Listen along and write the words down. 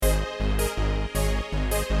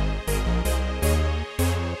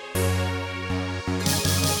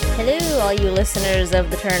Hello, all you listeners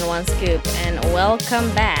of the Turn One Scoop, and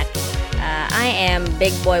welcome back. I am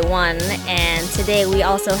Big Boy 1, and today we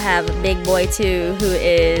also have Big Boy 2, who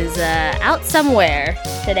is out somewhere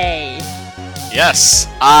today. Yes,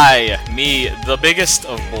 me, the biggest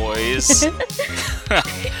of boys.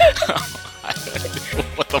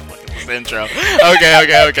 What the fuck is this intro? Okay.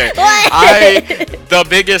 The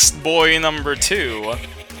biggest boy number 2,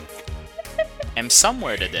 am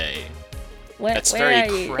somewhere today. That's where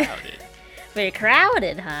very crowded. Very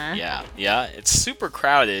crowded, huh? Yeah, it's super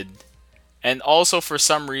crowded. And also, for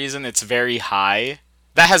some reason, it's very high.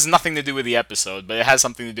 That has nothing to do with the episode, but it has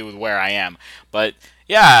something to do with where I am. But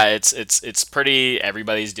yeah, it's pretty.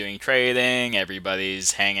 Everybody's doing trading.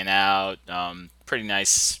 Everybody's hanging out. Pretty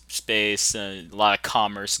nice space. A lot of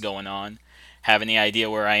commerce going on. Have any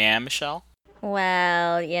idea where I am, Michelle?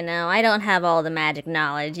 Well, I don't have all the magic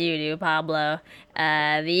knowledge you do, Pablo.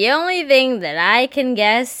 The only thing that I can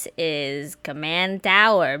guess is Command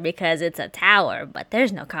Tower, because it's a tower, but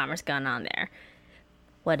there's no commerce going on there.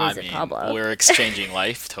 What is it, Pablo? We're exchanging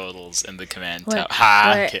life totals in the Command Tower.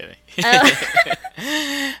 I'm kidding.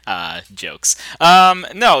 Jokes.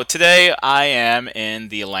 No, today I am in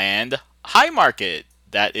the land High Market.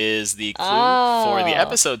 That is the clue for the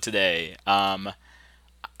episode today.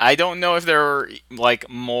 I don't know if there are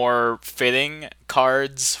more fitting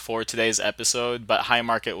cards for today's episode, but High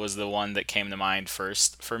Market was the one that came to mind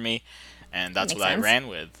first for me, and that's what I ran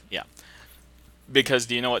with. Yeah. Because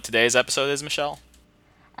do you know what today's episode is, Michelle?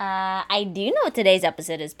 I do know what today's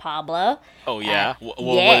episode is, Pablo. Oh yeah? Yeah.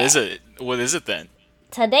 What is it? What is it then?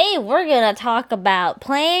 Today we're gonna talk about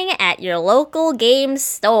playing at your local game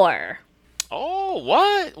store. Oh,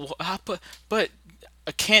 what? But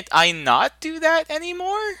can't I not do that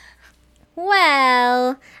anymore?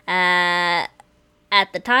 Well, at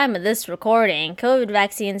the time of this recording, COVID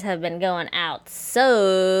vaccines have been going out,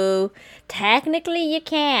 so technically you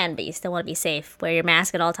can, but you still want to be safe. Wear your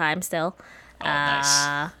mask at all times still. Oh,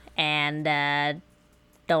 nice. And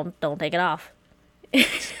don't take it off.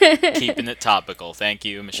 Keeping it topical. Thank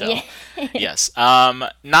you, Michelle. Yeah. Yes.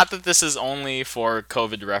 Not that this is only for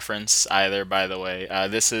COVID reference either, by the way.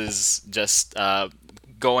 This is just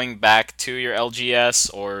going back to your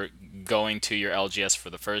LGS or going to your LGS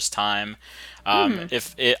for the first time.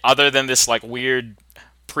 If it, other than this weird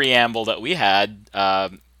preamble that we had,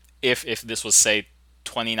 if this was say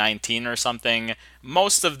 2019 or something,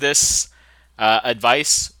 most of this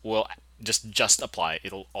advice will just apply.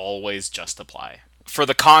 It'll always just apply. For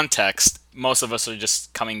the context, most of us are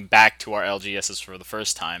just coming back to our LGSs for the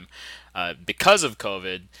first time because of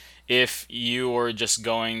COVID. If you were just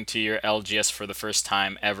going to your LGS for the first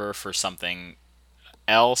time ever for something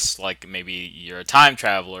else, like maybe you're a time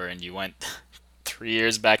traveler and you went 3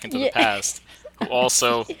 years back into the past, who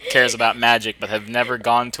also cares about Magic but have never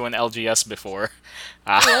gone to an LGS before.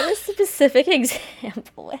 What a specific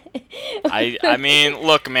example. I mean,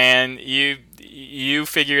 look, man, you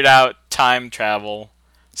figured out time travel,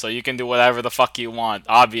 so you can do whatever the fuck you want.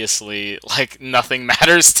 Obviously, nothing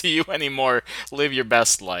matters to you anymore. Live your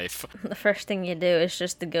best life. The first thing you do is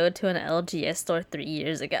just to go to an LGS store 3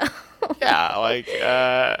 years ago. Yeah,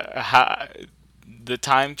 the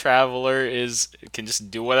time traveler can just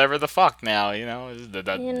do whatever the fuck now, You know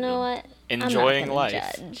what? Enjoying I'm not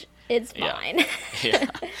life. Judge. It's fine. Yeah.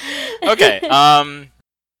 Okay.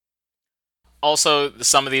 Also,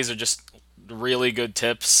 some of these are just really good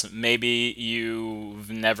tips. Maybe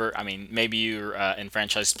maybe you're an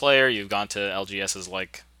enfranchised player, you've gone to LGSs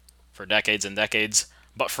for decades and decades,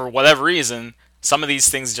 but for whatever reason, some of these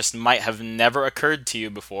things just might have never occurred to you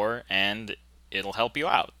before, and it'll help you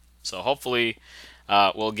out. So hopefully,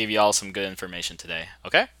 we'll give you all some good information today.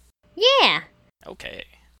 Okay? Yeah. Okay.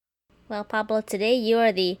 Well, Pablo, today you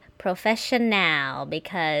are the professional,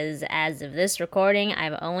 because as of this recording,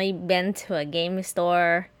 I've only been to a game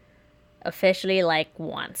store officially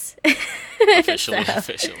once. Officially.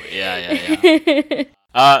 Yeah.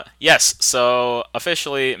 Yes, so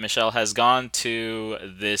officially Michelle has gone to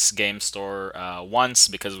this game store once,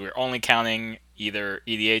 because we're only counting either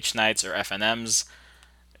EDH nights or FNMs.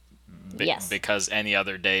 Yes. Because any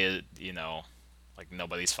other day,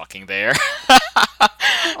 nobody's fucking there.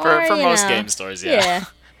 for most game stores, yeah.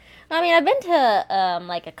 I mean, I've been to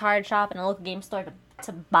a card shop and a local game store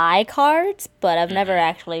to buy cards, but I've never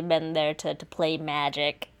actually been there to play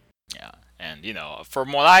Magic. Yeah, and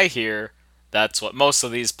from what I hear, that's what most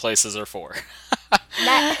of these places are for.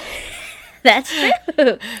 That's true.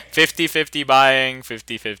 50-50 buying,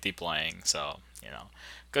 50-50 playing, so,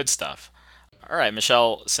 good stuff. Alright,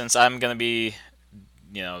 Michelle, since I'm gonna be,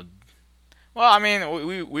 Well, I mean,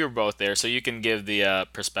 we were both there, so you can give the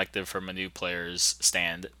perspective from a new player's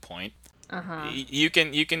standpoint. Uh huh. You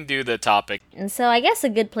can do the topic. And so I guess a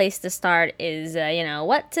good place to start is,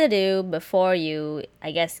 what to do before you,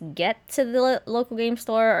 I guess, get to the local game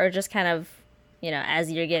store, or just kind of,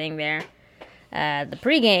 as you're getting there. The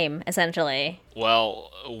pregame, essentially. Well,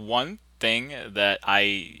 one thing that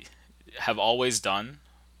I have always done,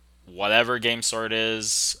 whatever game store it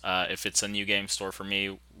is, if it's a new game store for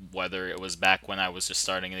me, whether it was back when I was just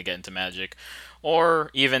starting to get into Magic, or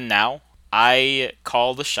even now, I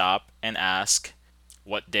call the shop and ask,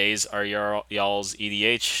 what days are y'all's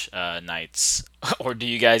EDH nights? Or do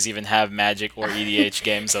you guys even have Magic or EDH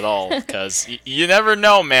games at all? Because you never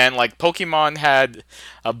know, man. Like, Pokemon had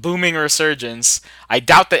a booming resurgence. I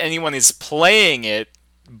doubt that anyone is playing it,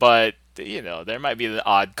 but, there might be the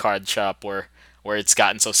odd card shop where it's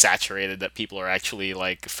gotten so saturated that people are actually,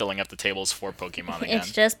 like, filling up the tables for Pokemon again.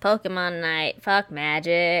 It's just Pokemon night. Fuck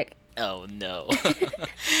Magic. Oh no.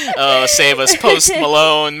 Oh, save us, Post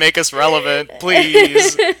Malone. Make us relevant,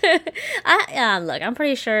 please. Look, I'm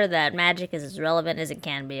pretty sure that Magic is as relevant as it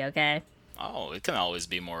can be, okay? Oh, it can always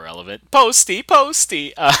be more relevant. Posty,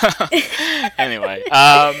 posty. Anyway,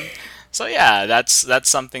 so yeah, that's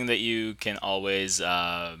something that you can always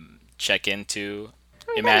check into.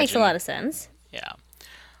 I mean, that makes a lot of sense. Yeah.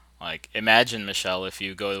 Like, imagine, Michelle, if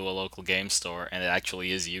you go to a local game store and it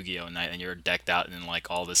actually is Yu-Gi-Oh! Night and you're decked out in,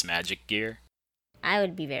 like, all this Magic gear. I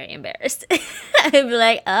would be very embarrassed. I'd be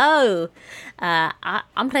like, oh,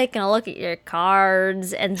 I'm taking a look at your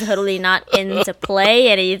cards and totally not in to play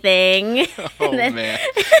anything. Oh, and then, man.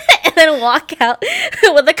 and then walk out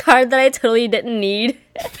with a card that I totally didn't need.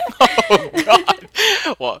 Oh, God.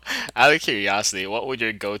 Well, out of curiosity, what would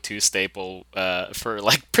your go-to staple for,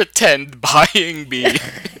 like, pretend buying be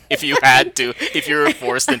if you had to, if you were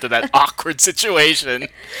forced into that awkward situation?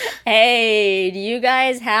 Hey, do you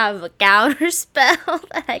guys have a counter spell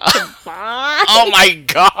that I can buy? Oh, my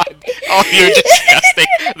God. Oh, you're disgusting.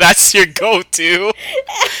 That's your go-to.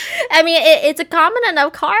 I mean, it's a common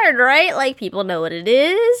enough card, right? Like, people know what it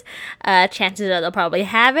is. Chances are they'll probably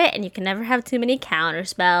have it, and you can never have too many counter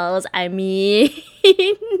spells. I mean...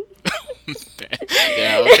 Yeah,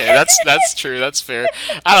 okay, that's true. That's fair.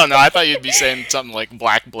 I don't know. I thought you'd be saying something like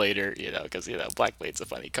Black Blade, or because Black Blade's a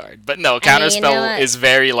funny card. But no, Counterspell is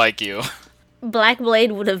very like you. Black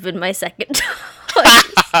Blade would have been my second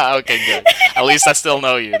choice. Okay, good. At least I still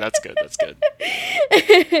know you. That's good. That's good.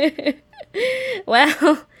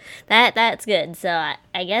 Well, that's good. So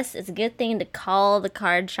I guess it's a good thing to call the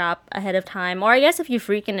card shop ahead of time, or I guess if you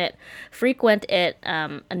frequent it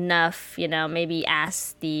enough, maybe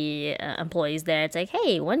ask the employees there. It's like,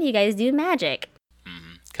 hey, when do you guys do Magic?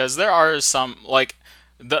 Because there are some, like,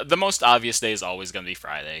 the most obvious day is always going to be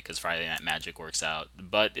Friday, because Friday Night Magic works out.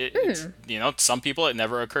 But it's, some people, it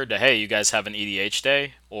never occurred to, hey, you guys have an EDH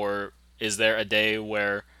day, or is there a day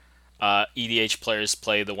where EDH players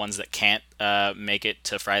play the ones that can't make it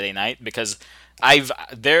to Friday night? Because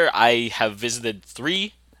I have visited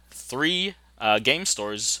three game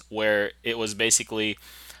stores where it was basically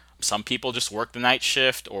some people just work the night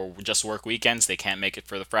shift or just work weekends. They can't make it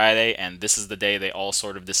for the Friday, and this is the day they all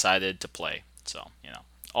sort of decided to play. So,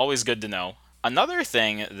 always good to know. Another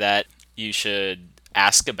thing that you should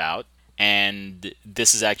ask about, and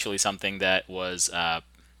this is actually something that was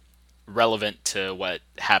relevant to what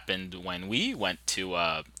happened when we went to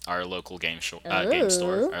our local game store,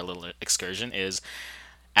 our little excursion, is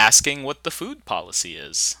asking what the food policy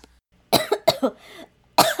is.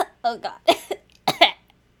 Oh God.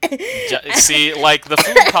 See, like, the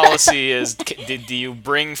food policy is, do you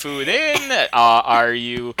bring food in? Are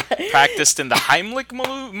you practiced in the Heimlich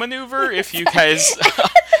maneuver if you guys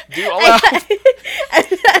do allow...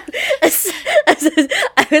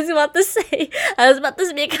 I was about to speak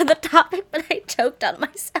on the topic, but I choked on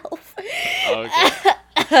myself. Okay.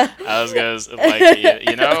 I was gonna, like,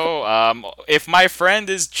 if my friend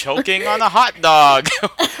is choking on a hot dog,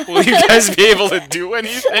 will you guys be able to do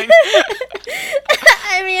anything?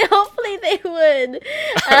 I mean, hopefully they would.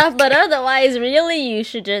 But otherwise, really, you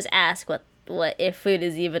should just ask what if food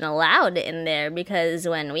is even allowed in there, because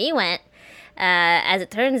when we went, as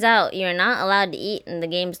it turns out, you're not allowed to eat in the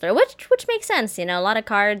game store, which makes sense. A lot of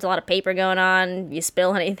cards, a lot of paper going on. If you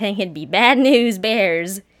spill anything, it'd be bad news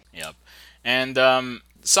bears. Yep. And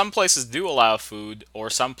some places do allow food,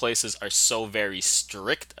 or some places are so very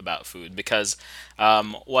strict about food, because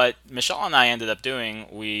what Michelle and I ended up doing,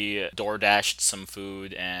 we DoorDashed some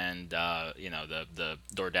food, and the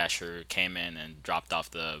DoorDasher came in and dropped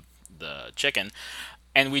off the chicken,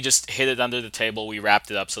 and we just hid it under the table. We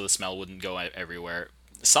wrapped it up so the smell wouldn't go everywhere.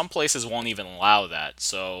 Some places won't even allow that,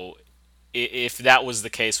 so if that was the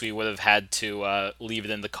case, we would have had to leave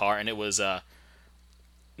it in the car, and it was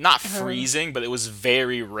not Um, freezing, but it was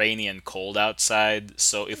very rainy and cold outside.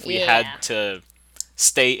 So if we yeah. had to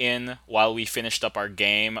stay in while we finished up our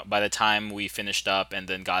game, by the time we finished up and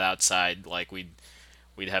then got outside, like we'd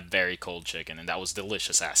have very cold chicken, and that was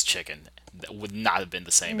delicious ass chicken. That would not have been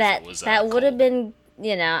the same if it That was that would have cold.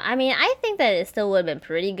 been, I mean, I think that it still would have been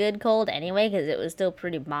pretty good cold anyway because it was still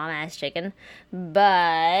pretty bomb ass chicken.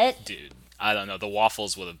 But Dude, I don't know. The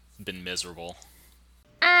waffles would have been miserable.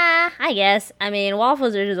 I guess. I mean,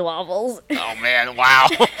 waffles are just waffles. Oh man, wow.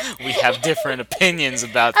 We have different opinions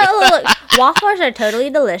about this. Oh, look, waffles are totally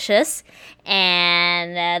delicious,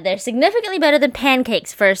 and they're significantly better than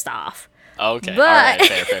pancakes. First off, Okay, all but right,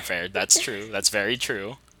 fair, fair, fair. That's true. That's very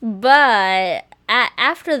true.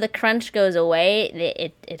 after the crunch goes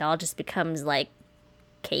away, it all just becomes like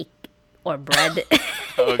cake or bread.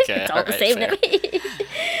 Okay, It's all all the right, same fair.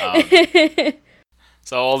 Um, to me.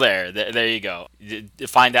 so there you go.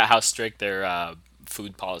 Find out how strict their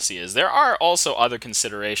food policy is. There are also other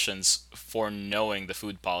considerations for knowing the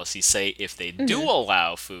food policy. Say if they do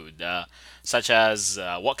allow food, such as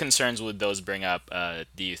what concerns would those bring up?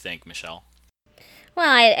 Do you think, Michelle? Well,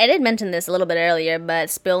 I did mention this a little bit earlier, but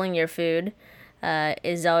spilling your food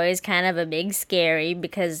is always kind of a big scary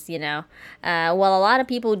because, while a lot of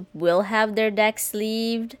people will have their decks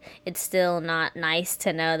sleeved, it's still not nice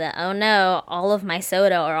to know that, oh no, all of my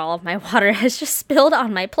soda or all of my water has just spilled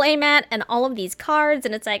on my playmat and all of these cards,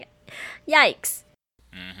 and it's like, yikes.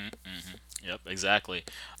 Yep, exactly.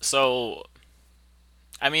 So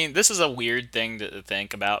I mean, this is a weird thing to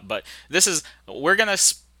think about, but we're gonna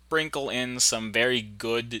sprinkle in some very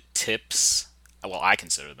good tips. Well, I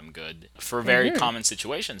consider them good for very common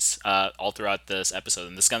situations all throughout this episode,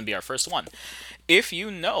 and this is gonna be our first one. If you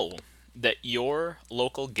know that your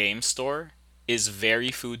local game store is very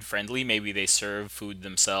food friendly, maybe they serve food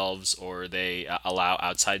themselves or they allow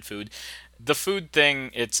outside food. The food thing,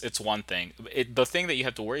 it's one thing. The thing that you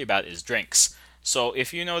have to worry about is drinks. So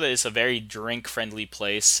if you know that it's a very drink friendly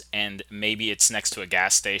place and maybe it's next to a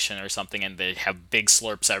gas station or something and they have big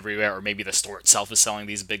slurps everywhere, or maybe the store itself is selling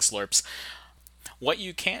these big slurps, what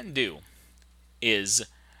you can do is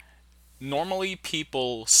normally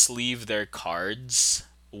people sleeve their cards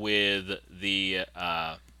with the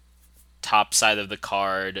top side of the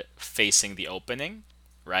card facing the opening,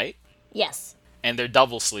 right? Yes. And they're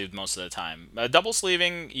double sleeved most of the time. Double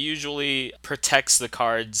sleeving usually protects the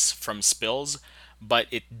cards from spills, but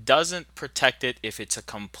it doesn't protect it if it's a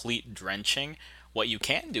complete drenching. What you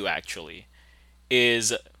can do actually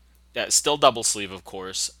is still double sleeve, of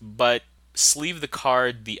course, but sleeve the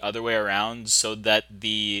card the other way around so that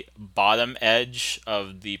the bottom edge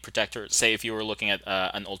of the protector, say if you were looking at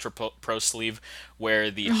an Ultra Pro sleeve where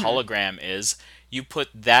the hologram is, you put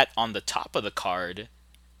that on the top of the card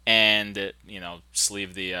and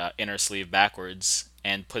sleeve the inner sleeve backwards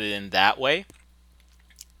and put it in that way.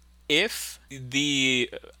 If the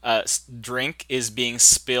drink is being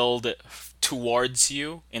spilled towards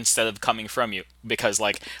you instead of coming from you, because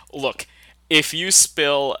like, look, if you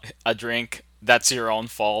spill a drink, that's your own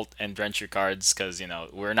fault and drench your cards because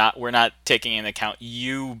we're not taking into account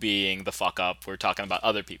you being the fuck up. We're talking about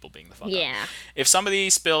other people being the fuck up. Yeah. If somebody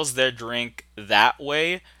spills their drink that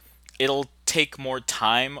way, it'll take more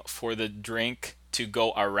time for the drink to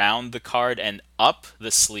go around the card and up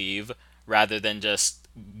the sleeve rather than just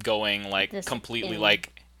going like Just completely in.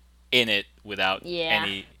 like in it without Yeah.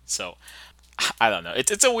 any. So I don't know.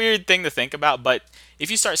 It's a weird thing to think about, but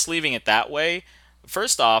if you start sleeving it that way,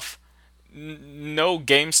 first off, no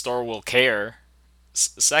game store will care.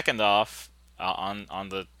 Second off, on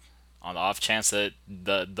the off chance that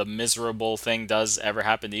the miserable thing does ever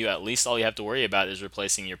happen to you, at least all you have to worry about is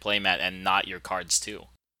replacing your playmat and not your cards too.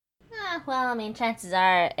 Well, I mean, chances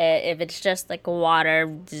are, if it's just like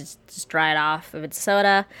water, just dry it off. If it's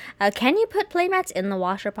soda, can you put playmats in the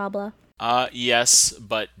washer, Pablo? Yes,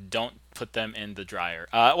 but don't put them in the dryer.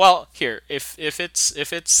 Well, here, if it's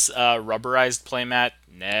rubberized playmat,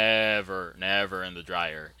 never in the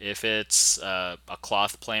dryer. If it's a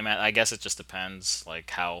cloth playmat, I guess it just depends, like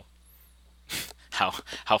how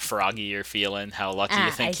how froggy you're feeling, how lucky you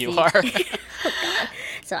I think you see. are.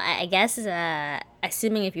 So I guess,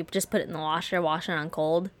 assuming if you just put it in the washer, wash it on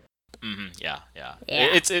cold. Yeah, yeah. Yeah.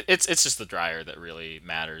 It's just the dryer that really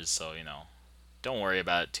matters, so don't worry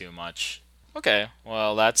about it too much. Okay,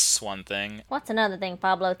 well that's one thing. What's another thing,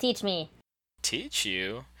 Pablo? Teach me. Teach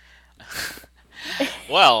you?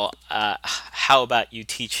 Well, how about you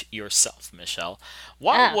teach yourself, Michelle?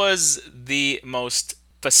 What Oh. was the most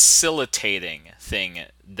facilitating thing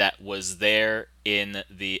that was there in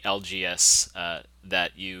the LGS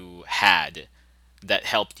that you had that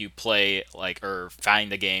helped you play like or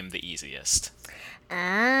find the game the easiest?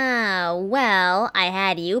 Ah, well, I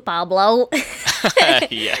had you, Pablo,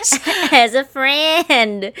 Yes. as a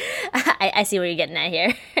friend. I see where you're getting at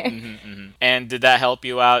here. And did that help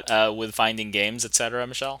you out with finding games, etc.,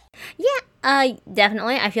 Michelle? Yeah,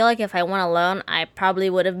 definitely. I feel like if I went alone, I probably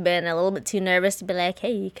would have been a little bit too nervous to be like,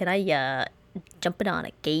 "Hey, can I jump in on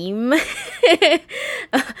a game?"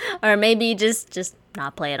 Or maybe just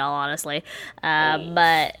not play at all, honestly.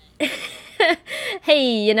 But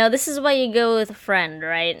hey, this is why you go with a friend,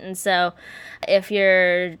 right? And so if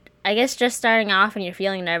you're, I guess, just starting off and you're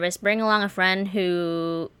feeling nervous, bring along a friend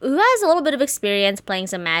who has a little bit of experience playing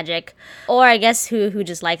some Magic, or I guess who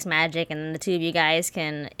just likes Magic, and then the two of you guys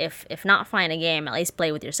can, if not find a game, at least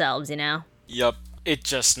play with yourselves. Yup. It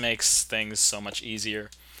just makes things so much easier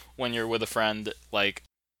when you're with a friend. Like,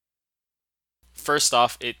 first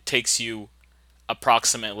off, it takes you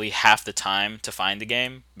approximately half the time to find a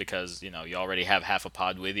game because you already have half a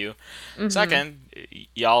pod with you. Second,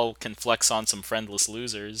 y'all can flex on some friendless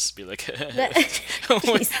losers. Be like,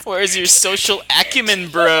 where's your social acumen,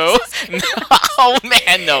 bro? Oh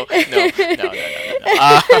man, no.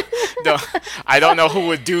 No. I don't know who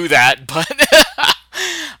would do that, but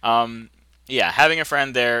yeah, having a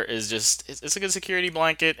friend there is just it's a good security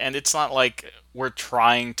blanket, and it's not like we're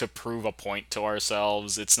trying to prove a point to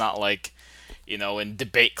ourselves. It's not like in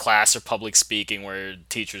debate class or public speaking where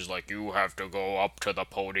teachers like you have to go up to the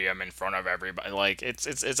podium in front of everybody. Like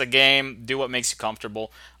it's a game. Do what makes you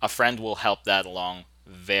comfortable. A friend will help that along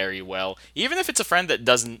very well. Even if it's a friend that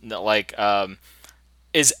doesn't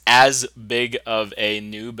is as big of a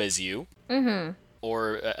noob as you,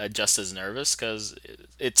 or just as nervous, because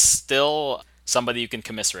it's still somebody you can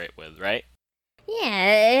commiserate with, right?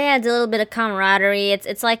 Yeah, it adds a little bit of camaraderie.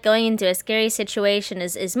 It's like going into a scary situation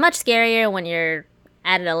is much scarier when you're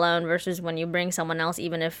at it alone versus when you bring someone else,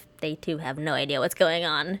 even if they too have no idea what's going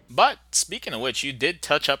on. But speaking of which, you did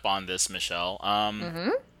touch up on this, Michelle.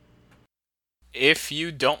 If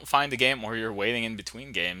you don't find a game or you're waiting in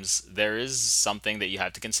between games, there is something that you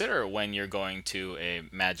have to consider when you're going to a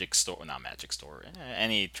Magic store, not Magic store,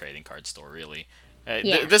 any trading card store, really.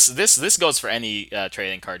 Yeah. This goes for any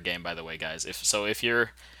trading card game, by the way, guys. If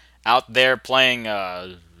you're out there playing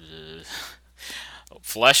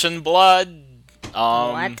Flesh and Blood,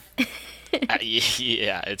 What?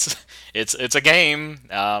 yeah, it's a game.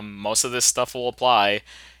 Most of this stuff will apply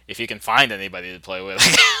if you can find anybody to play with.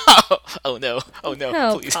 Oh no,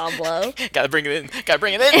 Oh, please, Pablo. gotta bring it in.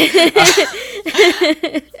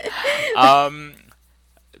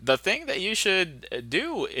 The thing that you should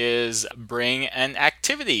do is bring an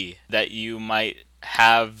activity that you might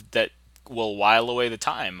have that will while away the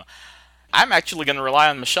time. I'm actually going to rely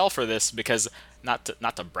on Michelle for this because not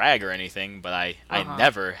to brag or anything, but I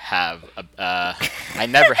never have I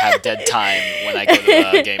never have dead time when I go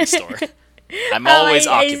to the game store. I'm always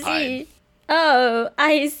occupied. I see. Oh,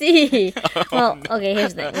 I see. Well, okay,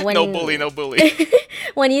 here's the thing. No bully.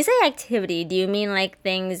 When you say activity, do you mean like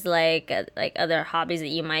things like other hobbies that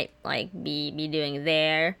you might like be doing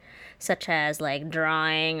there, such as like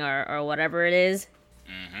drawing or whatever it is?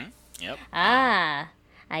 Yep. Ah,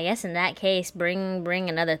 I guess in that case, bring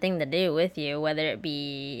another thing to do with you, whether it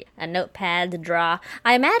be a notepad to draw.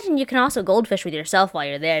 I imagine you can also goldfish with yourself while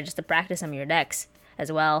you're there, just to practice some of your decks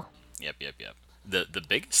as well. Yep. The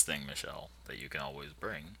biggest thing, Michelle, that you can always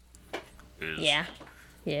bring is Yeah.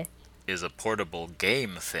 is a portable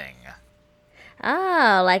game thing.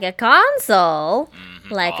 Oh, like a console?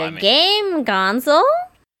 Like Oh, a game console?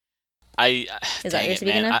 Is Is that what you're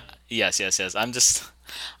speaking of? Yes. I'm just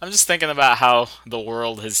thinking about how the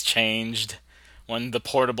world has changed when the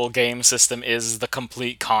portable game system is the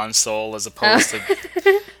complete console as opposed to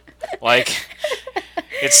like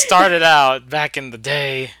it started out back in the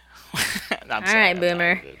day. All right,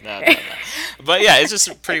 boomer. No. But yeah, it's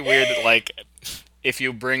just pretty weird that like if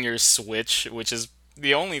you bring your Switch, which is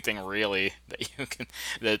the only thing really that you can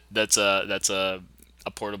that's a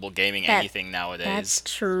portable gaming anything nowadays. That's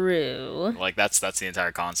true. Like that's the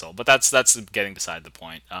entire console. But that's getting beside the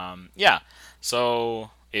point. Yeah.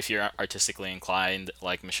 So if you're artistically inclined,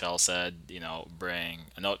 like Michelle said, bring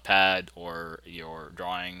a notepad or your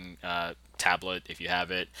drawing tablet if you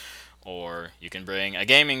have it, or you can bring a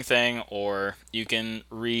gaming thing, or you can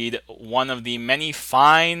read one of the many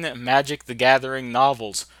fine Magic the Gathering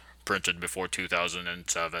novels printed before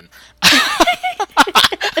 2007.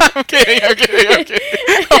 I'm kidding.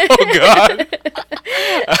 Oh god.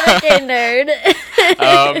 Okay, nerd.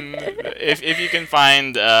 if you can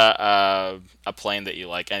find a plane that you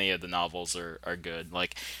like, any of the novels are good.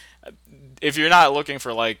 Like, if you're not looking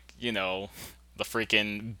for like the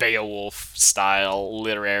freaking Beowulf style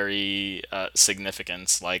literary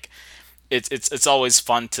significance, like it's always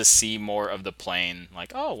fun to see more of the plane.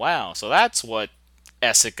 Like, oh wow, so that's what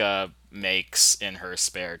Essica makes in her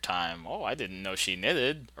spare time. Oh, I didn't know she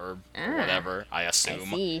knitted or Ah, whatever. I I assume.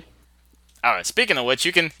 see. All right. Speaking of which,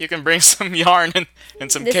 you can bring some yarn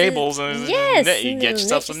and some This is cables and knit. yes. You get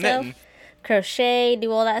yourself Knit some yourself, knitting. crochet,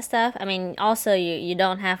 do all that stuff. I mean, also you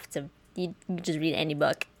don't have to. You just read any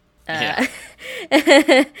book. Yeah.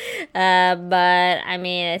 Uh, but I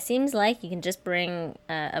mean, it seems like you can just bring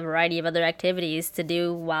a variety of other activities to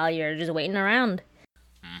do while you're just waiting around.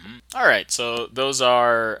 All right. So those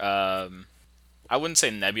are I wouldn't say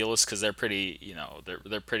nebulous because they're pretty,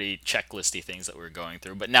 they're pretty checklisty things that we're going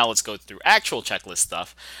through. But now let's go through actual checklist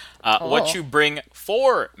stuff. What Oh, you bring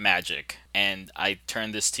for Magic, and I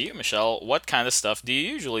turn this to you, Michelle. What kind of stuff do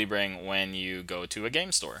you usually bring when you go to a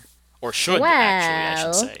game store, or should actually, I should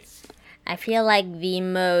well, say? I feel like the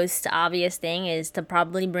most obvious thing is to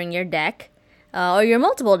probably bring your deck. Or your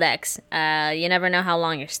multiple decks. You never know how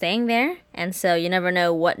long you're staying there, and so you never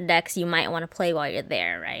know what decks you might want to play while you're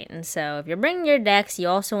there, right? And so if you're bringing your decks, you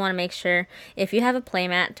also want to make sure if you have a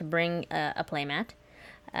playmat to bring a playmat,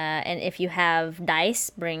 and if you have dice,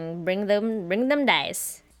 bring them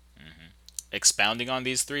dice. Expounding on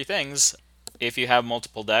these three things, if you have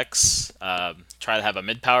multiple decks, try to have a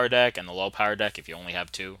mid power deck and a low power deck if you only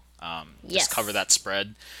have two. Just cover Yes. that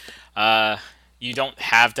spread. Uh, you don't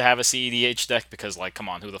have to have a CEDH deck because, like, come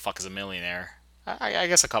on, who the fuck is a millionaire? I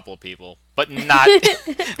guess a couple of people, but not,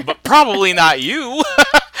 but probably not you.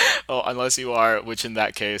 Oh, unless you are, which in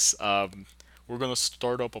that case, we're gonna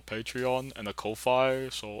start up a Patreon and a Ko-fi.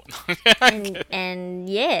 So And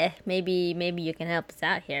yeah, maybe you can help us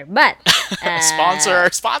out here, but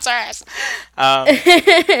sponsors.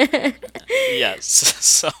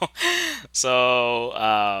 Yes. So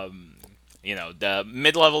the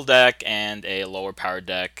mid-level deck and a lower power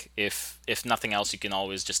deck. If nothing else, you can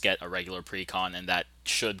always just get a regular precon, and that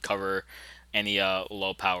should cover any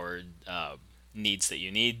low-powered needs that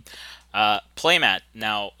you need. Playmat.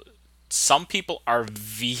 Now, some people are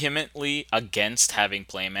vehemently against having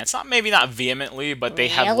playmats. Not vehemently, but they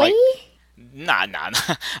have really? like nah.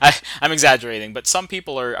 I'm exaggerating, but some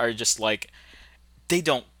people are just like they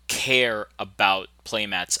don't care about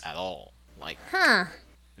playmats at all. Like Huh.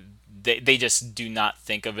 they just do not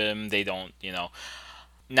think of him. They don't.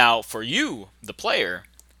 Now, for you, the player,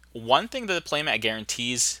 one thing that the playmat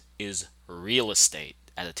guarantees is real estate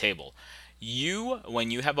at a table.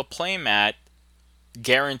 When you have a playmat,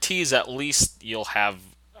 guarantees at least you'll have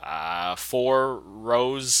 4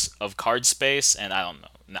 rows of card space, and I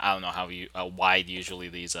don't know how wide usually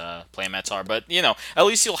these playmats are, but at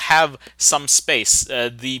least you'll have some space.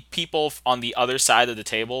 The people on the other side of the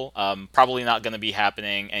table, probably not going to be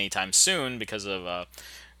happening anytime soon because of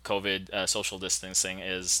COVID. Social distancing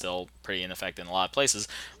is still pretty in effect in a lot of places.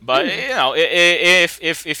 But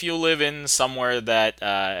if you live in somewhere that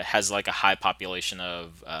has like a high population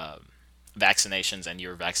of vaccinations and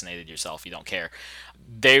you're vaccinated yourself, you don't care.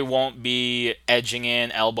 They won't be edging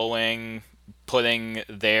in, elbowing, putting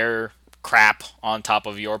their crap on top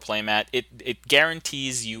of your playmat. It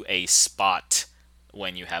guarantees you a spot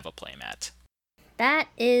when you have a playmat. That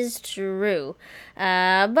is true,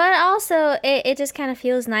 but also it just kind of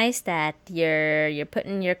feels nice that you're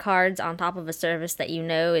putting your cards on top of a surface that you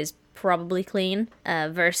know is probably clean,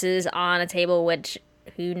 versus on a table which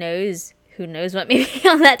who knows what may be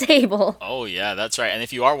on that table. Oh yeah, that's right. And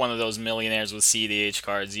if you are one of those millionaires with CDH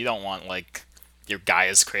cards, you don't want like your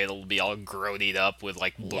Gaia's Cradle to be all grodied up with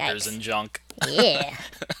like boogers Yikes! and junk. Yeah,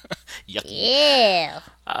 Yucky. yeah.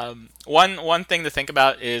 One thing to think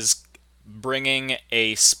about is bringing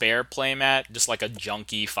a spare playmat, just like a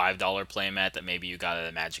junky $5 playmat that maybe you got at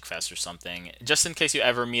a Magic Fest or something, just in case you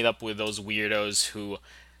ever meet up with those weirdos who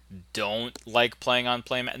don't like playing on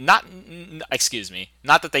playmat. Excuse me,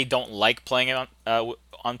 not that they don't like playing on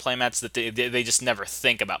playmats, that they just never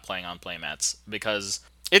think about playing on playmats because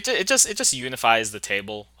it just unifies the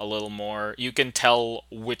table a little more. You can tell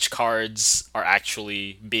which cards are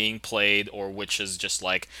actually being played or which is just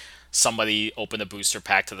like somebody opened a booster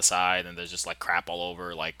pack to the side and there's just like crap all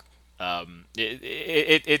over. Like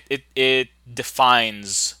it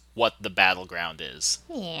defines what the battleground is.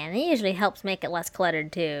 Yeah, and it usually helps make it less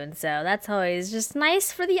cluttered too, and so that's always just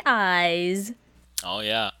nice for the eyes. Oh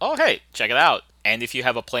yeah. Oh hey, check it out. And if you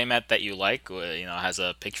have a playmat that you like, has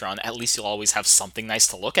a picture on, at least you'll always have something nice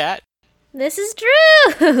to look at. This is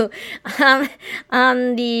true. um,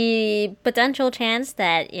 on the potential chance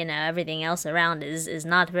that everything else around is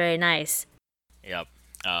not very nice. Yep.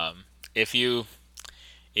 If you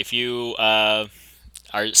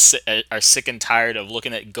are sick and tired of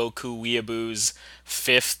looking at Goku Weeaboo's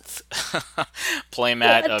fifth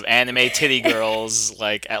playmat of What? anime titty girls,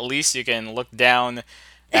 like at least you can look down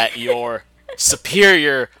at your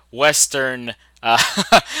superior Western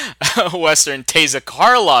Western Teza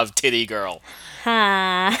Karlov titty girl.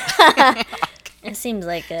 Ha. It seems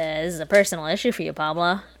like this is a personal issue for you,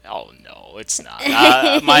 Pablo. Oh no, it's not.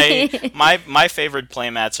 My favorite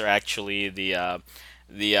playmats are actually the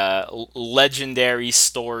legendary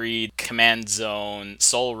storied Command Zone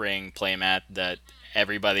Soul Ring playmat that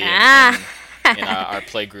everybody Ah, in our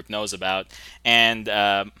play group knows about, and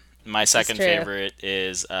my it's second true. favorite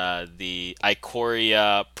is the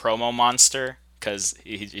Ikoria promo monster because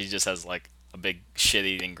he just has like a big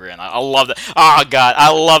shit-eating grin. I love that. Oh god,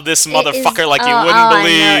 I love this It is. motherfucker like you Oh, wouldn't I know what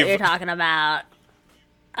you're believe. talking about.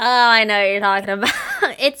 Oh, I know what you're talking about.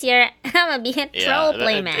 It's your I'm gonna be a Yeah, troll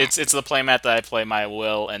playmat. it's the playmat that I play my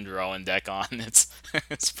Will and Rowan deck on. It's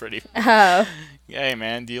it's pretty. Oh, Hey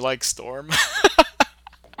man, do you like Storm?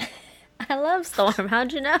 I love Storm.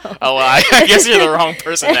 How'd you know? Oh, well, I guess you're the wrong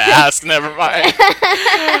person to ask. Never mind.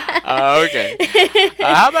 Okay.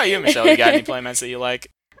 How about you, Michelle? You got any playmats that you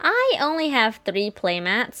like? I only have three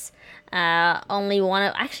playmats. Only one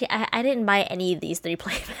of actually, I didn't buy any of these three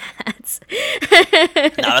playmats.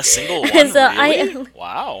 Not a single one, So really?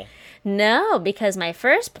 Wow. no, because my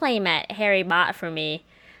first playmat Harry bought for me.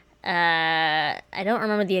 I don't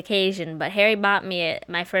remember the occasion, but Harry bought me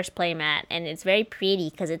my first playmat, and it's very pretty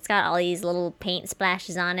because it's got all these little paint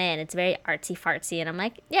splashes on it, and it's very artsy fartsy. And I'm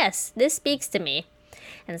like, yes, this speaks to me.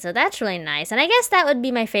 And so that's really nice. And I guess that would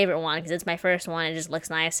be my favorite one because it's my first one. It just looks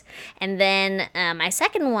nice. And then my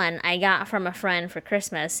second one I got from a friend for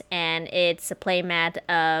Christmas, and it's a playmat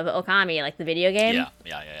of Okami, like the video game.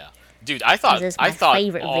 Yeah. Dude, This is I my thought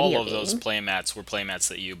favorite all video of those game. playmats were playmats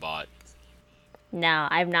that you bought. No,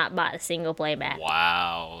 I've not bought a single playmat.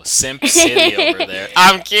 Wow, Simp City over there.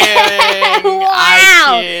 I'm kidding. I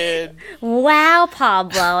Wow! kid. Wow,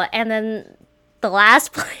 Pablo. And then the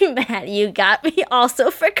last playmat you got me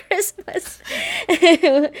also for Christmas,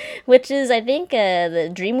 which is, I think,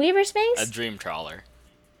 the Dreamweaver A Sphinx? dream trawler.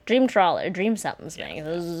 Dream Trawler, Dream something Yeah. Sphinx.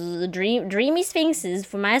 Those are the dreamy sphinxes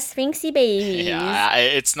for my sphinxy babies. Yeah,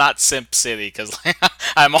 it's not Simp City because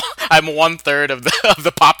I'm one third of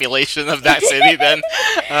the population of that city. Then,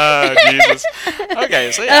 oh Jesus.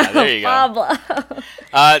 Okay, so yeah, there Oh, you go. Pablo.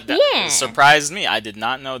 That Yeah. surprised me. I did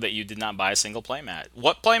not know that you did not buy a single playmat.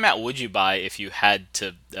 What playmat would you buy if you had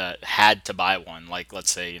to buy one? Like,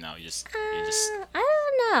 let's say you just. I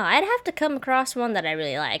don't know. I'd have to come across one that I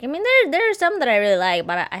really like. I mean, there are some that I really like,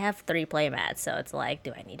 but I have three playmats, so it's like,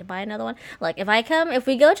 do I need to buy another one? Like, if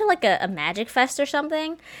we go to like a Magic Fest or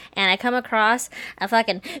something, and I come across a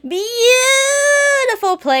fucking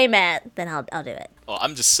beautiful playmat, then I'll do it. Well,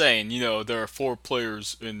 I'm just saying, there are four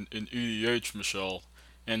players in EDH, Michelle.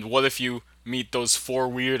 And what if you meet those four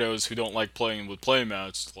weirdos who don't like playing with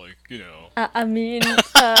playmats? Like. I mean,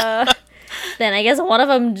 then I guess one of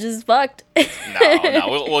them just fucked. No,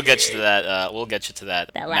 we'll get you to that. We'll get you to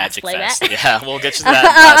that That last Magic playmat. Fest. Yeah, we'll get you to that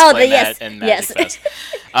last The playmat yes, and Magic yes. Fest.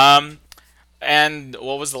 Um, and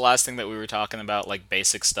what was the last thing that we were talking about? Like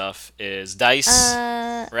basic stuff is dice,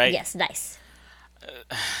 right? Yes, nice.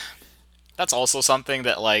 That's also something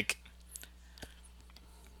that like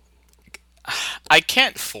I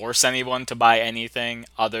can't force anyone to buy anything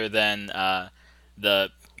other than the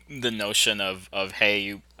the notion of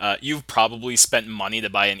hey you've probably spent money to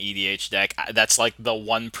buy an EDH deck. That's like the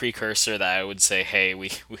one precursor that I would say hey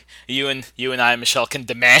you and I Michelle can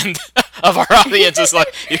demand of our audience is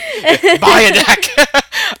like buy a deck.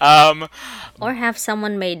 Or have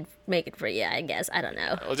someone make it for you. I guess I don't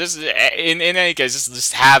know. Well, just in any case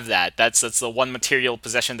just have that. That's the one material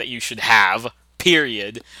possession that you should have.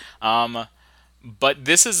 Period. Um, But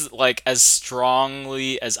this is like as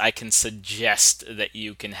strongly as I can suggest that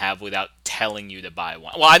you can have without telling you to buy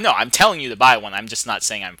one. Well, I know I'm telling you to buy one. I'm just not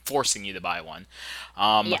saying I'm forcing you to buy one.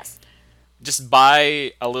 Yes, Just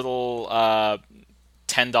buy a little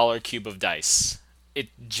 $10 cube of dice. It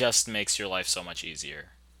just makes your life so much easier.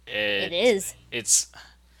 it It is. it's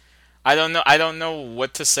I don't know. I don't know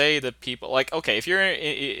what to say to people. Like, okay, if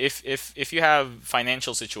you have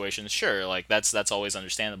financial situations, sure, like that's always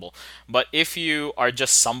understandable. But if you are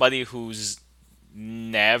just somebody who's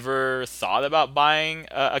never thought about buying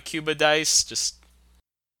a cube of dice, just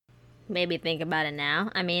Maybe think about it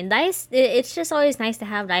now. I mean, dice, it's just always nice to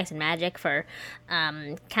have dice and magic for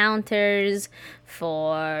counters,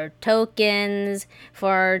 for tokens,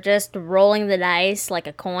 for just rolling the dice like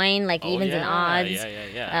a coin, like Oh evens and yeah, odds, yeah,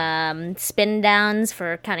 yeah, yeah. spin downs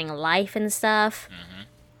for counting life and stuff.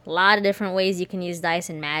 A lot of different ways you can use dice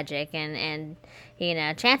and magic. And you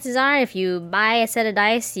know, chances are if you buy a set of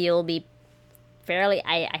dice, you'll be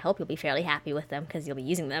I hope you'll be fairly happy with them because you'll be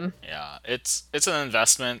using them. Yeah, it's an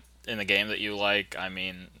investment in a game that you like. I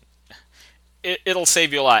mean, it'll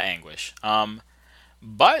save you a lot of anguish.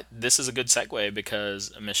 But this is a good segue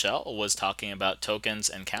because Michelle was talking about tokens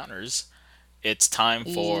and counters. It's time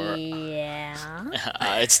for Yeah.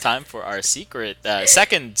 it's time for our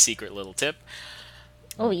second secret little tip.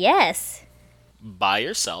 Oh, yes. Buy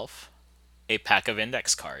yourself a pack of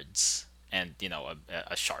index cards and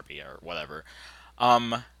a Sharpie or whatever.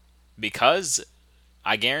 Because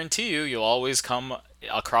I guarantee you'll always come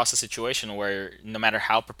across a situation where no matter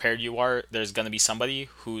how prepared you are, there's going to be somebody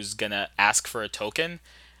who's going to ask for a token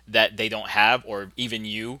that they don't have, or even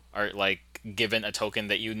you are like given a token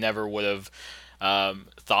that you never would have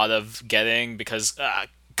thought of getting because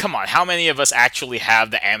come on, how many of us actually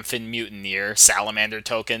have the Amphin Mutineer Salamander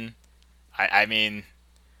token? I mean,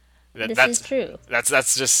 that, This is that's true.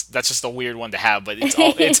 that's just a weird one to have, but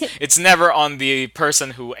it's never on the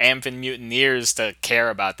person who Amphin mutineers to care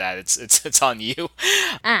about that. It's on you.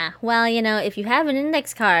 Well, you know, if you have an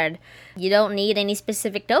index card, you don't need any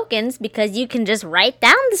specific tokens because you can just write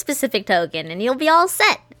down the specific token and you'll be all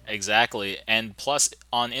set. Exactly. And plus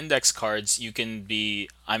on index cards you can be,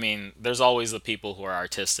 I mean, there's always the people who are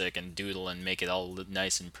artistic and doodle and make it all look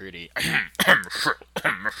nice and pretty.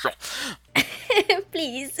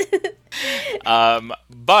 Please.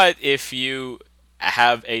 But if you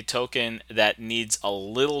have a token that needs a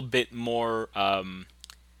little bit more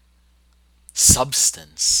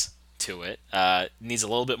substance to it, needs a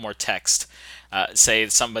little bit more text. Say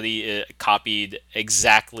somebody copied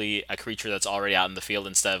exactly a creature that's already out in the field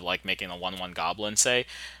instead of like making a 1/1 goblin, say,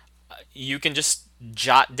 you can just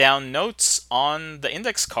jot down notes on the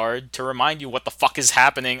index card to remind you what the fuck is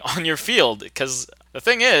happening on your field. Because the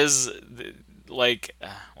thing is, like,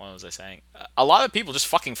 what was I saying? A lot of people just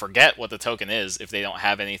fucking forget what the token is if they don't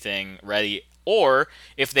have anything ready, or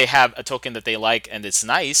if they have a token that they like and it's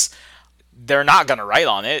nice, they're not gonna write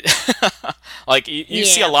on it. Like you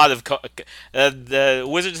see a Yeah. lot of the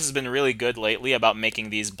Wizards has been really good lately about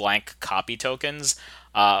making these blank copy tokens.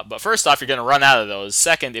 But first off, you're gonna run out of those.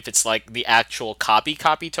 Second, if it's like the actual copy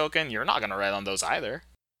token, you're not gonna write on those either.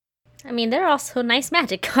 I mean, they're also nice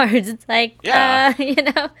magic cards. It's like, Yeah. you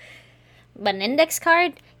know. But an index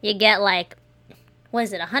card, you get like, what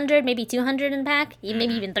is it, 100, maybe 200 in pack?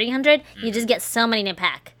 Maybe even 300? You just get so many in a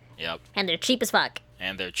pack. Yep. And they're cheap as fuck.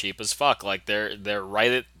 And they're cheap as fuck. Like they're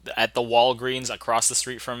right at the Walgreens across the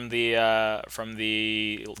street from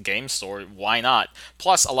the game store. Why not?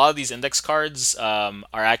 Plus, a lot of these index cards are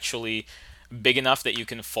actually big enough that you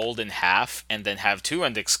can fold in half and then have two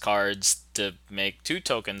index cards to make two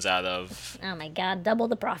tokens out of. Oh my god, double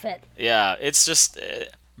the profit. Yeah, it's just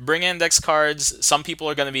bring index cards. Some people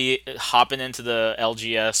are going to be hopping into the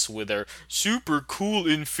LGS with their super cool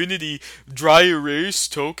Infinity dry erase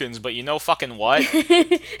tokens, but you know fucking what?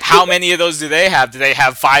 How many of those do they have? Do they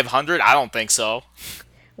have 500? I don't think so.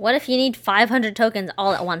 What if you need 500 tokens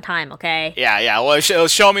all at one time, okay? Yeah, yeah. Well,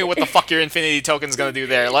 show me what the fuck your Infinity token's gonna do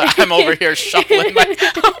there. I'm over here shuffling my,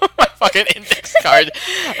 my fucking index card.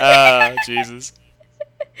 Jesus.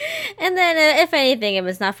 And then, if anything, if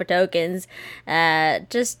it's not for tokens,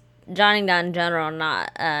 just jotting down general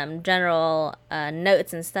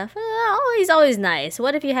notes and stuff. Always nice.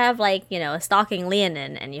 What if you have like a stalking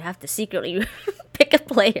Leonin and you have to secretly pick a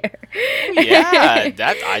player? Yeah,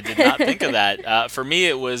 that I did not think of that. For me,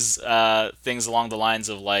 it was things along the lines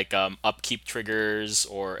of like upkeep triggers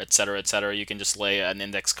or et cetera, et cetera. You can just lay an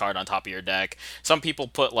index card on top of your deck. Some people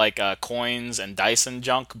put like coins and dice and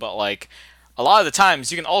junk, but like a lot of the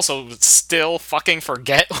times you can also still fucking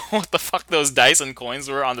forget what the fuck those dice and coins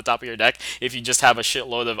were on the top of your deck if you just have a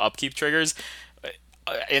shitload of upkeep triggers.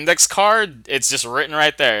 Index card, it's just written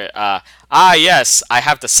right there. Yes, I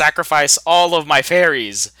have to sacrifice all of my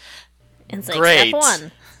fairies. It's like Great. step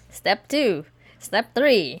 1, step 2, step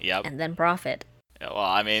 3, Yep. and then profit. Well,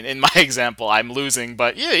 I mean, in my example, I'm losing,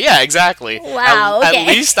 but yeah, exactly. Wow, At okay.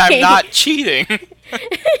 least I'm not cheating.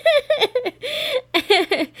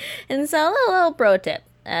 And so, a little pro tip.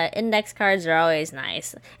 Index cards are always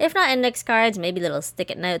nice. If not index cards, maybe little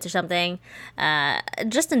stick-it notes or something.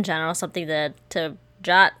 Just in general, something to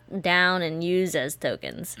jot down and use as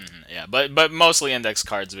tokens. Yeah, but mostly index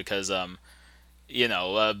cards because you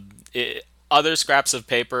know, other scraps of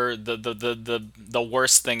paper, the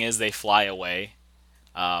worst thing is they fly away.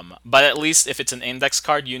 But at least if it's an index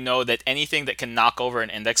card, you know that anything that can knock over an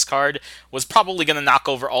index card was probably going to knock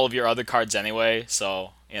over all of your other cards anyway.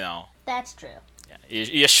 So, That's true.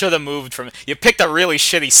 you should have moved from. You picked a really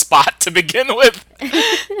shitty spot to begin with.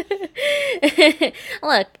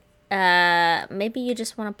 Look, maybe you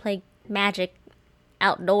just want to play Magic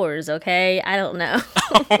outdoors, okay? I don't know.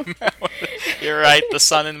 You're right, the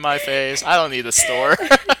sun in my face. I don't need a store.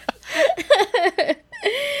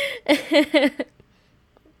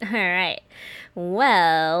 All right.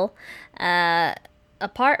 Well,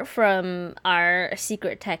 apart from our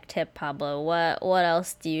secret tech tip, Pablo, what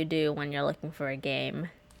else do you do when you're looking for a game?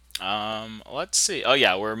 Let's see. Oh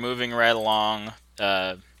yeah, we're moving right along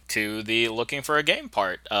to the looking for a game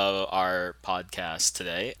part of our podcast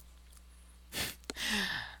today.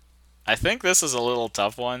 I think this is a little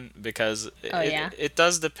tough one because Oh yeah. it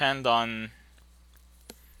does depend on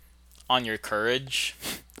your courage.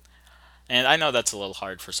 And I know that's a little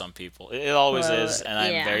hard for some people. It always Well, is, and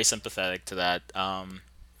I'm yeah. very sympathetic to that.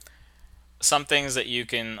 Some things that you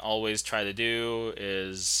can always try to do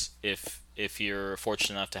is if you're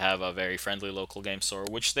fortunate enough to have a very friendly local game store,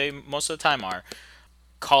 which they most of the time are,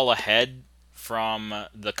 call ahead from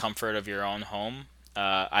the comfort of your own home.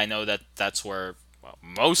 I know that that's where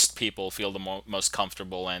most people feel the most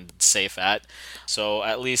comfortable and safe at. So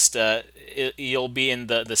at least you'll be in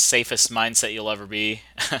the safest mindset you'll ever be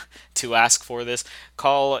to ask for this.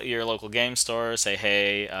 Call your local game store, say,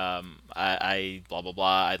 hey, I blah blah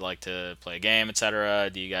blah, I'd like to play a game,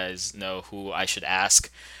 etc. Do you guys know who I should ask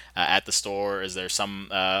at the store? Is there some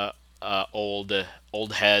old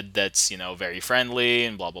head that's very friendly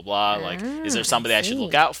and blah blah blah? Like, is there I somebody I should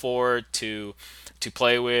look see. out for to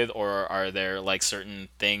play with, or are there like certain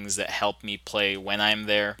things that help me play when I'm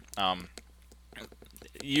there?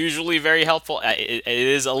 Usually very helpful. It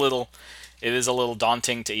is a little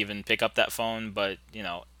daunting to even pick up that phone, but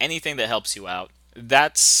anything that helps you out.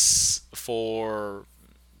 That's for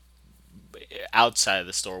outside of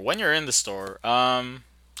the store. When you're in the store, I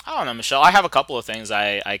don't know, Michelle. I have a couple of things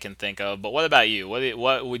I can think of, but what about you?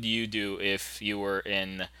 What would you do if you were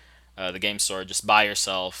in the game store just by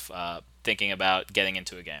yourself, thinking about getting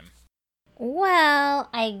into a game? Well,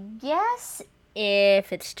 I guess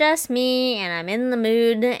if it's just me and I'm in the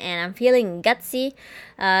mood and I'm feeling gutsy,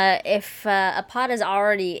 if a pod is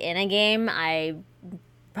already in a game, I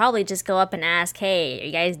probably just go up and ask, hey, are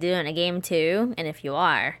you guys doing a game too? And if you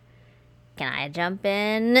are, can I jump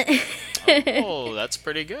in? Oh, that's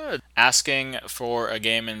pretty good. Asking for a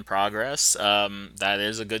game in progress, that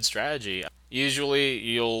is a good strategy. Usually,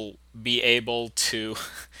 you'll be able to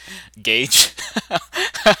gauge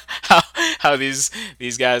how how these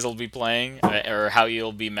guys will be playing, or how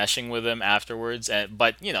you'll be meshing with them afterwards.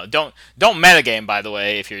 But don't metagame, by the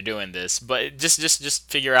way, if you're doing this. But just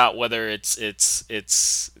figure out whether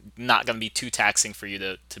it's not going to be too taxing for you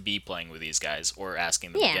to be playing with these guys or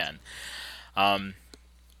asking them Yeah. again. Um,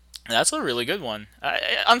 that's a really good one.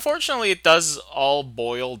 Unfortunately, it does all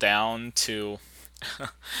boil down to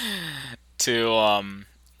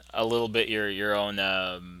a little bit your own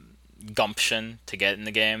gumption to get in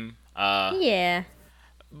the game. Yeah.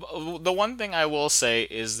 The one thing I will say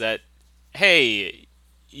is that, hey,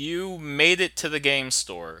 you made it to the game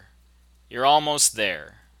store. You're almost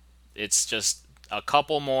there. It's just a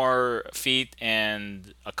couple more feet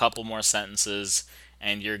and a couple more sentences,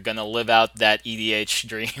 and you're gonna live out that EDH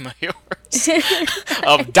dream of yours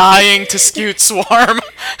of dying to Scute Swarm.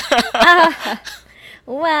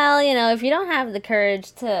 Well, if you don't have the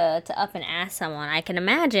courage to up and ask someone, I can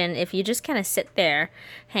imagine if you just kind of sit there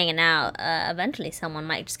hanging out, eventually someone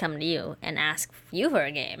might just come to you and ask you for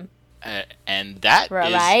a game. And that is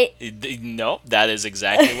Right? nope. That is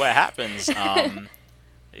exactly what happens.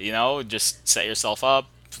 Just set yourself up,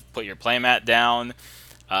 put your playmat down,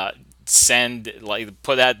 send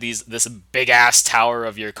put out this big ass tower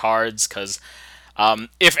of your cards, because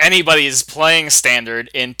if anybody is playing standard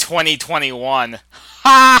in 2021,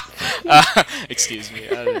 excuse me,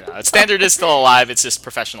 standard is still alive. It's just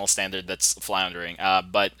professional standard that's floundering.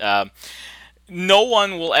 But no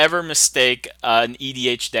one will ever mistake an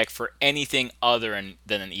EDH deck for anything other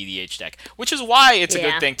than an EDH deck, which is why it's a good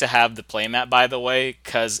Yeah. thing to have the playmat, by the way,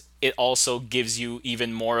 because it also gives you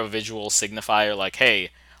even more of a visual signifier, like,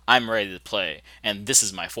 hey, I'm ready to play, and this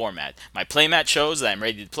is my format. My playmat shows that I'm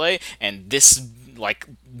ready to play, and this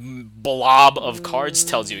blob of cards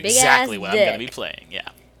tells you Big ass exactly what I'm going to be dick. playing. Yeah.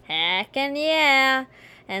 Heckin' yeah.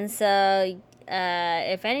 And so,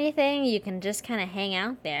 if anything, you can just kind of hang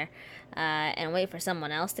out there. and wait for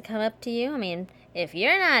someone else to come up to you. I mean, if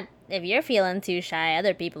you're feeling too shy,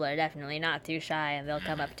 other people are definitely not too shy, and they'll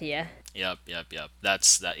come up to you. Yep.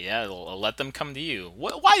 That's that. Yeah, let them come to you.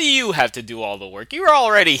 Why do you have to do all the work? You're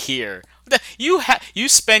already here. You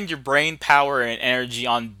spend your brain power and energy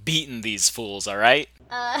on beating these fools. All right.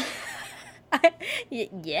 Uh,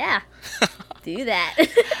 yeah, do that.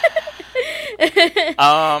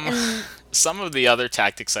 Um, and some of the other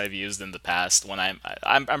tactics I've used in the past when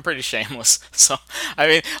I'm pretty shameless. So I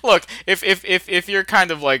mean, look, if you're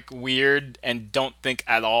kind of like weird and don't think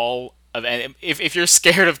at all of and if you're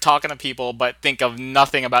scared of talking to people but think of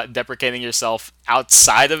nothing about deprecating yourself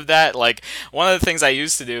outside of that, like one of the things I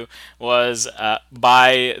used to do was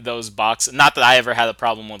buy those boxes. Not that I ever had a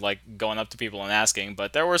problem with like going up to people and asking,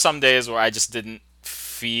 but there were some days where I just didn't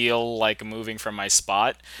feel like moving from my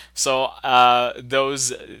spot. So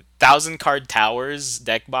those 1,000 card towers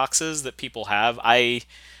deck boxes that people have, I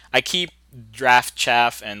keep draft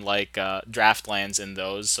chaff and like draft lands in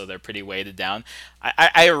those, so they're pretty weighted down.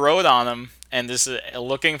 I wrote on them, and this is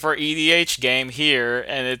looking for EDH game here,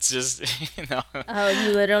 and it's just oh,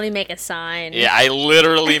 you literally make a sign. yeah, I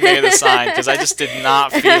literally made a sign because I just did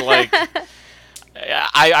not feel like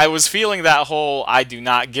I was feeling that whole I do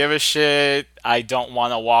not give a shit. I don't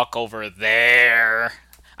want to walk over there.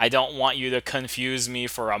 I don't want you to confuse me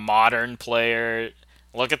for a modern player.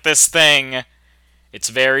 Look at this thing. It's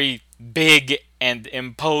very big and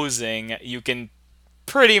imposing. You can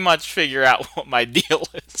pretty much figure out what my deal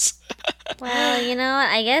is. Well, you know what?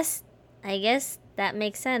 I guess that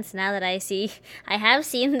makes sense now that I see. I have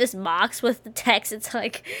seen this box with the text. It's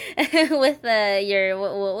like with your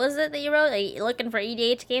what was it that you wrote? Are you looking for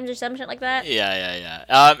EDH games or some shit like that?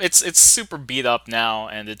 Yeah. It's super beat up now,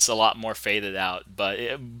 and it's a lot more faded out.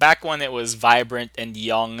 But back when it was vibrant and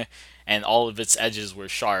young, and all of its edges were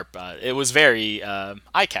sharp, it was very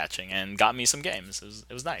eye catching and got me some games.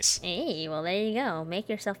 It was nice. Hey, well there you go. Make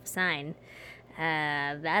yourself a sign.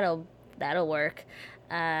 That'll work.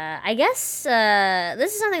 I guess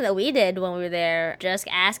this is something that we did when we were there. Just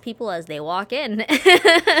ask people as they walk in.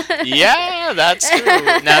 Yeah, that's true.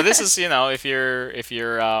 Now this is if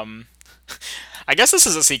you're I guess this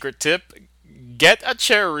is a secret tip. Get a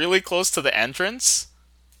chair really close to the entrance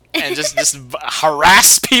and just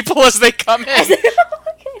harass people as they come in.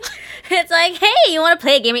 It's like, hey, you want to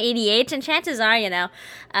play a game of EDH? And chances are,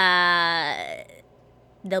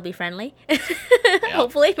 they'll be friendly. Yep.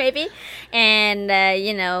 Hopefully, maybe. And,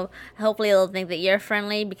 hopefully they'll think that you're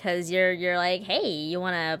friendly because you're like, hey, you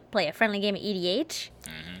want to play a friendly game of EDH?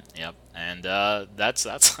 Yep. And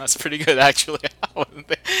that's pretty good actually.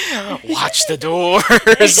 Watch the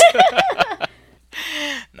doors.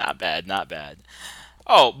 Not bad, not bad.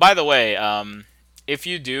 Oh, by the way, if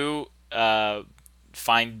you do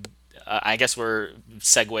find, I guess we're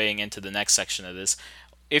segueing into the next section of this.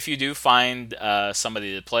 If you do find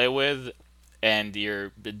somebody to play with, and you're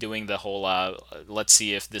doing the whole, let's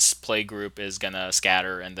see if this play group is gonna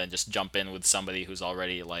scatter, and then just jump in with somebody who's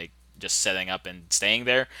already like just setting up and staying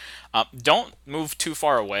there. Don't move too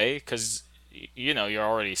far away, because you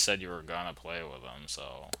already said you were gonna play with them,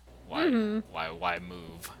 so why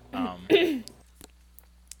move?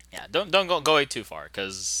 Yeah, don't go way too far,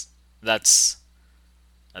 because that's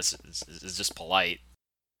it's just polite.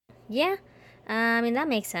 Yeah. I mean, that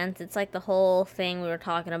makes sense. It's like the whole thing we were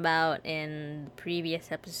talking about in the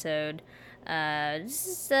previous episode.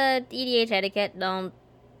 This is EDH etiquette.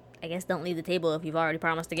 I guess don't leave the table if you've already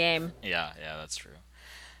promised a game. Yeah, that's true.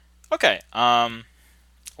 Okay,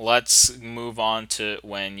 let's move on to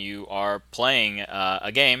when you are playing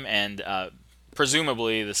a game, and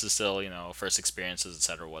presumably this is still first experiences,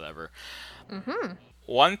 etc., whatever.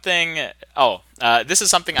 One thing. Oh, this is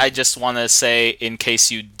something I just want to say in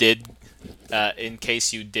case you did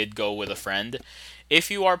go with a friend. If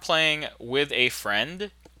you are playing with a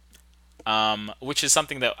friend, which is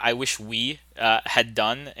something that I wish we had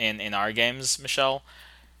done in our games, Michelle,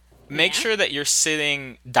 make Yeah. sure that you're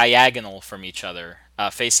sitting diagonal from each other,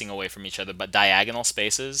 facing away from each other, but diagonal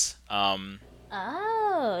spaces.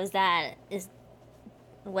 Oh, is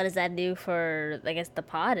what does that do for, I guess, the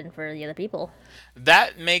pod and for the other people?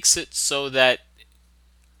 That makes it so that,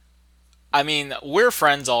 I mean, we're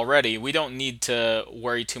friends already. We don't need to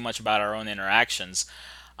worry too much about our own interactions.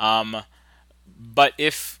 Um, But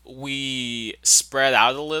if we spread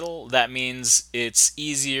out a little, that means it's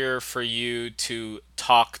easier for you to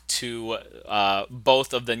talk to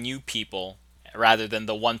both of the new people rather than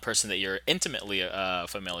the one person that you're intimately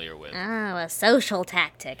familiar with. Oh, a social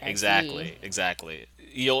tactic. I see. Exactly, exactly.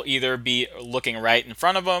 You'll either be looking right in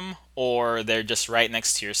front of them or they're just right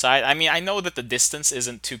next to your side. I mean, I know that the distance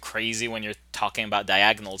isn't too crazy when you're talking about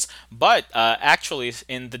diagonals, but actually,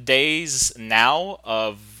 in the days now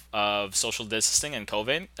of social distancing and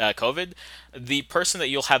COVID, the person that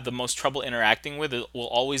you'll have the most trouble interacting with will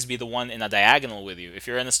always be the one in a diagonal with you. If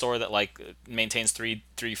you're in a store that like maintains 3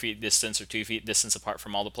 feet distance or 2 feet distance apart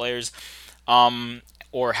from all the players, um,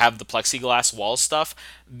 or have the plexiglass wall stuff,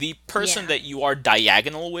 the person Yeah. that you are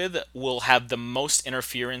diagonal with will have the most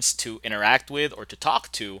interference to interact with or to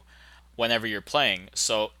talk to whenever you're playing.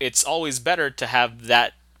 So it's always better to have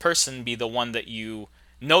that person be the one that you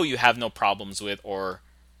know you have no problems with or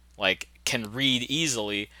like can read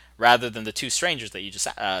easily rather than the two strangers that you just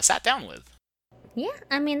sat down with. Yeah,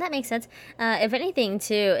 I mean that makes sense. If anything,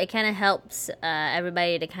 too, it kind of helps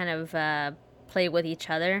everybody to kind of play with each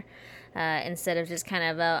other instead of just kind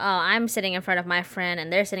of oh, I'm sitting in front of my friend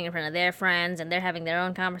and they're sitting in front of their friends and they're having their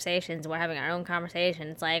own conversations. We're having our own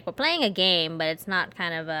conversations. It's like we're playing a game, but it's not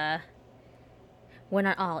kind of we're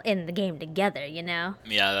not all in the game together, you know?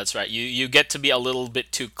 Yeah, that's right. You get to be a little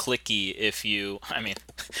bit too clicky if you, I mean,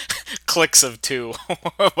 clicks of two,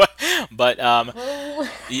 but Oh.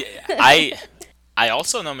 yeah, I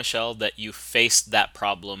also know, Michelle, that you faced that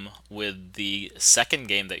problem with the second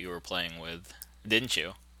game that you were playing with, didn't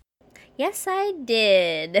you? Yes, I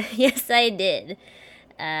did. Yes, I did.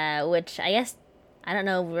 Which I guess I don't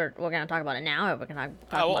know if we're gonna talk about it now or we're gonna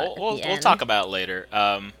talk about it We'll, at the we'll talk end. about it later.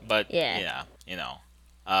 But Yeah, yeah,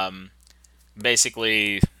 um,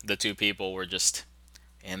 basically the two people were just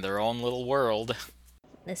in their own little world.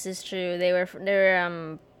 this is true.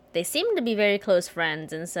 They seemed to be very close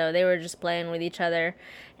friends, and so they were just playing with each other,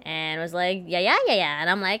 and was like, yeah, yeah, yeah, yeah, and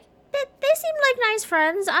I'm like, they seem like nice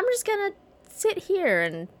friends. I'm just gonna sit here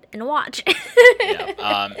and watch.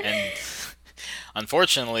 Yeah, and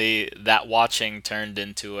unfortunately, that watching turned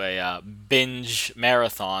into a binge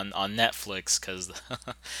marathon on Netflix because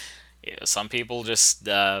some people just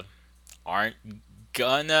aren't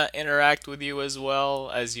gonna interact with you as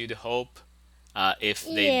well as you'd hope if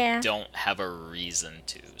they Yeah, don't have a reason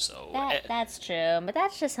to. So, that's true, but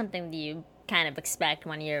that's just something that you kind of expect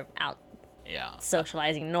when you're out yeah,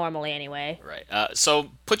 socializing normally anyway. right.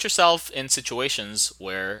 So, put yourself in situations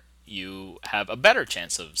where you have a better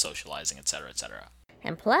chance of socializing, etc., etc.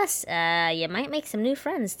 And plus, you might make some new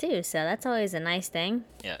friends too, so that's always a nice thing.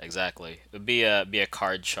 Yeah, exactly. Be a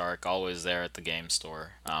card shark, always there at the game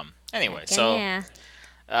store. Anyway, Heck, and so yeah.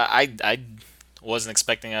 I wasn't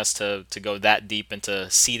expecting us to go that deep into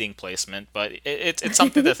seating placement, but it's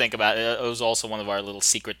something to think about. It was also one of our little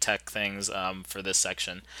secret tech things for this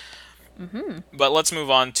section. But let's move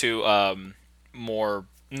on to more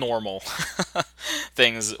normal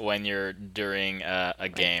things when you're during a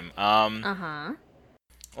Like, game. uh huh.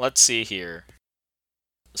 Let's see here.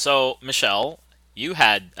 So Michelle, you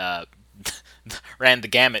had ran the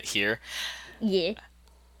gamut here. Yeah.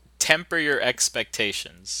 Temper your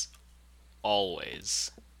expectations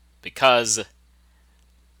always, because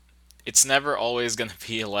it's never always going to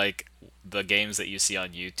be like the games that you see on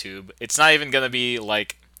YouTube. It's not even going to be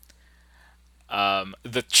like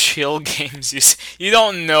the chill games you see. You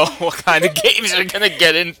don't know what kind of games you're going to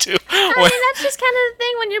get into. I When, mean, that's just kind of the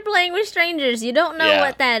thing when you're playing with strangers. You don't know yeah,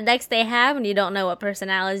 what that decks they have, and you don't know what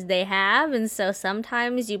personalities they have, and so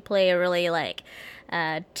sometimes you play a really like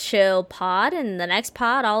chill pod, and the next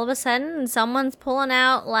pod, all of a sudden, someone's pulling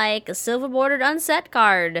out like a silver bordered unset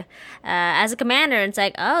card as a commander, and it's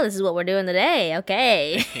like, oh, this is what we're doing today.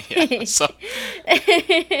 Okay. yeah. So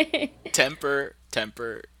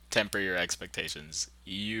temper your expectations.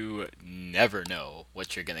 You never know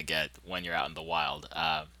what you're going to get when you're out in the wild.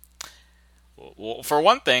 Well, for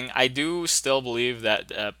one thing, I do still believe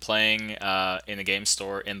that playing in a game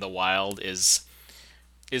store in the wild is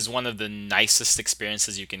one of the nicest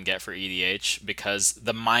experiences you can get for EDH because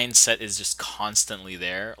the mindset is just constantly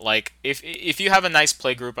there. Like if you have a nice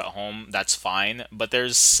play group at home, that's fine, but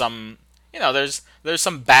there's some there's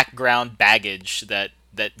some background baggage that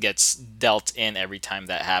gets dealt in every time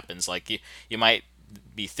that happens. Like you might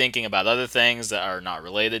be thinking about other things that are not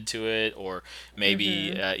related to it, or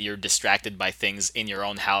maybe Mm-hmm. you're distracted by things in your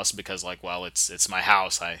own house because, like, well, it's my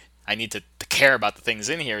house. I need to care about the things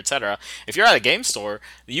in here, etc. If you're at a game store,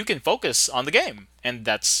 you can focus on the game, and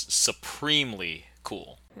that's supremely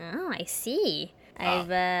cool. Oh, I see.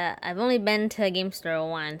 Uh, I've only been to a game store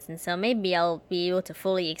once, and so maybe I'll be able to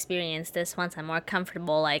fully experience this once I'm more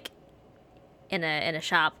comfortable, like in a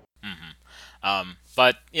shop.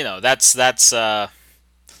 but that's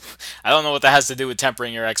I don't know what that has to do with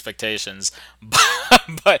tempering your expectations,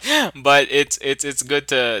 but it's good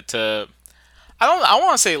to I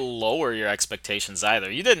want to say lower your expectations either.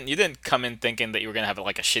 You didn't come in thinking that you were gonna have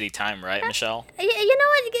like a shitty time, right, Michelle? You know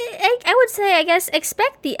what? I would say, I guess,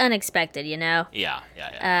 expect the unexpected, you know? Yeah, yeah,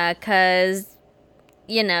 yeah. Because,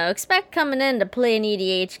 you know, expect coming in to play an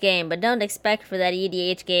EDH game, but don't expect for that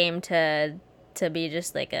EDH game to be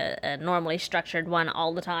just like a normally structured one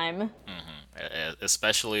all the time.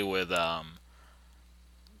 Especially with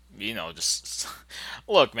just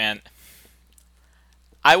look, man.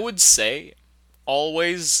 I would say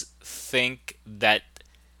always think that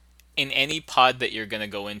in any pod that you're gonna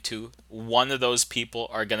go into, one of those people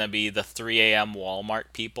are gonna be the 3 a.m. Walmart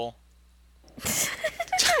people.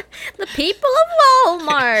 The people of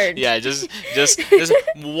Walmart! Yeah, just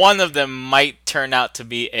one of them might turn out to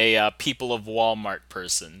be a people of Walmart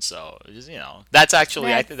person. So that's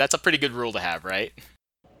actually I think that's a pretty good rule to have, right?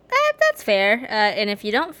 That's fair. And if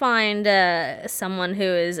you don't find someone who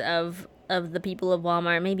is of the people of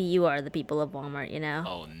Walmart, maybe you are the people of Walmart, you know?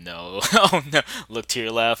 Oh no, oh no! Look to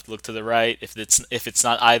your left, look to the right. If it's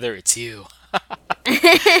not either, it's you.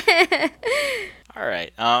 All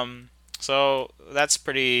right. So that's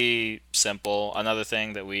pretty simple. Another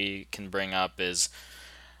thing that we can bring up is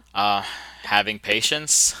having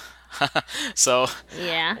patience. So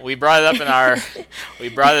Yeah. we brought it up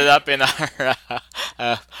in our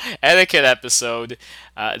uh, etiquette episode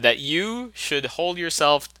that you should hold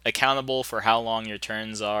yourself accountable for how long your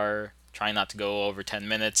turns are. Try not to go over 10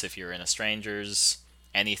 minutes if you're in a stranger's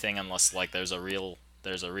anything unless like there's a real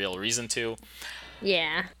reason to.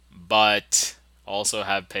 Yeah. But also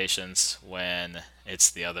have patience when it's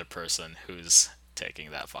the other person who's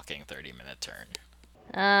taking that fucking 30-minute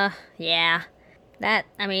turn. Yeah. That,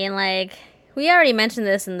 I mean, like, we already mentioned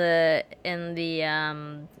this in the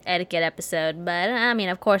etiquette episode, but I mean,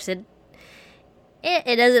 of course, it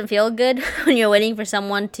doesn't feel good when you're waiting for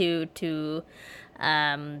someone to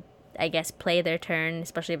I guess play their turn,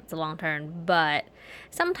 especially if it's a long turn. But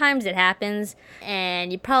sometimes it happens,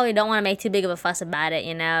 and you probably don't want to make too big of a fuss about it.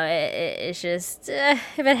 You know, it's just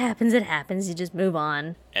if it happens, it happens. You just move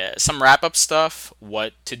on. Some wrap up stuff.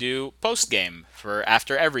 What to do post game for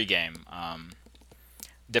after every game.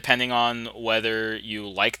 Depending on whether you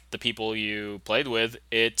like the people you played with,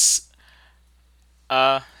 it's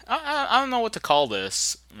I don't know what to call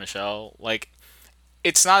this, Michelle. Like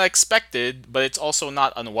it's not expected, but it's also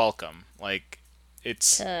not unwelcome. Like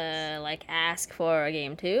it's Like ask for a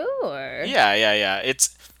game too, or yeah, yeah, yeah.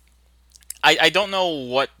 I don't know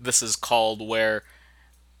what this is called where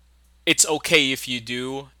it's okay if you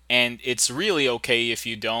do and it's really okay if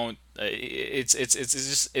you don't. It's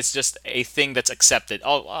just a thing that's accepted.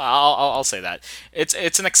 I'll say that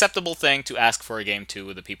it's an acceptable thing to ask for a game too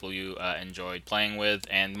with the people you enjoyed playing with,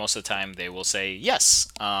 and most of the time they will say yes.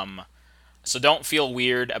 So don't feel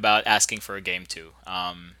weird about asking for a game too.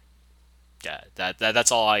 Yeah,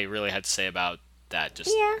 that's all I really had to say about that.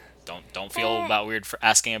 Just yeah. don't feel about weird for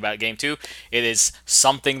asking about game two. It is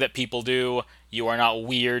something that people do. You are not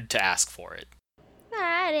weird to ask for it.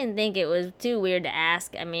 I didn't think it was too weird to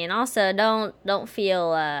ask. I mean, also don't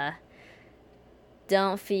feel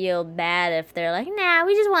bad if they're like, nah,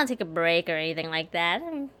 we just want to take a break or anything like that. I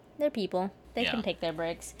mean, they're people. They Yeah, can take their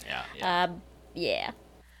breaks. yeah, yeah. Yeah.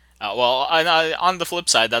 Well, on the flip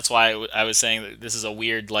side, that's why I was saying that this is a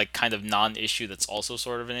weird, like, kind of non-issue that's also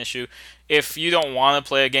sort of an issue. If you don't want to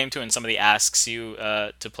play a game two and somebody asks you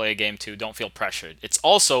to play a game two, don't feel pressured. It's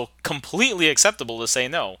also completely acceptable to say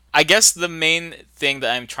no. I guess the main thing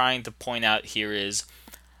that I'm trying to point out here is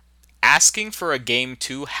asking for a game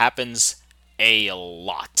two happens a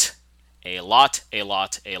lot. A lot, a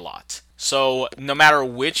lot, a lot. So, no matter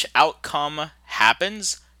which outcome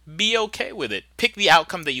happens, be okay with it. Pick the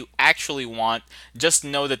outcome that you actually want. Just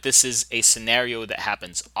know that this is a scenario that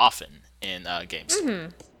happens often in games.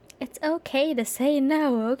 It's okay to say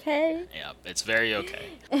no, okay? Yeah, it's very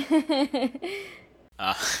okay.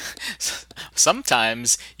 Uh,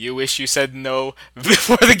 sometimes you wish you said no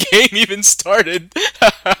before the game even started.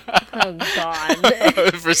 Oh,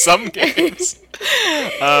 God. For some games.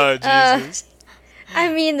 Oh, Jesus.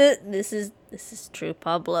 I mean, this is true,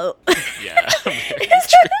 Pablo. Yeah, very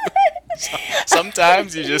true.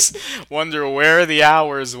 Sometimes you just wonder where the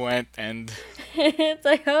hours went, and It's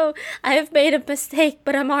like, oh, I've made a mistake,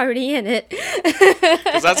 but I'm already in it.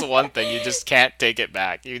 because that's one thing you just can't take it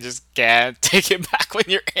back. You just can't take it back when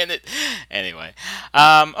you're in it. Anyway,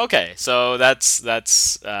 okay, so that's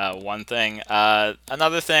one thing.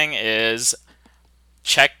 Another thing is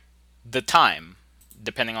check the time,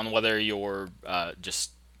 depending on whether you're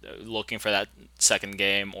just looking for that second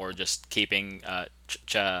game or just keeping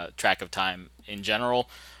track of time in general,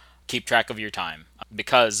 keep track of your time.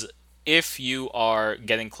 Because if you are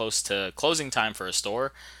getting close to closing time for a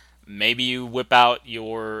store, maybe you whip out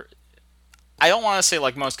your, I don't want to say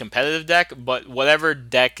like most competitive deck, but whatever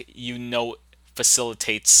deck you know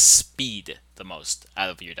facilitates speed the most out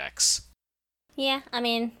of your decks. Yeah, I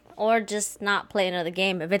mean, or just not play another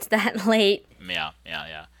game if it's that late. Yeah, yeah,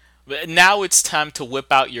 yeah. But now it's time to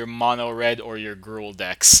whip out your mono red or your Gruul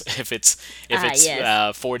decks if it's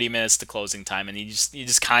Yes. 40 minutes to closing time and you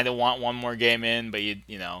just kind of want one more game in, but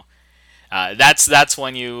that's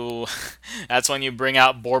when you that's when you bring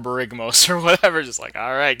out Borborygmos or whatever. Just like,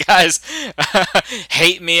 all right, guys,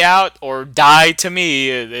 hate me out or die to me.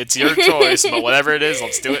 It's your choice, but whatever it is,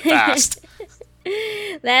 let's do it fast.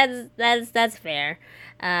 That's fair.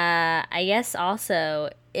 I guess also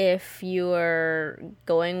if you're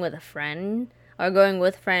going with a friend or going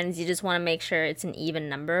with friends, you just want to make sure it's an even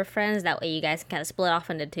number of friends. That way, you guys can kind of split off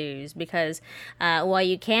into twos. Because while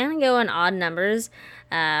you can go in odd numbers,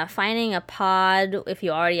 finding a pod if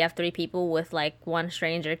you already have three people with like one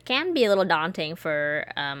stranger can be a little daunting for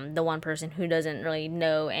the one person who doesn't really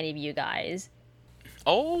know any of you guys.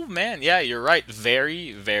 Oh man, yeah, you're right.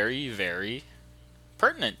 Very, very, very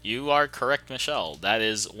pertinent. You are correct, Michelle. That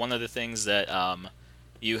is one of the things that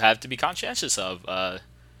you have to be conscientious of.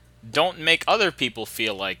 Don't make other people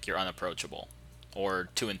feel like you're unapproachable or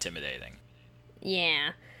too intimidating.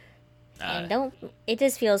 Yeah. Uh, And don't. It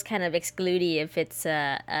just feels kind of excluding if it's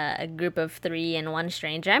a group of three and one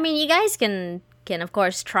stranger. I mean, you guys can of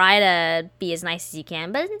course try to be as nice as you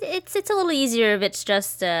can, but it's a little easier if it's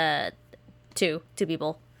just two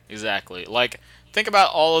people. exactly. Like, think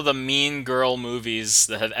about all of the Mean Girl movies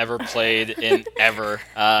that have ever played in ever.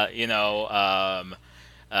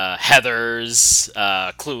 Heather's,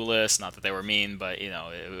 Clueless. Not that they were mean, but it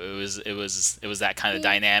was that kind of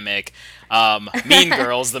dynamic. Mean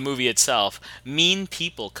Girls, the movie itself. Mean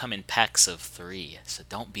people come in packs of three, so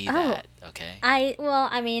don't be Oh, that. Okay.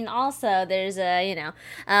 I mean, also there's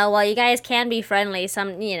while you guys can be friendly,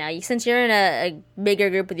 since you're in a bigger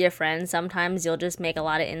group with your friends, sometimes you'll just make a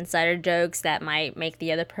lot of insider jokes that might make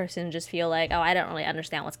the other person just feel like, oh, I don't really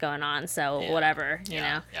understand what's going on, so Yeah. whatever,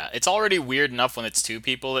 Yeah, yeah. It's already weird enough when it's two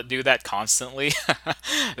people that do that constantly.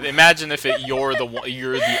 Imagine if you're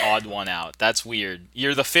the odd one out. That's weird.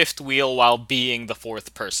 You're the fifth wheel while being the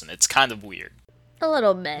fourth person. It's kind of weird. A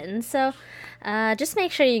little bit. And so, just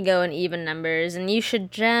make sure you go in even numbers, and you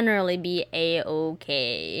should generally be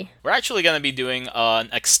a-okay. We're actually going to be doing an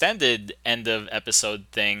extended end of episode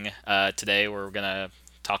thing today, where we're going to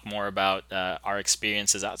talk more about our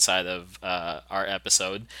experiences outside of our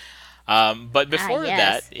episode. But before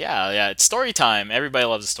that, Yes. yeah, it's story time. Everybody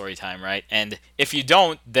loves a story time, right? And if you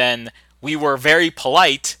don't, then we were very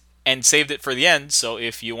polite and saved it for the end. So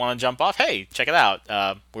if you want to jump off, hey, check it out.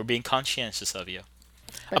 We're being conscientious of you.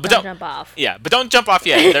 But But don't don't, jump off. yeah, but don't jump off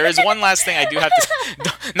yet. There is one last thing I do have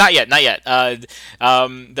to. Not yet, not yet.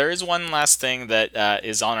 There is one last thing that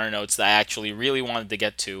is on our notes that I actually really wanted to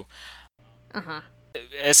get to, Uh-huh.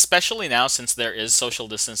 especially now since there is social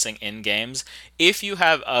distancing in games. If you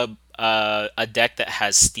have a deck that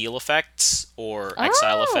has steal effects or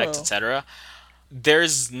exile effects, Oh. etc.,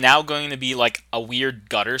 there's now going to be like a weird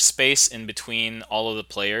gutter space in between all of the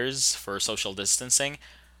players for social distancing.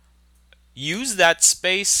 Use that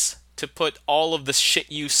space to put all of the shit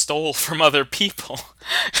you stole from other people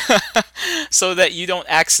so that you don't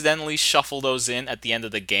accidentally shuffle those in at the end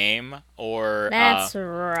of the game or That's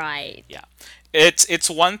right. yeah. It's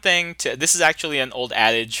one thing to, this is actually an old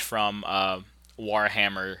adage from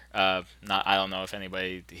Warhammer. Not, I don't know if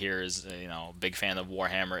anybody here is a big fan of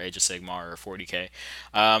Warhammer Age of Sigmar or 40K.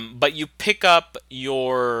 But you pick up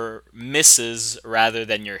your misses rather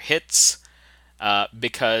than your hits,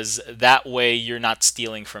 because that way you're not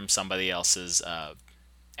stealing from somebody else's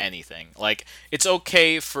anything. Like, it's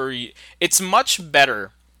okay for you. It's much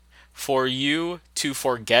better for you to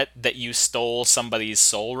forget that you stole somebody's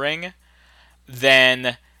soul ring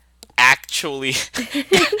than actually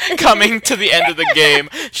coming to the end of the game,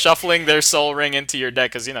 shuffling their soul ring into your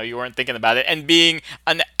deck because you weren't thinking about it, and being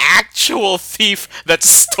an actual thief that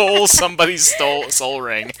stole somebody's soul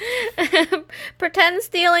ring. Pretend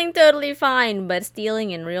stealing totally fine, but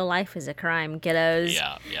stealing in real life is a crime, kiddos.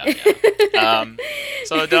 Yeah, yeah, yeah.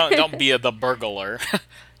 So don't be the burglar.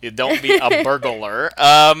 You don't be a burglar.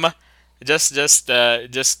 Just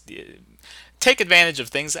take advantage of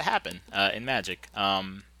things that happen in Magic.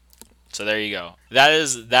 So there you go.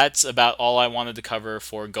 That's about all I wanted to cover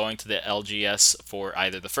for going to the LGS for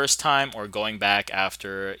either the first time or going back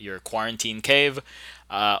after your quarantine cave.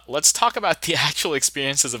 Let's talk about the actual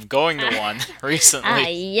experiences of going to one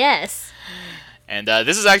recently. Yes. And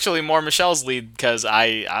this is actually more Michelle's lead because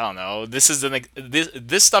I don't know. This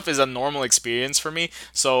stuff is a normal experience for me.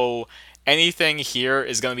 So anything here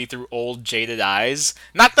is gonna be through old jaded eyes.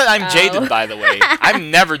 Not that I'm jaded, by the way.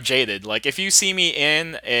 I'm never jaded. Like if you see me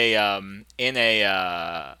in an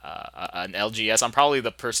LGS, I'm probably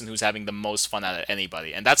the person who's having the most fun out of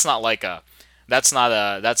anybody, and that's not like a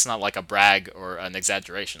brag or an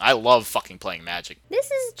exaggeration. I love fucking playing Magic.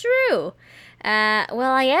 This is true.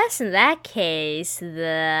 Well, I guess in that case,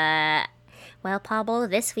 well, Pablo,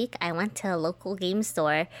 this week I went to a local game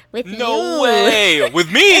store with you. No way!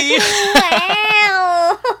 With me?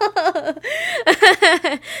 Wow!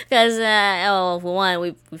 Because, for one,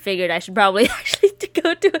 we figured I should probably actually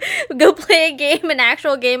go play a game, an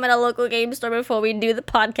actual game at a local game store before we do the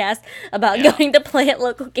podcast about going to play at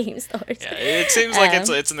local game stores. Yeah, it seems like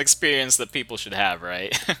it's an experience that people should have,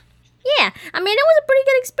 right? Yeah, I mean, it was a pretty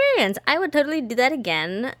good experience. I would totally do that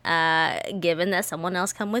again, given that someone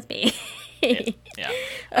else come with me. Yeah.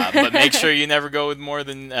 But make sure you never go with more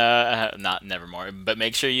than not never more, but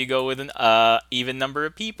make sure you go with an even number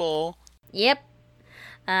of people. Yep.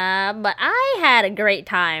 But I had a great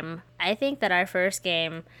time. I think that our first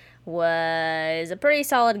game was a pretty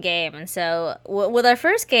solid game, and so with our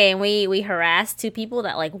first game, we harassed two people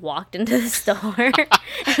that like walked into the store. And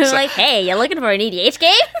we were like, "Hey, you looking for an EDH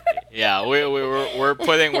game?" Yeah, we're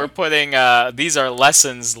putting these are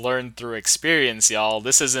lessons learned through experience, y'all.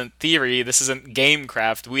 This isn't theory. This isn't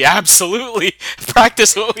gamecraft. We absolutely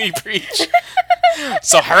practice what we preach.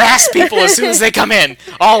 So harass people as soon as they come in,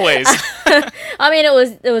 always. I mean,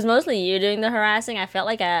 it was mostly you doing the harassing. I felt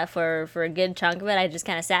like for a good chunk of it, I just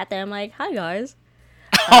kind of sat there. I'm like, "Hi guys,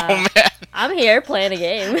 Oh man, I'm here playing a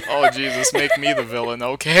game." oh Jesus, make me the villain,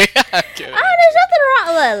 okay? I'm kidding. There's nothing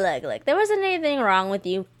wrong. Look. There wasn't anything wrong with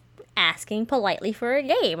you asking politely for a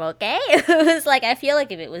game, okay? It was like, I feel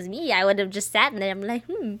like if it was me, I would have just sat there and I'm like,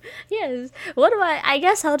 yes, what do I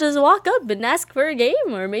guess I'll just walk up and ask for a game,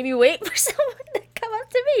 or maybe wait for someone to come up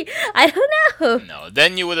to me. I don't know. No,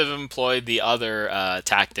 then you would have employed the other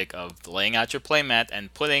tactic of laying out your playmat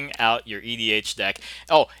and putting out your EDH deck.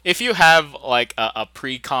 Oh, if you have like a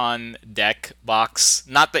pre-con deck box,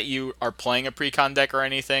 not that you are playing a pre-con deck or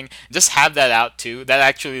anything, just have that out too. That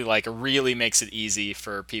actually like really makes it easy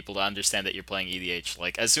for people to understand that you're playing EDH.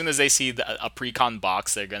 Like as soon as they see a pre-con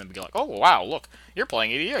box, they're gonna be like, "Oh wow, look, you're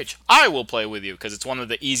playing EDH. I will play with you," because it's one of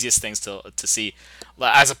the easiest things to see,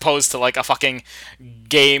 as opposed to like a fucking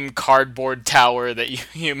game cardboard tower that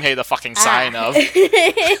you made a fucking sign of.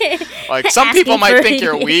 Like some people might think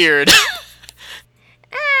you're weird.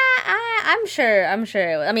 I'm sure. I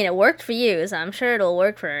mean, it worked for you, so I'm sure it'll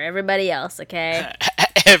work for everybody else, okay?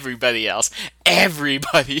 Everybody else.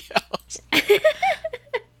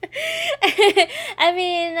 I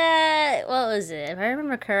mean, what was it? If I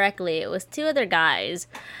remember correctly, it was two other guys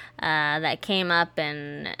that came up,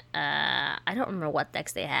 and I don't remember what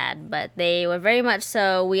decks they had, but they were very much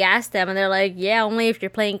so. We asked them, and they're like, "Yeah, only if you're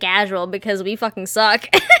playing casual because we fucking suck."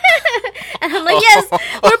 And I'm like, "Yes,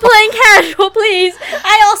 we're playing casual, please.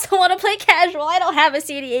 I also want to play casual. I don't have a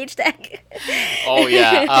CDH deck." Oh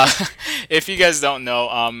yeah. If you guys don't know,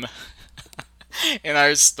 in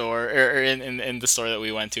our store, or in the store that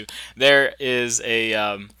we went to, there is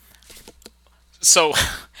a so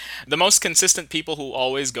the most consistent people who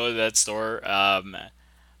always go to that store,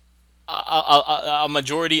 a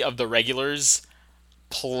majority of the regulars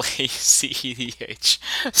play CEDH.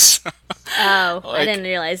 So, like, I didn't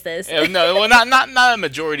realize this. No, well, not a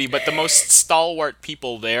majority, but the most stalwart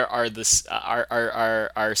people there are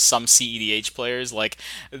some CEDH players. Like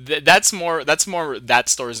that's more that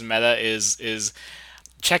store's meta is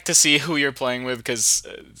check to see who you're playing with, because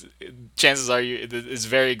chances are it's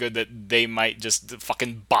very good that they might just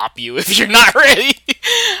fucking bop you if you're not ready.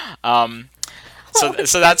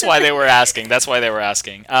 So that's why they were asking. That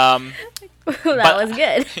was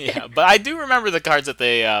good. Yeah, but I do remember the cards that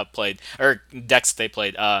they played, or decks they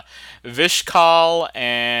played. Vishkal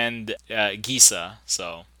and Gisa.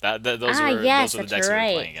 So those were the decks we were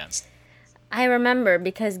playing against. I remember,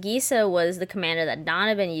 because Gisa was the commander that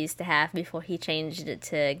Donovan used to have before he changed it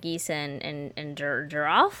to Gisa and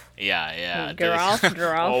Giralf. Yeah. Giralf.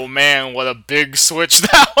 Oh man, what a big switch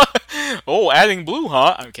that was. Oh, adding blue,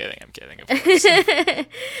 huh? I'm kidding, of course.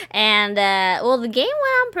 And, well, the game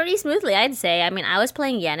went on pretty smoothly, I'd say. I mean, I was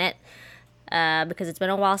playing Yennet, because it's been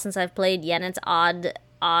a while since I've played Yennet's odd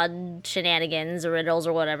odd shenanigans or riddles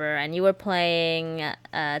or whatever, and you were playing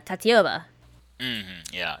Tatioba.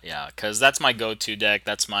 Yeah, because that's my go-to deck.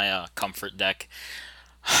 That's my comfort deck.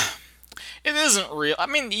 It isn't real. I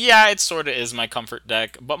mean, yeah, it sort of is my comfort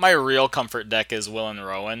deck, but my real comfort deck is Will and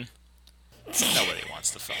Rowan. Nobody wants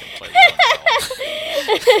to fucking play Will and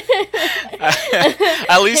Rowan.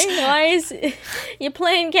 At least, Hey guys, you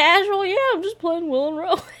playing casual? Yeah, I'm just playing Will and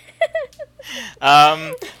Rowan.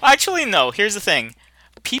 actually, no. Here's the thing: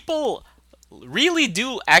 people really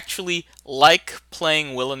do actually like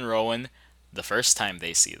playing Will and Rowan the first time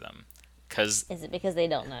they see them, because Is it because they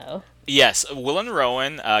don't know? yes, Will and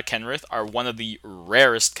Rowan, Kenrith, are one of the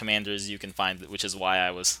rarest commanders you can find, which is why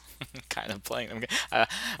I was kind of playing them.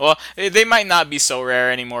 Well, they might not be so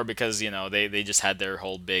rare anymore because, they just had their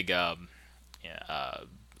whole big yeah,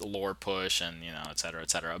 lore push and, et cetera,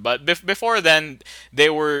 et cetera. But before then, they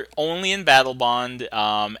were only in Battle Bond,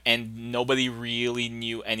 and nobody really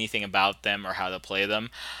knew anything about them or how to play them.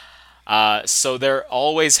 So they're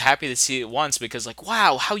always happy to see it once because, like,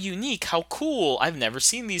 wow, how unique, how cool! I've never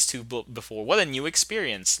seen these two before. What a new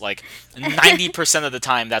experience! Like, 90% of the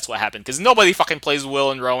time, that's what happened because nobody fucking plays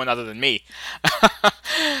Will and Rowan other than me.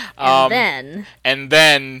 And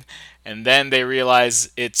then And then they realize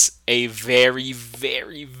it's a very,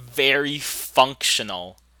 very, very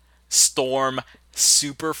functional Storm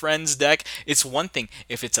Super Friends deck. It's one thing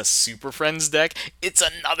if it's a Super Friends deck, it's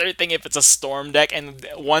another thing if it's a Storm deck, and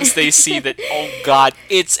once they see that, oh god,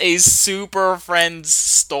 it's a Super Friends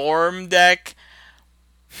Storm deck,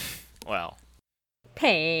 well,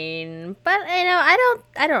 pain. But I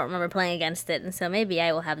don't remember playing against it, and so maybe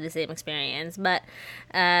I will have the same experience. But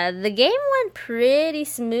the game went pretty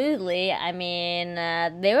smoothly. I mean,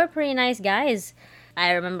 they were pretty nice guys.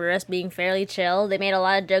 I remember us being fairly chill. They made a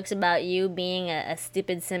lot of jokes about you being a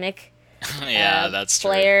stupid Simic yeah, that's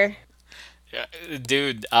true. player. Yeah,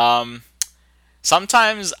 dude,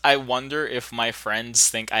 sometimes I wonder if my friends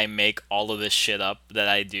think I make all of this shit up that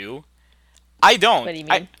I do. I don't. What do you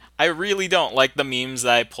mean? I really don't. Like the memes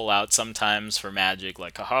that I pull out sometimes for Magic,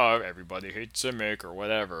 like, haha, everybody hates Simic or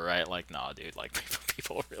whatever, right? Like, nah, dude, like,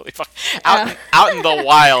 people really fuck out in the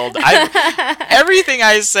wild. Everything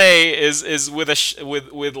I say is with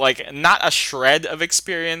with like not a shred of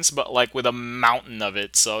experience, but like with a mountain of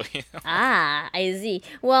it. So Ah, I see.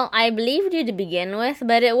 Well, I believed you to begin with,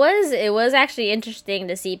 but it was actually interesting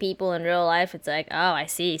to see people in real life. It's like, oh, I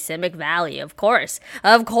see Simic Valley, of course.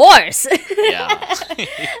 Yeah.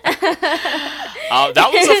 That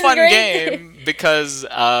was a fun game because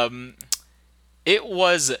it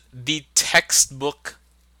was the textbook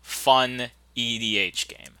fun EDH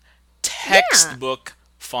game. Textbook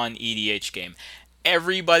fun EDH game.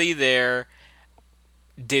 Everybody there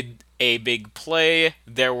did a big play.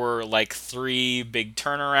 There were like 3 big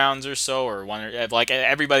turnarounds or so, or one, like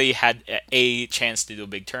everybody had a chance to do a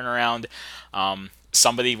big turnaround.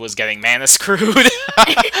 Somebody was getting mana screwed.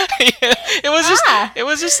 It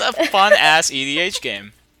was just a fun ass EDH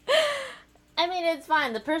game. I mean, it's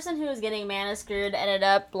fine. The person who was getting mana screwed ended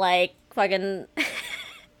up like fucking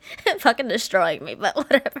fucking destroying me, but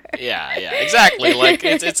whatever. Yeah, exactly. Like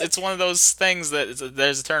it's one of those things that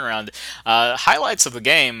there's a turnaround. Highlights of the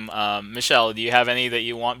game, Michelle. Do you have any that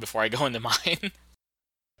you want before I go into mine?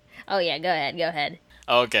 Oh yeah, go ahead.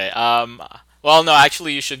 Okay. Well, no,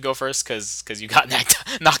 actually, you should go first because you got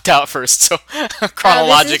knocked out first. So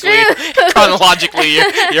chronologically,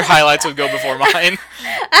 your highlights would go before mine.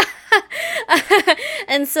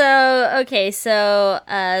 And so, okay, so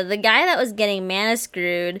the guy that was getting mana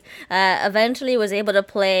screwed eventually was able to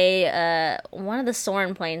play one of the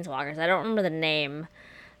Sorin Planeswalkers. I don't remember the name.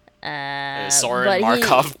 Sorin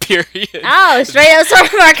Markov, period. Oh, straight up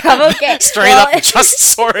Sorin Markov, okay. Straight up just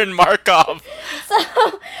Sorin Markov. So,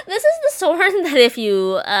 this is the Sorin that if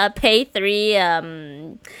you pay 3,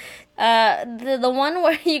 the one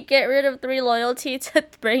where you get rid of 3 loyalty to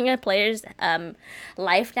bring a player's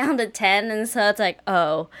life down to 10, and so it's like,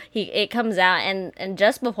 oh, it comes out, and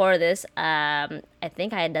just before this, I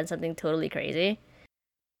think I had done something totally crazy.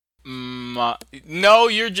 No,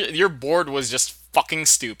 your board was just fucking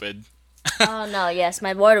stupid. Oh no, yes,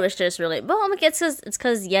 my board was just really. Well, it's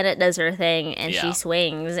because Yennet does her thing and she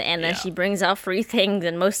swings, and then she brings out free things,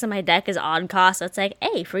 and most of my deck is odd cost. So it's like,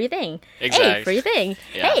 hey, free thing. Exactly. Hey, free thing.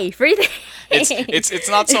 Yeah. Hey, free thing. It's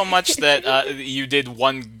not so much that you did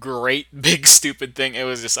one great big stupid thing. It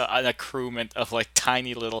was just an accruement of like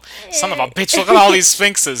tiny little son of a bitch. Look at all these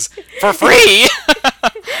sphinxes for free.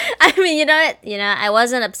 I mean, you know what? I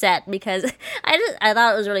wasn't upset because I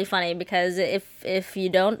thought it was really funny because if you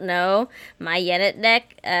don't know, my Yennet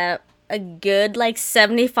deck, a good like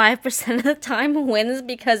 75% of the time wins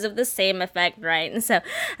because of the same effect, right? And so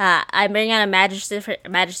I bring out a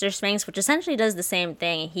Magister Sphinx, which essentially does the same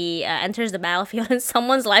thing. He enters the battlefield and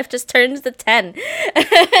someone's life just turns to 10.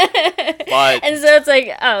 But and so it's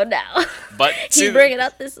like, oh no. But He bring it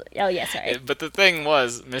up this. Oh yeah, sorry. But the thing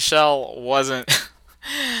was, Michelle wasn't.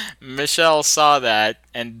 Michelle saw that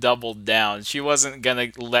and doubled down. She wasn't gonna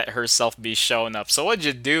let herself be shown up. So what'd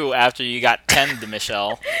you do after you got 10 to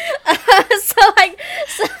Michelle?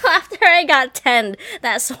 So after I got 10,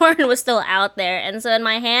 that Soren was still out there, and so in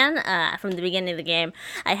my hand, from the beginning of the game,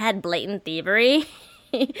 I had Blatant Thievery.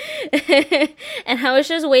 And I was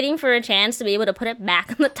just waiting for a chance to be able to put it back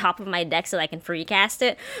on the top of my deck so I can free cast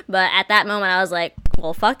it. But at that moment, I was like,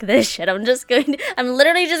 well, fuck this shit. I'm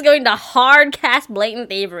literally just going to hard cast Blatant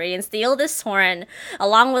Thievery and steal this Soren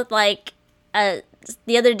along with like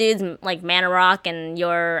the other dude's like Mana Rock and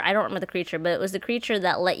I don't remember the creature, but it was the creature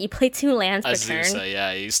that let you play 2 lands per turn. Azusa,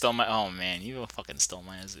 yeah, you stole my. Oh man, you fucking stole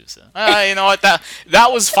my Azusa. You know what?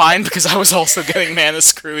 That was fine because I was also getting mana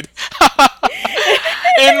screwed.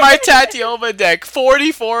 In my Tatiova deck,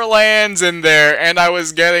 44 lands in there, and I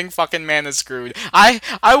was getting fucking mana screwed.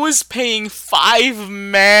 I was paying 5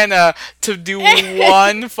 mana to do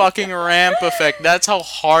 1 fucking ramp effect. That's how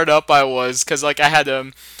hard up I was, because like I had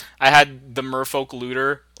the Merfolk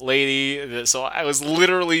Looter lady, so I was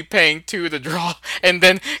literally paying 2 to draw, and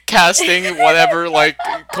then casting whatever like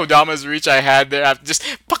Kodama's Reach I had there. I just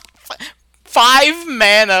 5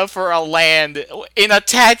 mana for a land in a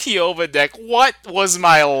Tatiova deck. What was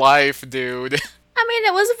my life, dude? I mean,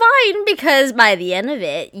 it was fine because by the end of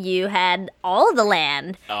it, you had all the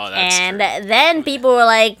land. Oh, that's and true. Then people were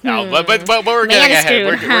like, No, but we're getting ahead.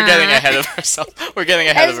 We're getting ahead of ourselves. We're getting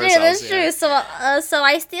ahead of ourselves. That's true. So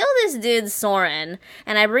I steal this dude's Soren,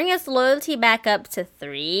 and I bring its loyalty back up to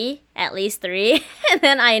 3, at least 3, and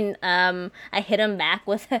then I hit him back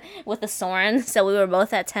with a Soren, so we were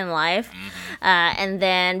both at 10 life. Mm-hmm. And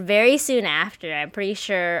then very soon after, I'm pretty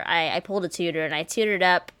sure I pulled a tutor, and I tutored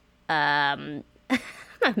up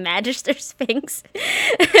Magister Sphinx.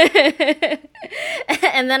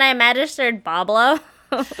 And then I Magistered Boblo.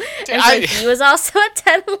 And he was also at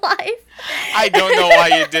 10 life. I don't know why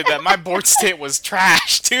you did that. My board state was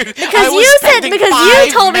trash, dude. Because you told me to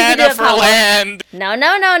do it, for land.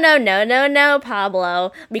 No,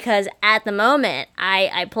 Pablo. Because at the moment,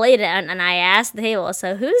 I played it and I asked the table,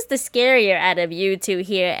 so who's the scarier out of you two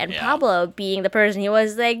here? And Pablo, being the person he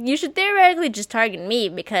was, like, you should theoretically just target me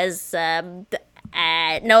because,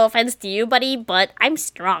 no offense to you, buddy, but I'm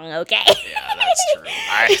strong, okay? Yeah, that's true.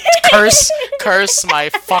 I curse my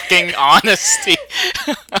fucking honesty.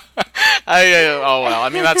 Oh well. I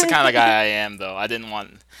mean, that's the kind of guy I am, though. I didn't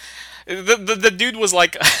want. The dude was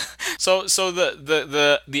like, so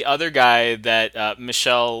the other guy that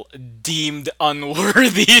Michelle deemed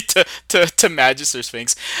unworthy to Magister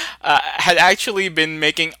Sphinx had actually been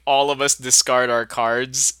making all of us discard our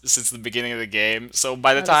cards since the beginning of the game. So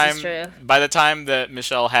by the time that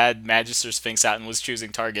Michelle had Magister Sphinx out and was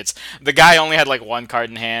choosing targets, the guy only had like 1 card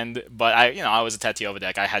in hand. But I was a Tatiova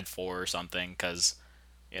deck. I had 4 or something because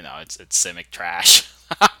it's Simic trash.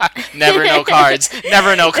 Never no cards.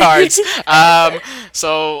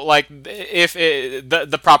 So like, if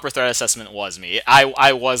the proper threat assessment was me,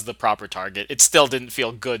 I was the proper target. It still didn't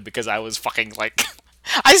feel good because I was fucking like,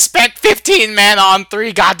 I spent 15 mana on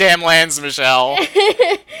 3 goddamn lands, Michelle.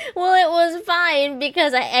 Well, it was fine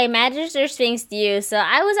because I Magister Sphinxed you, so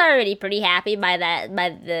I was already pretty happy by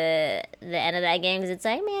the end of that game, because it's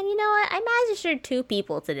like, man, you know what? I Magistered 2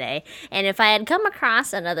 people today, and if I had come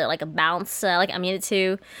across another, like a bounce, like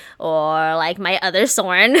Amuletu, or like my other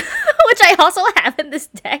Soren, which I also have in this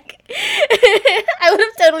deck, I would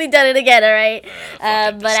have totally done it again, alright?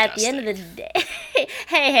 But at the end of the day,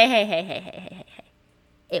 hey.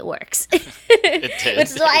 It works. It did.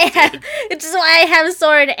 Which is why I have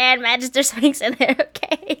Sword and Magister Sphinx in there,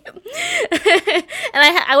 okay? And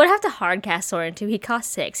I would have to hard cast Soren too. He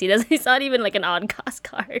costs 6. He's not even like an odd cost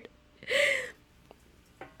card.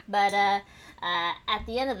 But at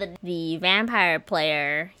the end of the vampire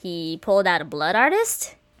player, he pulled out a Blood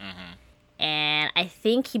Artist. Mm-hmm. And I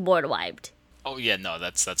think he board wiped. Oh yeah, no,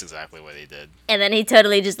 that's exactly what he did. And then he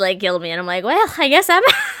totally just like killed me, and I'm like, well, I guess I'm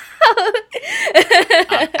out.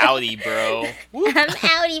 I'm outie, bro. I'm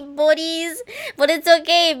outie, buddies. But it's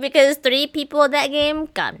okay because 3 people in that game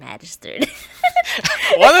got Magistered.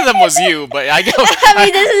 One of them was you, but I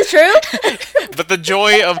mean, this is true. But the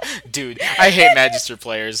joy of, dude, I hate Magister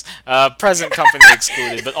players. Present company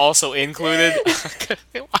excluded, but also included.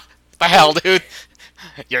 What the hell, dude?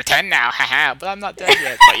 You're 10 now, haha, but I'm not dead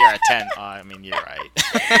yet. But you're at 10. Oh, I mean, you're right.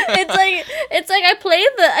 It's like I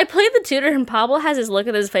played the tutor and Pablo has this look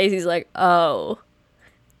at his face. He's like, "Oh,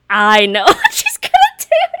 I know what she's gonna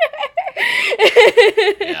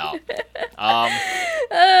Yeah.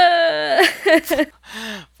 tutor."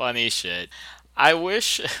 Funny shit. I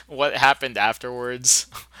wish what happened afterwards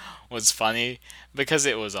was funny because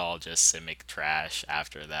it was all just Simic trash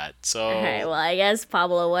after that. All right, So well, I guess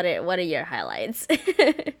Pablo, what are your highlights?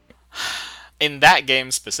 in that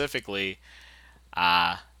game specifically,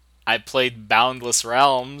 uh, I played Boundless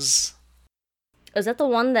Realms. Was that the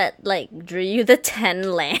one that like drew you the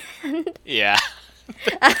 10 land? Yeah.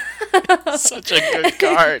 Such a good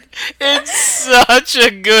card. It's such a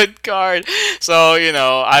good card. So,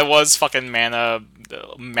 I was fucking manaless.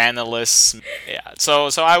 Yeah. So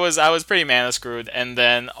I was pretty mana screwed, and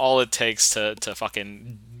then all it takes to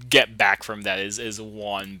fucking get back from that is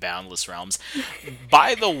one Boundless Realms.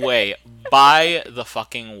 By the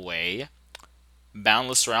fucking way,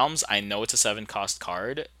 Boundless Realms, I know it's a 7 cost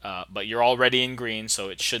card, but you're already in green, so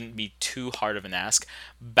it shouldn't be too hard of an ask.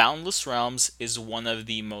 Boundless Realms is one of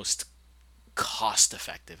the most cost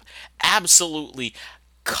effective, absolutely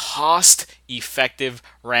cost effective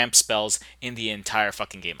ramp spells in the entire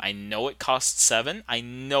fucking game. I know it costs 7,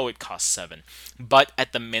 but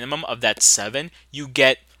at the minimum of that 7, you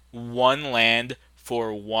get one land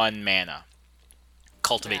for 1 mana.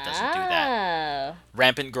 Cultivate doesn't do that. Oh.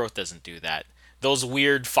 Rampant Growth doesn't do that. Those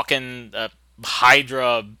weird fucking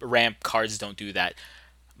Hydra ramp cards don't do that.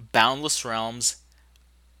 Boundless Realms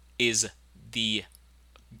is the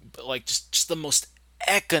just the most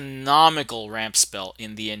economical ramp spell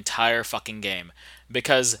in the entire fucking game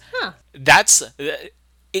because Huh. that's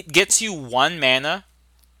it gets you 1 mana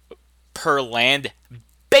per land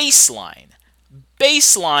baseline.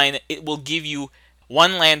 Baseline, it will give you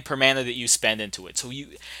 1 land per mana that you spend into it. So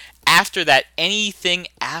after that, anything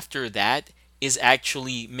after that is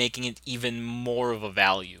actually making it even more of a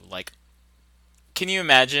value. Like, can you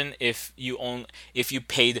imagine if you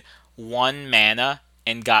paid 1 mana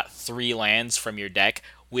and got 3 lands from your deck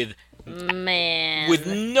Man. with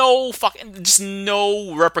no fucking just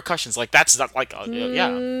no repercussions? Like that's not like yeah.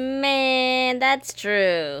 Man, that's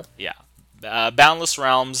true. Yeah. Boundless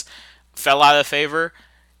Realms fell out of favor.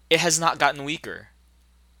 It has not gotten weaker.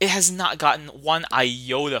 It has not gotten 1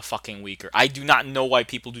 iota fucking weaker. I do not know why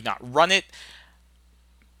people do not run it.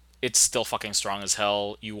 It's still fucking strong as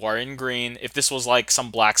hell. You are in green. If this was like some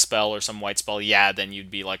black spell or some white spell, yeah, then you'd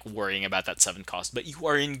be like worrying about that 7 cost. But you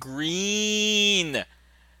are in green.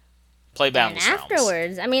 Play And Boundless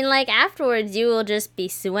Realms. afterwards, you will just be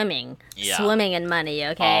swimming. Yeah. Swimming in money,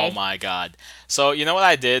 okay? Oh my god. So you know what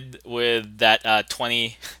I did with that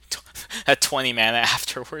 20 that 20 mana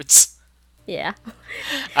afterwards? Yeah.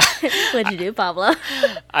 What'd you do, Pablo?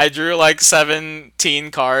 I drew like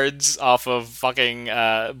 17 cards off of fucking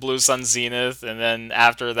Blue Sun Zenith, and then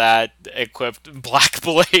after that, equipped Black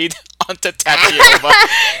Blade onto Tatiova.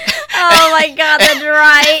 Oh my god, that's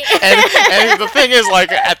right. and the thing is,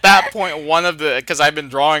 like, at that point, because I've been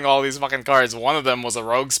drawing all these fucking cards, one of them was a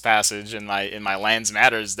Rogue's Passage in my Lands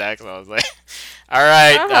Matters deck, so I was like,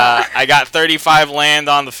 alright, I got 35 land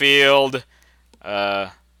on the field,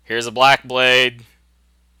 here's a Black Blade.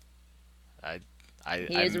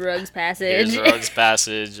 Here's Rogue's Passage. Here's Rogue's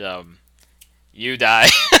Passage. You die,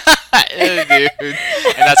 dude.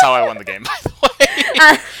 And that's how I won the game, by the way.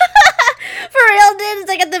 For real, dude. It's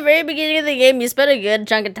like at the very beginning of the game, you spend a good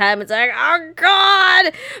chunk of time. It's like, oh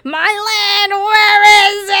god, my land, where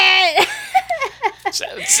is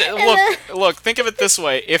it? Look. Think of it this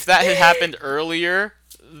way: if that had happened earlier,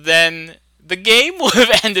 then the game would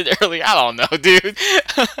have ended earlier. I don't know, dude.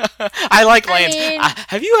 I like lands.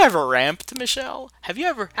 Have you ever ramped, Michelle? Have you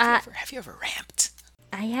ever ramped?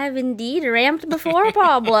 I have indeed ramped before,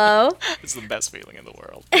 Pablo. It's the best feeling in the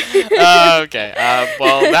world. Okay.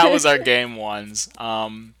 Well, that was our game ones.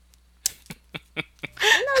 That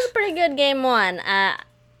was a pretty good game one.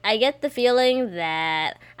 I get the feeling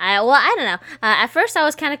that I don't know. At first, I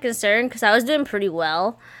was kind of concerned because I was doing pretty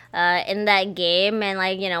well in that game, and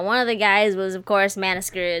one of the guys was, of course, mana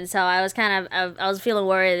screwed. So I was I was feeling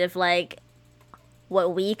worried if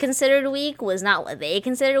what we considered weak was not what they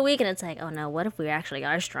considered weak, and it's like, oh no, what if we actually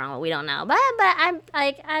are strong, but we don't know? But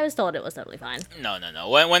I was told it was totally fine. No.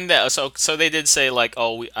 So they did say like,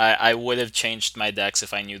 oh, I would have changed my decks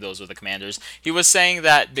if I knew those were the commanders. He was saying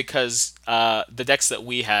that because the decks that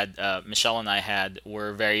we had, Michelle and I had,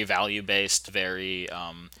 were very value based, very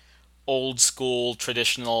old school,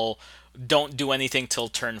 traditional. Don't do anything till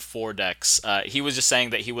turn 4 decks. He was just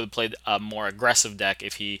saying that he would have played a more aggressive deck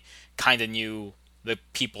if he kind of knew the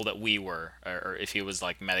people that we were, or if he was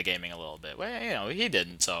like metagaming a little bit. Well, he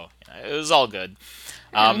didn't, so it was all good.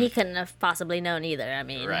 I mean, he couldn't have possibly known either. I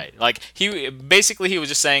mean, Right. Like he was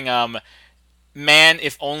just saying, man,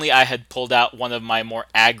 if only I had pulled out one of my more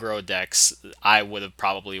aggro decks, I would have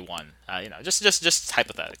probably won. Just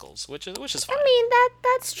hypotheticals, which is fine. I mean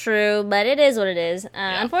that's true, but it is what it is.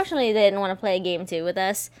 Yeah. Unfortunately, they didn't want to play a game 2 with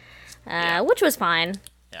us, which was fine.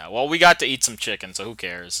 Yeah. Well, we got to eat some chicken, so who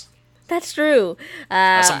cares? That's true.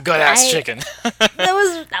 Some good ass chicken.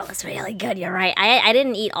 That was really good. You're right. I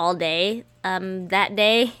didn't eat all day that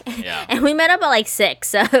day. Yeah. And we met up at like 6,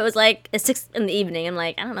 so it was like 6 in the evening. I'm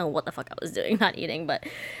like, I don't know what the fuck I was doing, not eating, but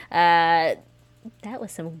that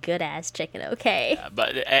was some good ass chicken. Okay.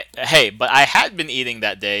 But hey, but I had been eating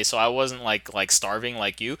that day, so I wasn't like starving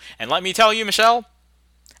like you. And let me tell you, Michelle,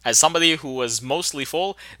 as somebody who was mostly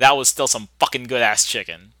full, that was still some fucking good ass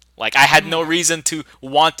chicken. Like, I had no reason to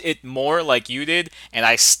want it more like you did, and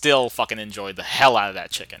I still fucking enjoyed the hell out of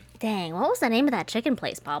that chicken. Dang, what was the name of that chicken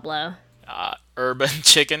place, Pablo? Urban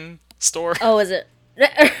Chicken Store. Oh, is it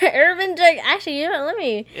Urban Chicken? Actually, you know, let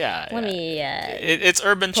me. It's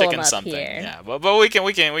Urban pull 'em Chicken up something. here. Yeah, but we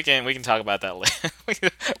can talk about that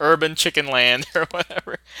later. Urban Chicken Land or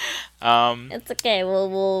whatever. It's okay.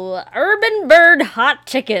 We'll Urban Bird Hot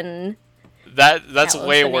Chicken. That's That was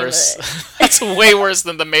way the name of worse. it. That's way worse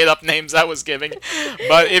than the made up names I was giving.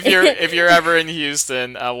 But if you're ever in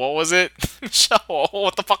Houston, what was it? Michelle,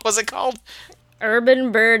 what the fuck was it called?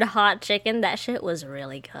 Urban Bird Hot Chicken. That shit was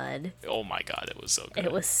really good. Oh my god, it was so good.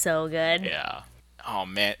 It was so good. Yeah. Oh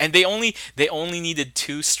man, and they only needed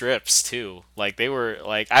 2 strips too. Like they were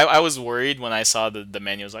like I was worried when I saw the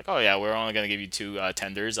menu. I was like, oh yeah, we're only gonna give you 2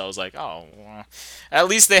 tenders. I was like, oh, well, at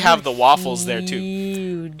least they have the waffles there too.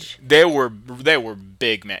 Huge. They were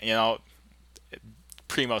big, man. You know,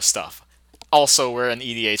 primo stuff. Also, we're an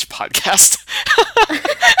EDH podcast.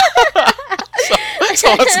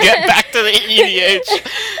 so let's get back to the EDH.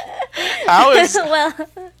 How is Well,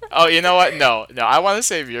 Oh, you know what? No. I want to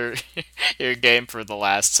save your your game for the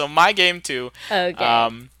last. So my game too. okay.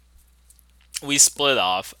 We split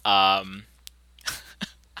off.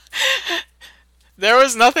 There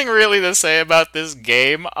was nothing really to say about this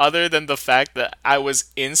game other than the fact that I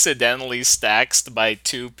was incidentally stacked by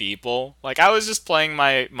 2 people. Like I was just playing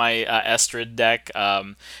my Estrid deck.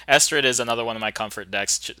 Estrid is another one of my comfort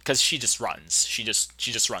decks because she just runs. She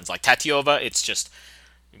just runs. Like Tatiova, it's just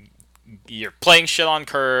you're playing shit on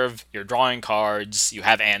curve, you're drawing cards, you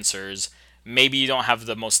have answers. Maybe you don't have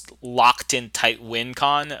the most locked in tight win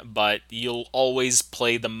con, but you'll always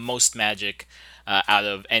play the most magic out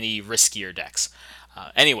of any riskier decks.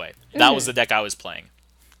 Anyway, that was the deck I was playing.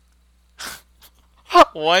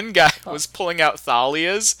 One guy was pulling out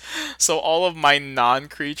Thalia's, so all of my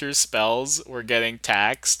non-creature spells were getting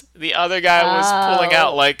taxed. The other guy was pulling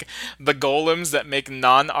out like the golems that make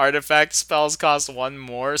non-artifact spells cost 1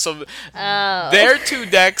 more. So their 2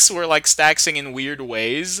 decks were like staxing in weird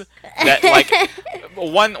ways. That like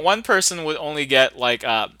one person would only get like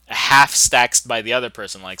half staxed by the other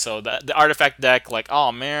person. Like so the artifact deck, like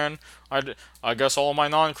oh man. I guess all of my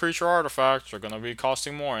non-creature artifacts are going to be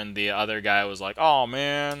costing more. And the other guy was like, oh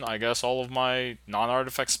man, I guess all of my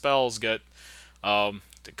non-artifact spells get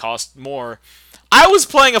cost more. I was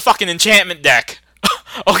playing a fucking enchantment deck.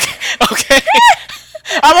 okay.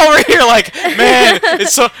 I'm over here like, man,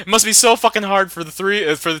 it must be so fucking hard for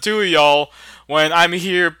the 2 of y'all when I'm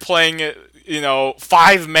here playing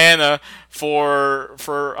 5 mana for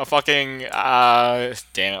a fucking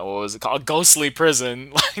damn it, what was it called? Ghostly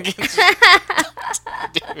Prison. Like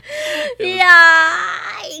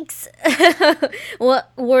Yikes!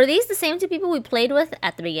 What were these the same 2 people we played with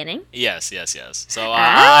at the beginning? Yes. So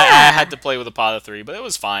I had to play with a pot of 3, but it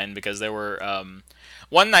was fine because there were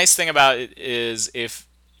one nice thing about it is if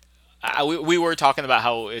we were talking about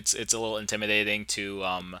how it's a little intimidating to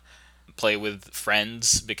play with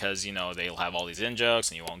friends because they'll have all these in jokes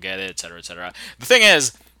and you won't get it, etc., etc. The thing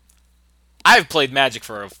is, I've played Magic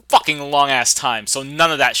for a fucking long ass time, so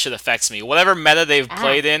none of that shit affects me. Whatever meta they've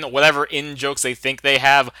played in, whatever in jokes they think they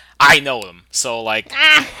have, I know them. So like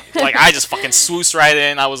I just fucking swoosh right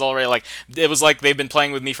in. I was already like, it was like they've been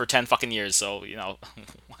playing with me for 10 fucking years. So whatever.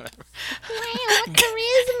 Wow,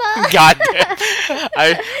 charisma! God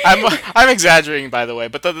damn. I'm exaggerating, by the way,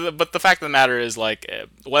 but the fact of the matter is, like,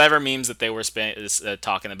 whatever memes that they were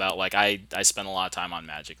talking about, like, I spent a lot of time on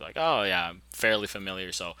Magic, like, oh yeah, I'm fairly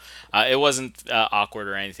familiar, so it wasn't awkward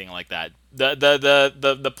or anything like that.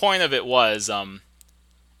 The point of it was I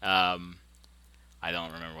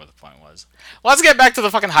don't remember what the point was. Let's get back to the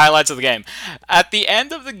fucking highlights of the game. At the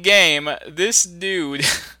end of the game, this dude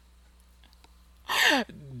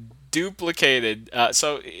duplicated.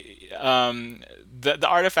 The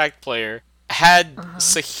artifact player had Uh-huh.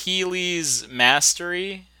 Saheeli's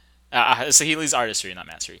mastery, Saheeli's artistry, not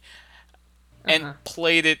mastery, and Uh-huh.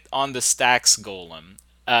 played it on the Stax golem.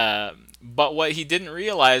 But what he didn't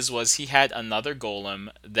realize was he had another golem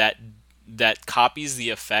that copies the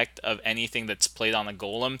effect of anything that's played on a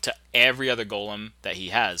golem to every other golem that he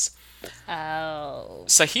has. Oh.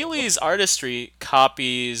 Saheeli's artistry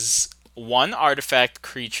copies one artifact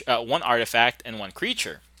and one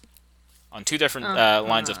creature on two different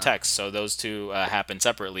lines of Uh-huh. text. So those two happen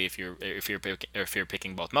separately if you're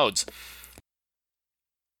picking both modes.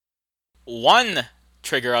 One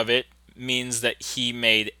trigger of it means that he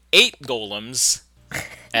made 8 golems,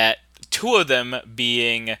 at 2 of them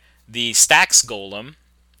being the Stax golem,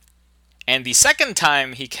 and the second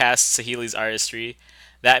time he cast Saheeli's artistry,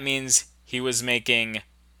 that means he was making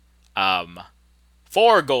um,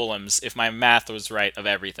 4 golems, if my math was right, of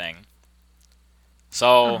everything.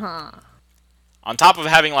 So, Uh-huh. on top of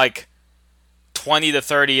having like 20 to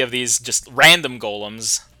 30 of these just random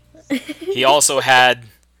golems, he also had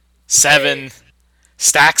 7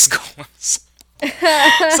 Stax golems.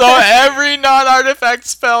 So every non-artifact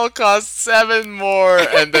spell costs 7 more,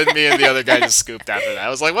 and then me and the other guy just scooped after that. I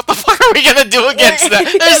was like, "What the fuck are we gonna do against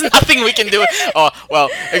that? There's nothing we can do." Oh well,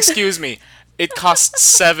 excuse me. It costs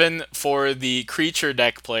 7 for the creature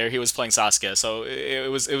deck player. He was playing Saskia, so it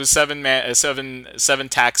was 7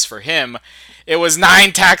 tax for him. It was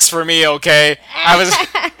 9 tax for me. Okay,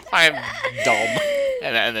 I'm dumb,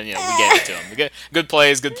 and then we gave it to him. Good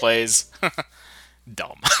plays, good plays.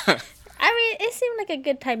 Dumb. I mean, it seemed like a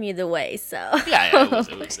good time either way, so. Yeah,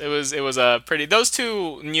 it was a pretty. Those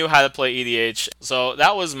two knew how to play EDH, so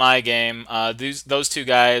that was my game. Those two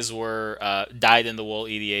guys were dyed in the wool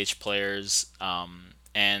EDH players,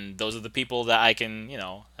 and those are the people that I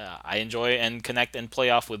enjoy and connect and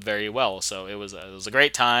play off with very well. So it was a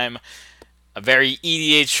great time, a very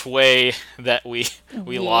EDH way that we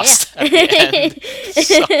Yeah. lost at the end.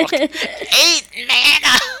 So 8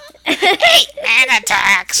 mana, 8 mana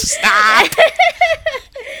tax. Stop.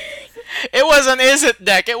 It was an Izzet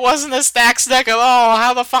deck. It wasn't a Stacks deck at all.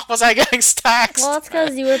 How the fuck was I getting Well, Stacks? it's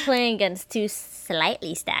because you were playing against two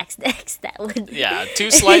slightly stacked decks that would. Yeah,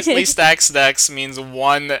 2 slightly Stacks decks means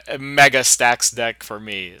 1 Mega Stacks deck for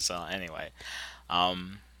me. So anyway,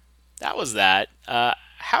 um, that was that.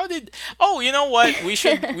 How did? Oh, you know what? We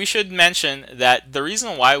should mention that the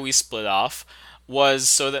reason why we split off was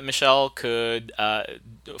so that Michelle could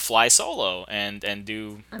fly solo and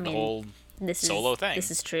do I the mean, whole this solo is thing. this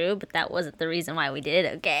is true, but that wasn't the reason why we did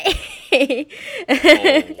it. Okay.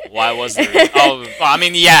 Oh, why was the reason? Oh, well, I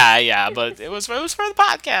mean, yeah, but it was for the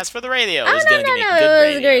podcast, for the radio. It Oh was gonna no give no me no! good It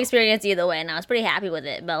was a great radio. experience either way, and I was pretty happy with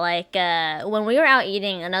it. But like when we were out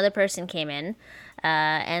eating, another person came in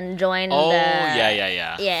and joined Oh, the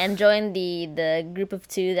yeah. yeah, and joined the group of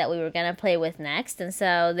two that we were gonna play with next. And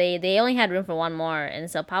so they only had room for one more, and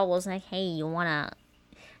so Paul was like, "Hey, you wanna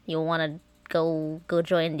go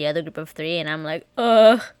join the other group of three?" And I'm like,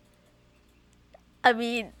 I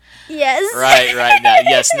mean, yes. Right. Now,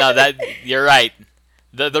 yes, no, that you're right.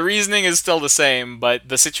 The reasoning is still the same, but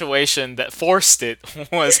the situation that forced it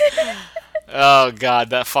was, oh god,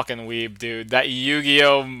 that fucking weeb, dude, that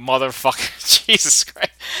Yu-Gi-Oh motherfucker, Jesus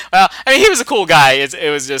Christ. Well, I mean, he was a cool guy.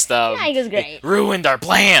 It was just Yeah, he was it great. ruined our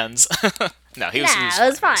plans. No, he was Nah, it was fine. He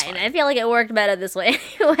was fine. fine. I feel like it worked better this way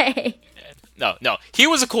anyway. No, he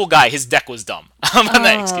was a cool guy. His deck was dumb.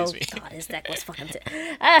 Excuse Oh me. god, his deck was fucking.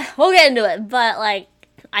 We'll get into it, but like,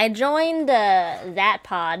 I joined that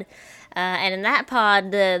pod, and in that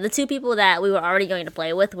pod, the two people that we were already going to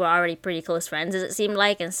play with were already pretty close friends, as it seemed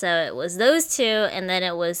like, and so it was those two, and then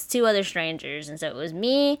it was two other strangers, and so it was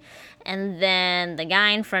me, and then the guy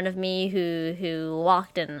in front of me who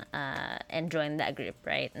walked in and joined that group,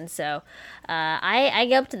 right? And so I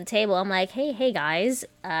go up to the table. I'm like, hey guys,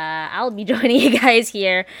 I'll be joining you guys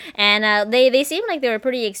here, and they seemed like they were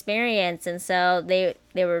pretty experienced, and so they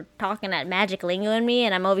were talking at magic lingo in me,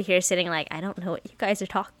 and I'm over here sitting like, I don't know what you guys are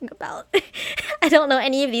talking about. I don't know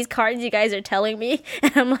any of these cards you guys are telling me,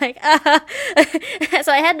 and I'm like,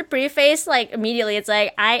 so I had to preface like immediately. It's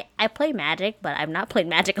like I play Magic, but I've not played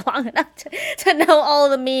Magic long enough to know all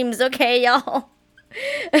the memes. Okay, y'all.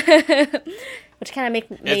 Which kind of made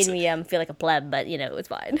It's me feel like a pleb, but it's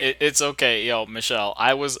fine. it's okay, yo, Michelle.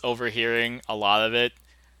 I was overhearing a lot of it.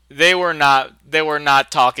 They were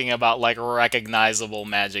not talking about like recognizable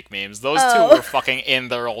magic memes. Those two were Oh, fucking in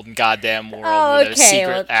their own goddamn world oh, with their okay.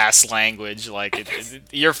 secret Well, ass language. Like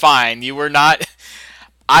you're fine. You were not.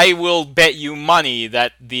 I will bet you money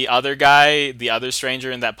that the other guy, the other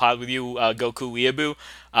stranger in that pod with you, Goku Weeaboo,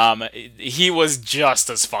 He was just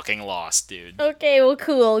as fucking lost, dude. Okay, well,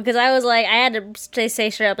 cool. Because I was like, I had to say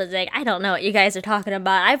straight up, and like, I don't know what you guys are talking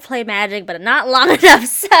about. I've played Magic, but not long enough.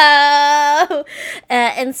 So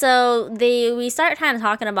we start kind of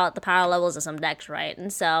talking about the power levels of some decks, right?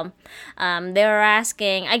 And so, they were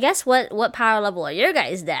asking, I guess, what power level are your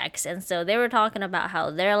guys' decks? And so they were talking about how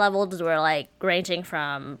their levels were like ranging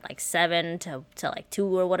from like 7 to like 2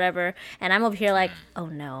 or whatever. And I'm over here like, oh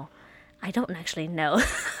no. I don't actually know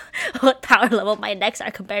what power level my decks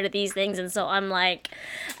are compared to these things, and so I'm like,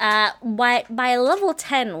 by level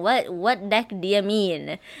 10, what deck do you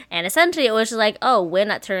mean? And essentially it was just like, oh,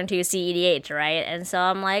 win at turn 2 CEDH, right? And so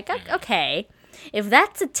I'm like, okay, if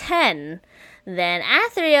that's a 10, then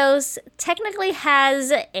Athreos technically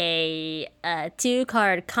has a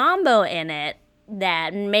 2-card combo in it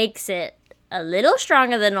that makes it a little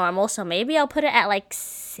stronger than normal, so maybe I'll put it at like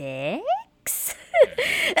 6?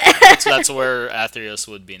 That's where Athreos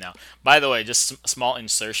would be now. By the way, just small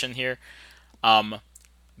insertion here. The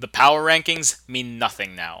power rankings mean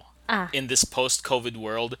nothing now. In this post-COVID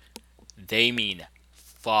world, they mean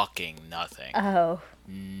fucking nothing. Oh.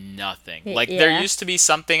 Nothing. Like, there used to be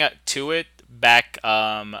something to it back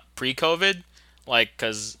pre-COVID, like,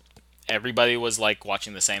 because everybody was, like,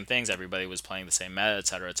 watching the same things, everybody was playing the same meta,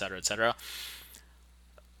 etc., etc., etc.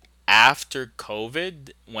 After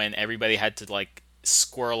COVID, when everybody had to, like,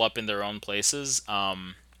 squirrel up in their own places, the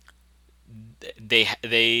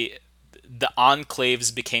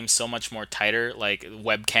enclaves became so much more tighter, like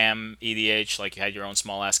webcam EDH, like you had your own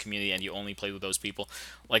small ass community and you only played with those people.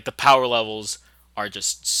 Like, the power levels are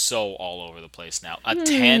just so all over the place now. A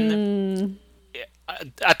 10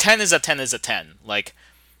 is a 10 is a 10. Like,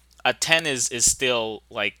 a 10 is still,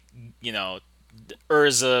 like, you know,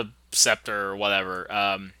 Urza Scepter or whatever,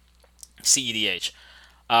 CEDH.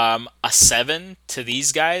 A 7 to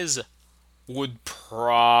these guys would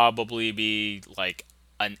probably be like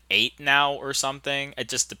an 8 now or something. It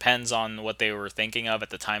just depends on what they were thinking of at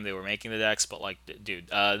the time they were making the decks. But, like, dude,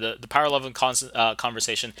 the power level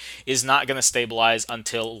conversation is not going to stabilize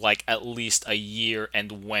until, like, at least a year,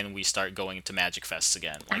 and when we start going to Magic Fests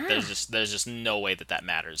again. Like, there's just no way that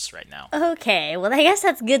matters right now. Okay, well, I guess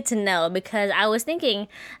that's good to know, because I was thinking,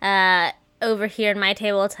 over here in my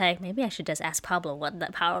table, it's like, maybe I should just ask Pablo what the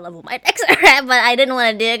power level my decks are at, but I didn't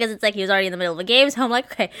want to do it because it's like he was already in the middle of a game, so I'm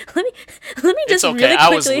like, okay, let me just it's okay. really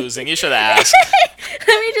quickly... I was losing. You should have asked.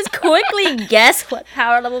 Let me just quickly guess what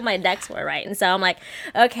power level my decks were, right? And so I'm like,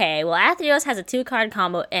 okay, well, Athreos has a 2-card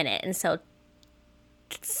combo in it, and so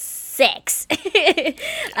 6.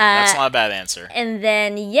 That's not a bad answer. And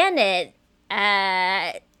then Yenit,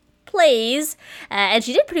 plays, and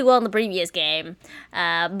she did pretty well in the previous game,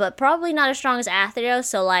 but probably not as strong as Athreos,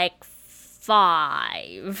 so like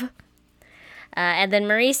 5. And then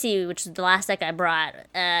Marisi, which is the last deck I brought,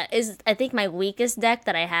 is, I think, my weakest deck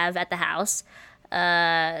that I have at the house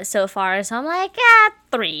so far, so I'm like,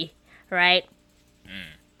 3, right?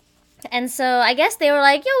 And so I guess they were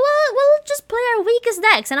like, yo, we'll just play our weakest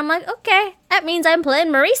decks. And I'm like, okay, that means I'm playing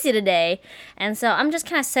Marisi today. And so I'm just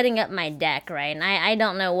kind of setting up my deck, right? And I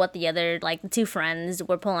don't know what the other, like, the 2 friends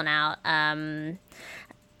were pulling out.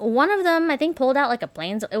 One of them, I think, pulled out, like,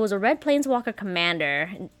 it was a red Planeswalker Commander.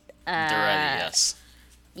 Duretti, yes.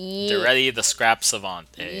 Duretti, the Scrap Savant.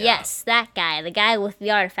 Yeah. Yes, that guy, the guy with the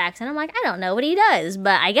artifacts. And I'm like, I don't know what he does,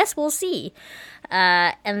 but I guess we'll see.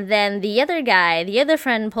 And then the other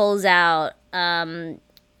friend pulls out a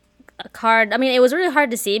card. I mean, it was really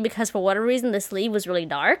hard to see because for whatever reason the sleeve was really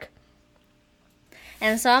dark.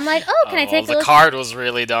 And so I'm like, oh, can I take a look? The card was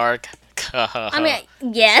really dark. I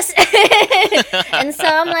mean, yes. And so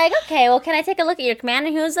I'm like, okay, well, can I take a look at your commander?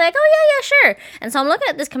 He was like, oh, yeah, sure. And so I'm looking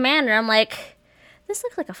at this commander. I'm like, this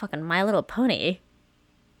looks like a fucking My Little Pony.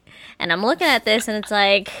 And I'm looking at this, and it's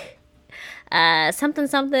like...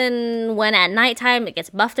 something when at nighttime it gets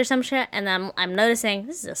buffed or some shit, and then I'm noticing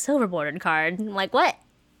this is a silver bordered card. I'm like, what?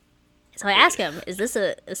 So I ask him, is this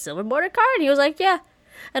a silver bordered card? And he was like, yeah.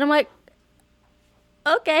 And I'm like,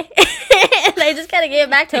 okay. And I just kind of gave it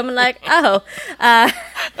back to him and like, oh,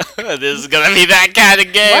 this is gonna be that kind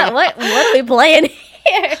of game. What are we playing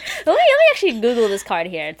here? Let me actually Google this card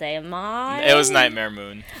here and say, It was Nightmare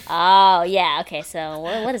Moon. Oh yeah, okay. So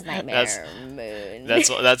what is Nightmare Moon?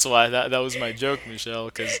 That's why that was my joke, Michelle,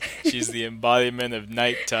 because she's the embodiment of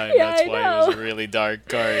nighttime. Yeah, that's why it was a really dark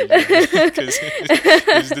card. Because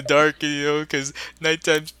it's the dark, because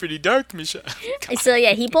nighttime's pretty dark, Michelle. So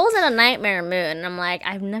yeah, he pulls out a Nightmare Moon, and I'm like,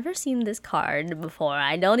 I've never seen this card before.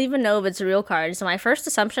 I don't even know if it's a real card. So my first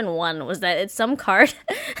assumption was that it's some card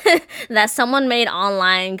that someone made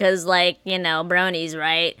online because, like, bronies,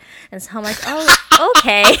 right? And so I'm like, oh,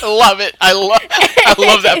 okay. I love it. I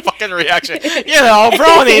love that fucking reaction. You know,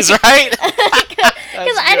 bronies, right?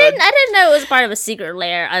 Because I didn't know it was part of a secret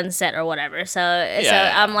lair unset or whatever. So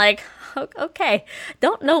I'm like, okay,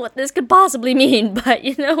 don't know what this could possibly mean, but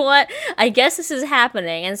you know what? I guess this is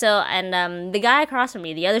happening. And the guy across from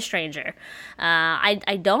me, the other stranger,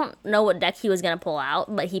 I don't know what deck he was gonna pull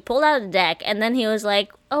out, but he pulled out a deck, and then he was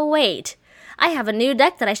like, oh wait, I have a new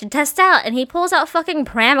deck that I should test out, and he pulls out fucking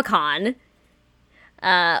Pramicon.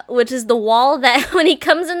 Which is the wall that when he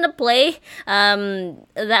comes into play,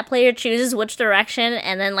 that player chooses which direction,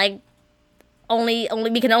 and then like only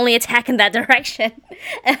we can only attack in that direction.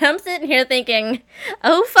 And I'm sitting here thinking,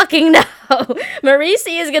 oh fucking no,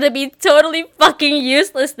 Marisi is gonna be totally fucking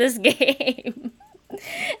useless this game.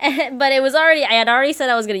 But I had already said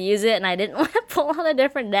I was gonna use it, and I didn't want to pull out a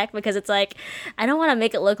different deck because it's like I don't want to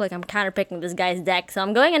make it look like I'm counterpicking this guy's deck. So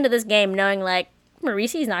I'm going into this game knowing like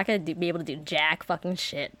Marisi's not gonna be able to do jack fucking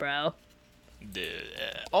shit, bro. Dude,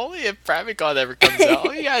 only if Pramicon ever comes out.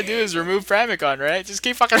 All you gotta do is remove Pramicon, right? Just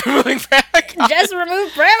keep fucking removing Pramicon. Just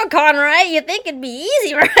remove Pramicon, right? You think it'd be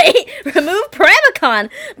easy, right? Remove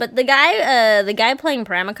Pramicon. But the guy playing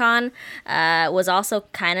Pramicon, was also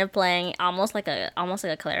kind of playing almost like a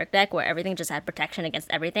cleric deck where everything just had protection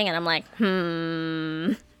against everything, and I'm like,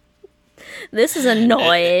 this is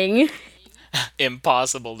annoying.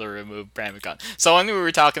 Impossible to remove Pramicon. So when we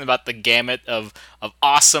were talking about the gamut of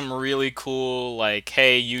awesome, really cool, like,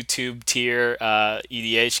 hey, YouTube tier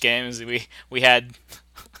EDH games, we had.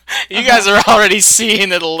 You guys are already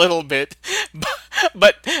seeing it a little bit,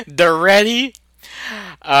 but Daretti,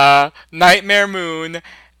 Nightmare Moon,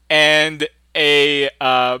 and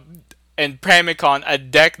and Pramicon, a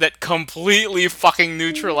deck that completely fucking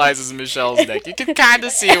neutralizes Michelle's deck. You can kind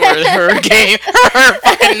of see where her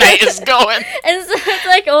fucking night is going. And so it's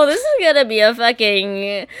like, oh, this is gonna be a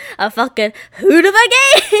fucking hoot of a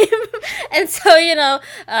game. And so, you know,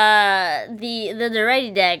 the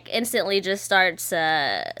Ready deck instantly just starts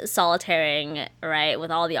solitaring, right,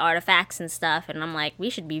 with all the artifacts and stuff. And I'm like,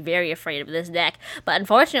 we should be very afraid of this deck. But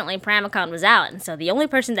unfortunately, Pramicon was out, and so the only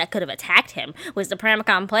person that could have attacked him was the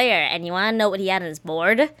Pramicon player. And you want to know what he had on his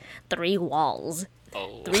board? 3 walls.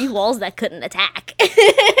 Oh. 3 walls that couldn't attack.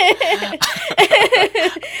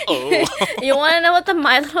 Oh. You want to know what the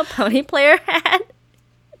My Little Pony player had?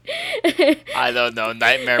 I don't know.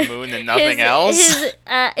 Nightmare Moon and nothing else?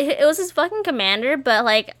 It was his fucking commander, but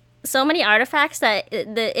like so many artifacts that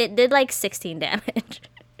it did like 16 damage.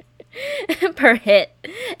 Per hit,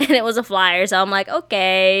 and it was a flyer, so I'm like,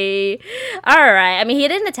 okay, alright. I mean, he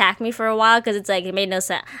didn't attack me for a while because it's like it made no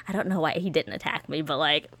sense. I don't know why he didn't attack me, but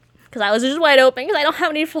like because I was just wide open because I don't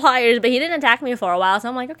have any flyers, but he didn't attack me for a while, so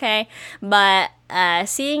I'm like, okay. But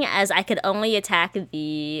seeing as I could only attack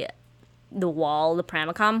the wall, the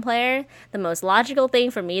Pramicon player, the most logical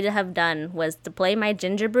thing for me to have done was to play my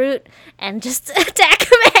Ginger Brute and just attack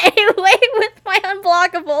him anyway with my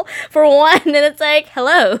unblockable for 1. And it's like,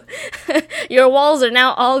 hello, your walls are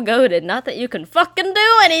now all goated. Not that you can fucking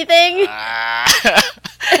do anything.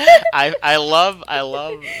 I love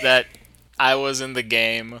that I was in the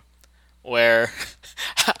game where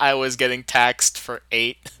I was getting taxed for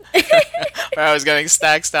 8. Where I was getting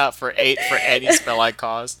stacked out for 8 for any spell I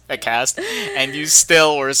cast, and you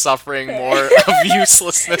still were suffering more of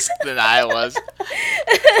uselessness than I was.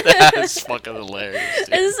 That's fucking hilarious,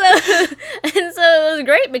 dude. And so it was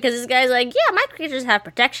great because this guy's like, yeah, my creatures have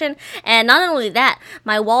protection, and not only that,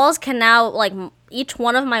 my walls can now, like, each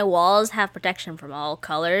one of my walls have protection from all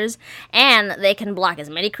colors, and they can block as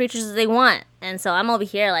many creatures as they want. And so I'm over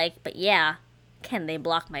here like, but yeah, can they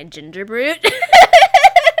block my Ginger Brute?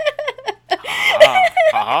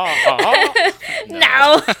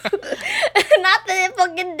 No. Not that it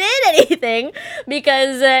fucking did anything,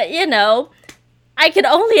 because, you know, I could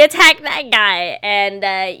only attack that guy, and,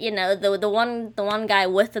 you know, the one guy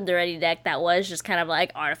with the Ready deck that was just kind of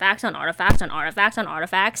like artifacts on artifacts on artifacts on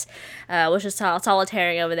artifacts, was just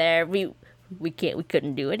solitary over there. We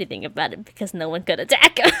couldn't do anything about it because no one could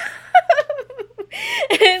attack him.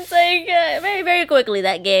 It's like, very, very quickly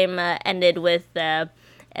that game ended with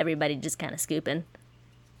everybody just kind of scooping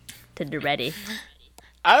to the Ready.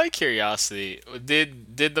 Out of curiosity,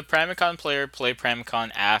 did the Pramicon player play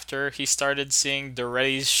Pramicon after he started seeing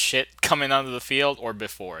Daretti's shit coming onto the field, or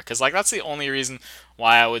before? Because like that's the only reason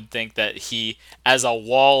why I would think that he, as a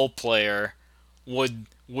wall player, would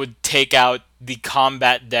take out the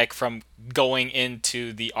combat deck from going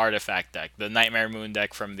into the artifact deck, the Nightmare Moon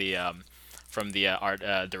deck from the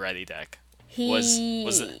Daretti deck.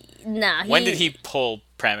 When did he pull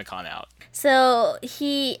Pramicon out? So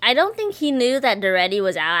I don't think he knew that Daretti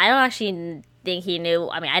was out. I don't actually think he knew.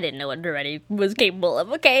 I mean, I didn't know what Duretti was capable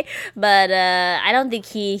of, okay? But I don't think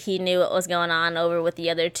he knew what was going on over with the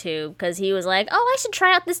other two, because he was like, oh, I should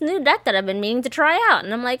try out this new deck that I've been meaning to try out.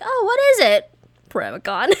 And I'm like, oh, what is it?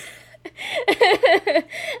 Paramacon.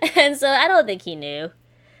 And so I don't think he knew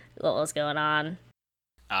what was going on.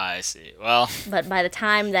 I see. Well, but by the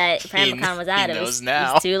time that Paramacon was out, it was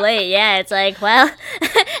too late. Yeah, it's like, well,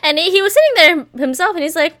 and he was sitting there himself, and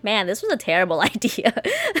he's like, man, this was a terrible idea.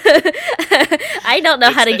 I don't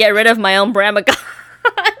know how to get rid of my own Paramacon.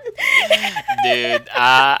 Dude,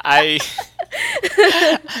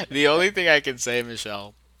 the only thing I can say,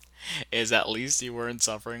 Michelle, is at least you weren't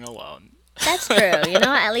suffering alone. That's true. You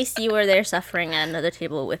know, at least you were there suffering at another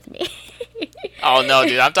table with me. Oh no,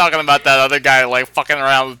 dude! I'm talking about that other guy like fucking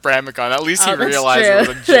around with Paramacon. At least he realized it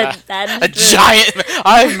was a giant.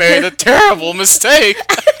 I made a terrible mistake.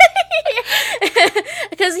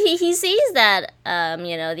 Because he sees that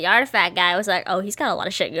you know, the artifact guy was like, oh, he's got a lot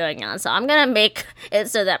of shit going on, so I'm gonna make it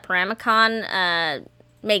so that Paramacon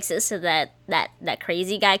makes it so that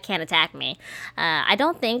crazy guy can't attack me. I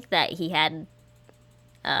don't think that he had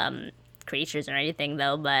creatures or anything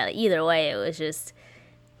though, but either way, it was just.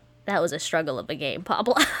 That was a struggle of a game,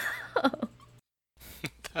 Pablo.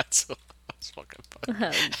 That's fucking funny.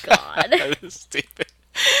 Oh, God. That is stupid.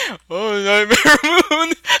 Oh, Nightmare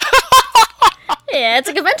Moon! Yeah, it's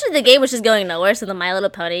like eventually the game was just going nowhere, so the My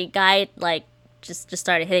Little Pony guy, like, just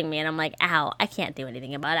started hitting me, and I'm like, ow, I can't do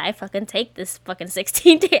anything about it. I fucking take this fucking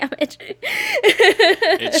 16 damage.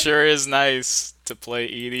 It sure is nice to play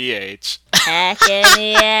EDH.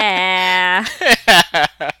 Heckin' yeah.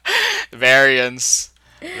 Variance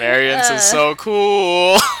is so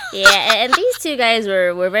cool. Yeah, and these two guys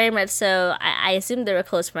were very much so. I assumed they were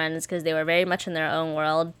close friends because they were very much in their own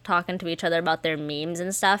world, talking to each other about their memes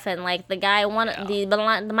and stuff. And like the guy,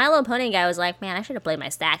 the My Little Pony guy was like, "Man, I should have played my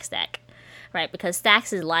Stacks deck, right? Because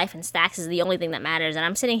Stacks is life and Stacks is the only thing that matters." And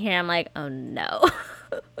I'm sitting here, I'm like, "Oh no."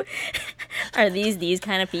 Are these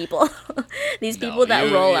kind of people? These people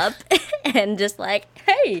that roll up and just like,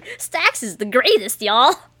 "Hey, Stacks is the greatest,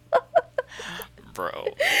 y'all." Bro,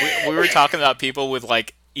 we were talking about people with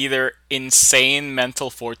like either insane mental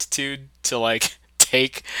fortitude to like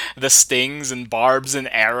take the stings and barbs and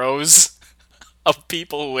arrows of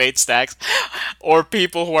people who hate Stacks, or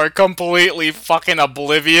people who are completely fucking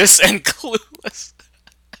oblivious and clueless.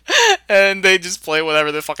 And they just play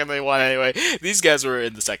whatever the fucking they want anyway. These guys were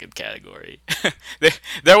in the second category.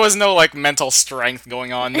 There was no like mental strength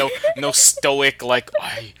going on, no stoic like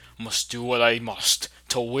I must do what I must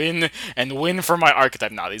to win and win for my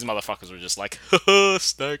archetype. Nah, these motherfuckers were just like,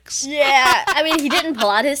 Stacks. Yeah, I mean, he didn't pull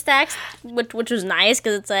out his stacks, which was nice,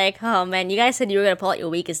 because it's like, oh man, you guys said you were going to pull out your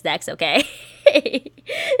weakest decks, okay?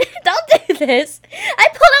 Don't do this. I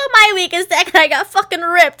pulled out my weakest deck and I got fucking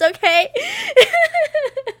ripped, okay?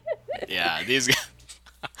 Yeah, these guys.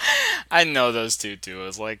 I know those two too. It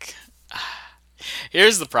was like,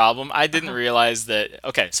 here's the problem. I didn't realize that.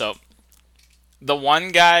 Okay, so the one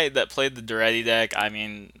guy that played the Duretti deck, I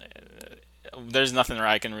mean, there's nothing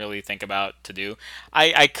I can really think about to do.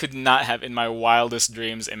 I could not have in my wildest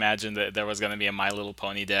dreams imagined that there was going to be a My Little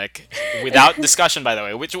Pony deck without discussion, by the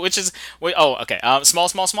way, which is oh, okay.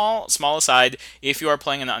 Small aside, if you are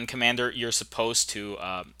playing an uncommander, you're supposed to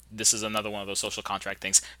this is another one of those social contract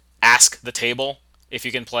things. Ask the table if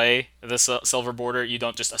you can play the silver border. You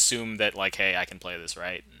don't just assume that like, hey, I can play this,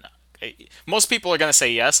 right? No. Most people are going to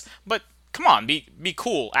say yes, but come on, be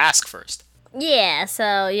cool. Ask first. Yeah,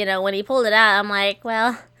 so, you know, when he pulled it out, I'm like,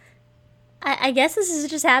 well, I guess this is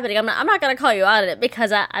just happening. I'm not going to call you out on it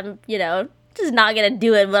because I'm, you know, just not going to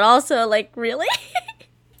do it. But also, like, really?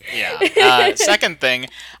 Yeah. Second thing,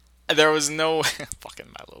 there was no... fucking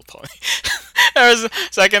My Little Pony.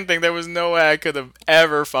 There was no way I could have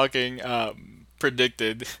ever fucking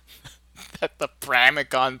predicted that the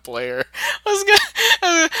Paramacon player was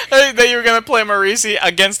gonna that you were gonna play Marisi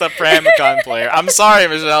against a Paramacon player. I'm sorry,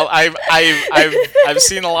 Michelle. I've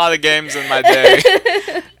seen a lot of games in my day,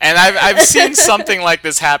 and I've seen something like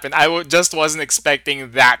this happen. Just wasn't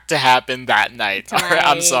expecting that to happen that night.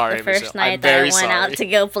 I'm sorry, the first Michelle. night I'm very that I went sorry. out to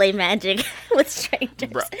go play Magic with strangers.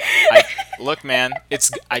 Bro, look, man.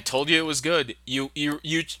 I told you it was good. You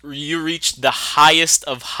reached the highest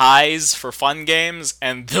of highs for fun games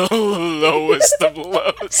and the lowest of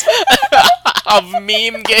lows of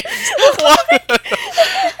meme games.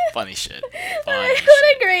 Funny shit. What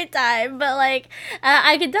a great time. But like,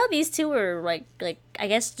 I could tell these two were like I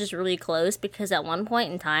guess just really close, because at one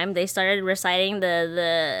point in time they started reciting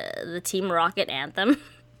the Team Rocket anthem.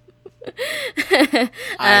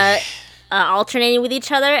 Alternating with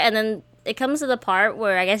each other, and then it comes to the part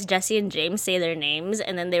where I guess Jesse and James say their names,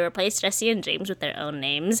 and then they replace Jesse and James with their own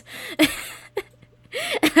names. And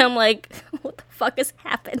I'm like, what the fuck is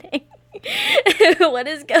happening? What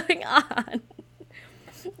is going on?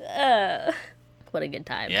 What a good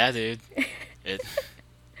time. Yeah, dude. It.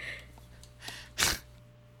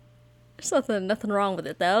 There's nothing wrong with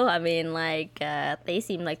it, though. I mean, like, they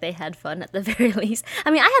seemed like they had fun at the very least.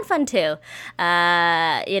 I mean, I had fun, too.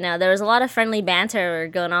 There was a lot of friendly banter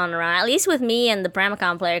going on around, at least with me and the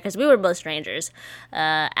Pramicon player, because we were both strangers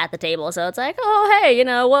at the table. So it's like, oh, hey,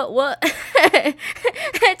 what?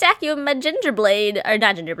 Attack you with my Gingerblade. Or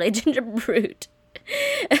not Gingerblade, Gingerbrute.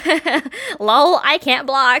 Lol, I can't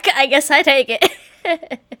block. I guess I take it.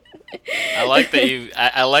 I like that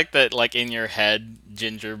I like that, like, in your head,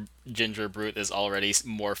 Gingerbrute is already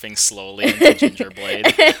morphing slowly into Gingerblade.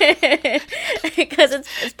 Because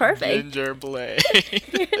it's perfect. Gingerblade.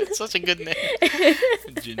 It's such a good name.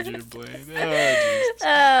 Gingerblade.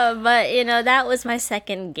 Oh, but, that was my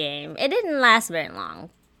second game. It didn't last very long,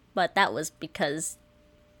 but that was because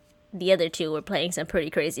the other two were playing some pretty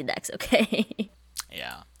crazy decks, okay?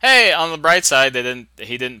 Yeah. Hey, on the bright side,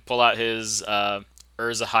 he didn't pull out his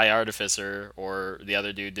Urza High Artificer, or the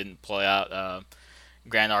other dude didn't pull out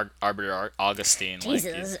Grand Arbiter Augustine.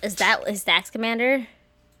 Jesus, is that his Dax commander?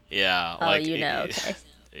 Yeah. Oh, okay.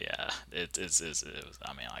 Yeah, it was.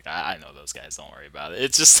 I mean, like, I know those guys. Don't worry about it.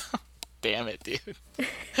 It's just, damn it, dude.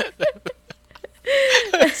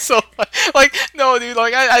 So, like, no, dude.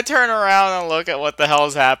 Like, I turn around and look at what the hell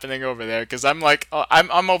is happening over there, because I'm like,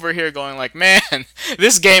 I'm over here going like, man,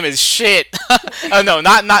 this game is shit. Oh no,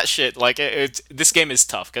 not shit. Like, this game is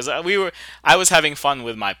tough, because I was having fun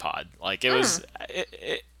with my pod. Like, it was,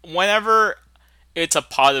 whenever it's a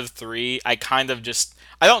pod of 3, I kind of just,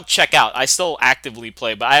 I don't check out. I still actively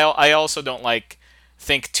play, but I also don't like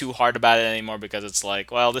think too hard about it anymore, because it's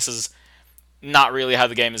like, well, this is not really how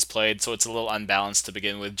the game is played, so it's a little unbalanced to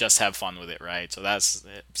begin with. Just have fun with it, right? So that's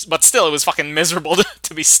it. But still, it was fucking miserable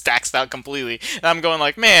to be staxed out completely. And I'm going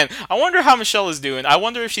like, man, I wonder how Michelle is doing. I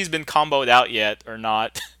wonder if she's been comboed out yet or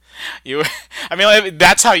not. I mean, like,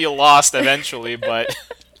 that's how you lost eventually, but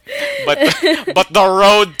the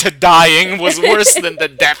road to dying was worse than the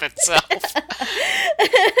death itself.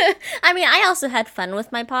 I mean, I also had fun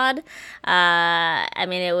with my pod. I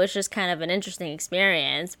mean, it was just kind of an interesting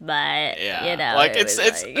experience, but yeah, like,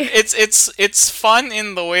 it's fun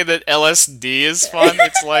in the way that LSD is fun.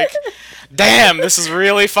 It's like, damn, this is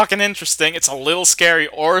really fucking interesting. It's a little scary,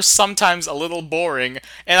 or sometimes a little boring,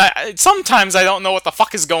 and sometimes I don't know what the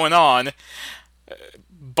fuck is going on.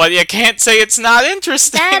 But you can't say it's not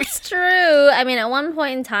interesting. That's true. I mean, at one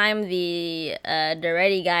point in time, the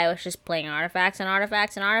Duretti guy was just playing artifacts and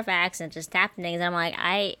artifacts and artifacts and just tapping things. And I'm like,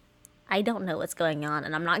 I don't know what's going on,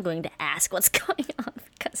 and I'm not going to ask what's going on,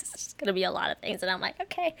 because it's just going to be a lot of things. And I'm like,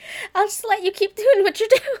 okay, I'll just let you keep doing what you're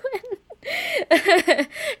doing.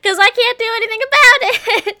 Because I can't do anything about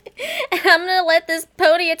it. And I'm going to let this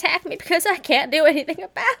pony attack me because I can't do anything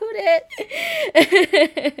about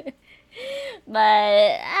it.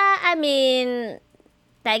 But, I mean,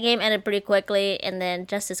 that game ended pretty quickly, and then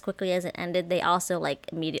just as quickly as it ended, they also, like,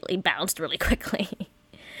 immediately bounced really quickly.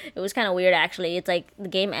 It was kind of weird, actually. It's like the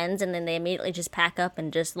game ends, and then they immediately just pack up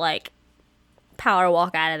and just, like, power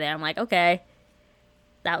walk out of there. I'm like, okay,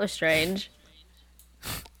 that was strange.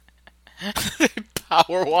 They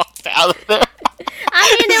power walked out of there.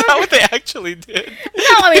 I mean, is that what they actually did?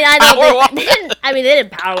 No, I mean, I don't think they didn't. I mean, they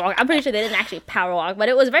didn't power walk. I'm pretty sure they didn't actually power walk, but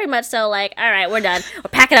it was very much so like, all right, we're done. We're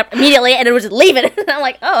packing up immediately, and it was just leaving. And I'm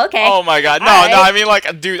like, oh, okay. Oh my god, no, I mean,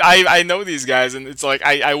 like, dude, I know these guys, and it's like,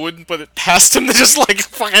 I wouldn't put it past them to just like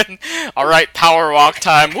fucking, all right, power walk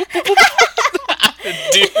time. Whoop, whoop, whoop.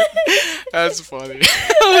 Dude, that's funny.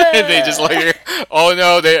 They just like, oh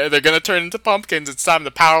no, they're gonna turn into pumpkins. It's time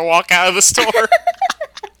to power walk out of the store.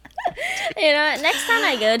 You know, next time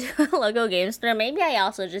I go to a local game store, maybe I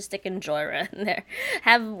also just stick in Jora in there.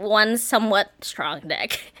 Have one somewhat strong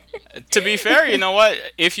deck. To be fair, you know what?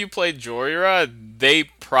 If you played Jora, they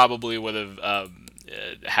probably would have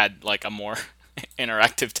had like a more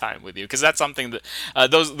interactive time with you, because that's something that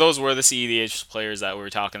those were the CEDH players that we were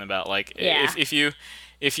talking about. Like, yeah. if you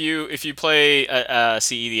play a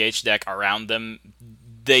CEDH deck around them,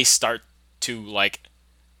 they start to, like,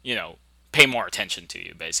 you know, pay more attention to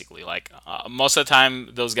you, basically. Like, most of the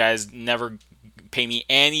time, those guys never pay me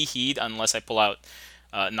any heed unless I pull out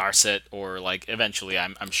Narset, or, like, eventually,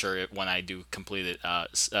 I'm sure when I do complete it,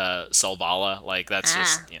 Selvala. Like, that's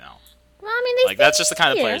just, you know. Well, I mean, like, that's just the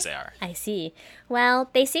kind of players they are. I see.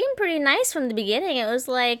 Well, they seemed pretty nice from the beginning. It was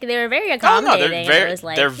like they were very accommodating.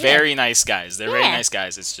 They're very nice guys. They're very nice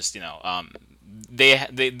guys. It's just, you know,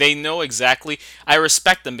 they know exactly. I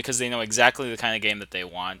respect them because they know exactly the kind of game that they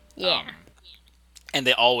want. Yeah. And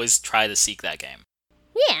they always try to seek that game.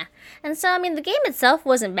 Yeah. And so I mean the game itself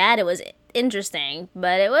wasn't bad, it was interesting,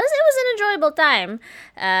 but it was an enjoyable time.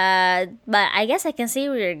 But I guess I can see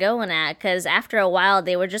where you're going at, because after a while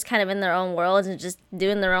they were just kind of in their own worlds and just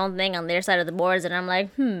doing their own thing on their side of the boards, and I'm like,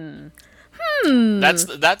 That's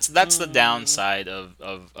the downside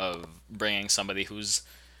of bringing somebody who's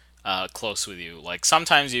close with you. Like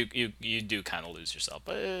sometimes you do kind of lose yourself,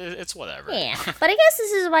 but it's whatever. Yeah. But I guess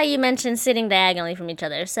this is why you mentioned sitting diagonally from each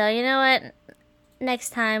other. So you know what?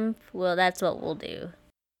 Next time, that's what we'll do.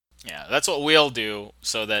 Yeah, that's what we'll do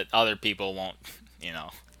so that other people won't, you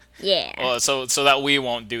know. Yeah. Well, so that we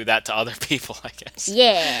won't do that to other people, I guess.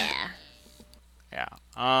 Yeah. Yeah.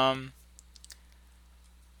 All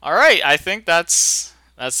right, I think that's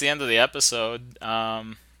the end of the episode. Oh,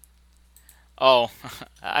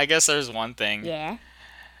 I guess there's one thing. Yeah.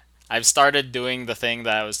 I've started doing the thing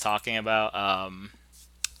that I was talking about.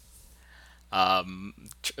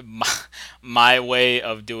 My way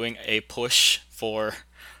of doing a push for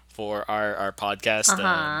our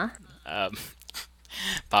podcast.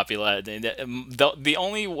 Popular. The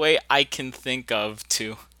only way I can think of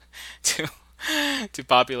to to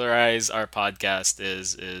popularize our podcast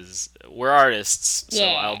is we're artists, so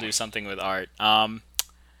Yeah. I'll do something with art.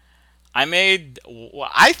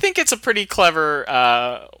 I think it's a pretty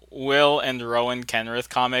clever Will and Rowan Kenrith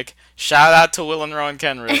comic. Shout out to Will and Rowan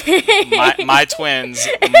Kenrith, my twins,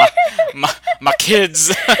 my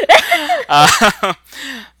kids.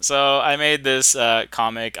 So I made this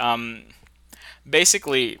comic.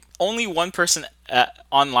 Basically, only one person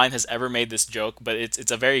online has ever made this joke, but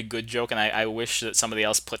it's a very good joke, and I wish that somebody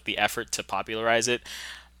else put the effort to popularize it.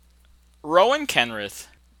 Rowan Kenrith,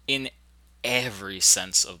 in every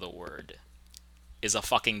sense of the word, is a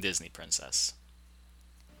fucking Disney princess.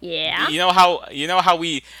 Yeah. You know how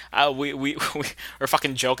we are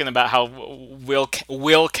fucking joking about how Will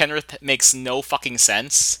Kenrith makes no fucking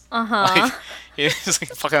sense. Like, he's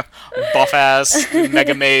like a fucking buff ass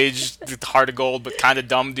mega mage, heart of gold, but kind of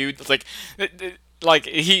dumb dude. It's like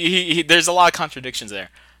he there's a lot of contradictions there.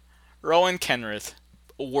 Rowan Kenrith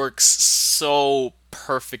works so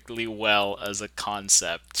perfectly well as a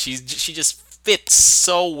concept. She just fits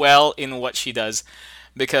so well in what she does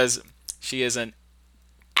because she is an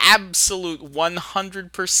absolute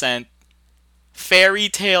 100% fairy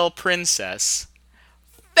tale princess.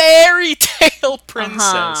 Fairy tale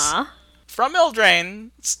princess from Eldraine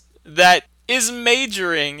that is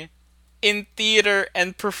majoring in theater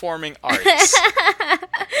and performing arts.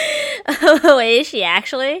 Wait, is she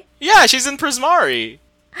actually? Yeah, she's in Prismari.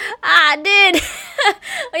 Ah, dude.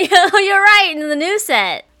 You're right, in the new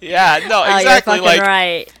set. Yeah, no, exactly. You're fucking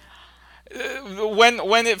right.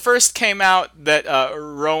 When it first came out that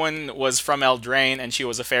Rowan was from Eldraine and she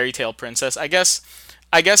was a fairy tale princess, I guess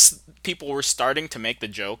people were starting to make the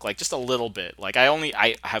joke, like just a little bit. Like I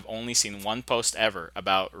have only seen one post ever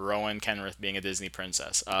about Rowan Kenrith being a Disney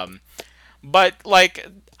princess. But like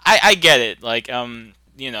I get it. Like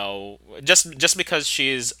you know, just because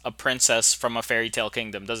she's a princess from a fairy tale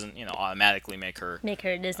kingdom doesn't, you know, automatically make her a Disney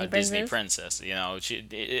princess. Disney princess. You know,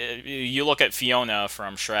 you look at Fiona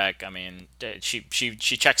from Shrek. I mean, she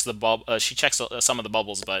checks the she checks some of the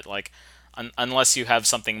bubbles, but like unless you have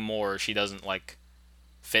something more, she doesn't like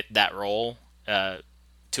fit that role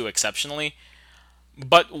too exceptionally.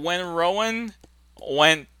 But when Rowan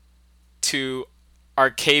went to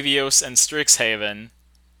Arcavios and Strixhaven,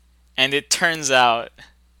 and it turns out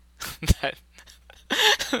that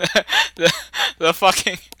the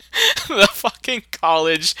fucking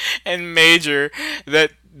college and major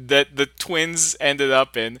that the twins ended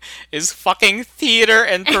up in is fucking theater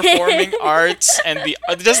and performing arts, and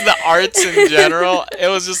just the arts in general. It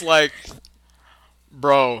was just like,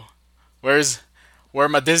 bro, where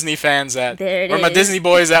my Disney fans at? Where my Disney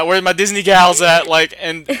boys at? Where my Disney gals at? Like,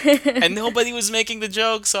 and nobody was making the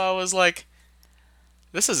joke, so I was like,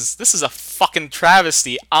 this is a fucking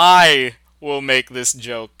travesty. I will make this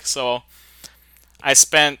joke. So I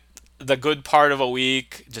spent the good part of a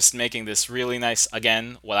week just making this really nice,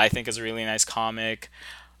 again, what I think is a really nice comic.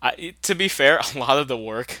 To be fair, a lot of the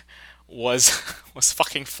work was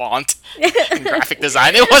fucking font and graphic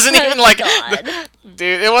design. It wasn't even like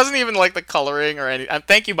dude, it wasn't even like the coloring or anything.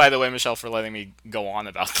 Thank you, by the way, Michelle, for letting me go on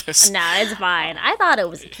about this. Nah, it's fine. I thought it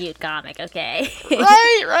was a cute comic. Okay.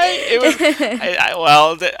 right. It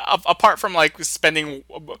was. Apart from like spending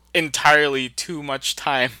entirely too much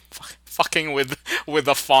time fucking with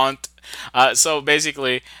the font. So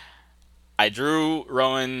basically, I drew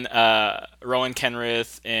Rowan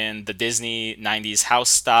Kenrith in the Disney '90s house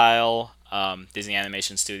style. Disney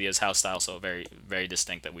Animation Studios house style, so very very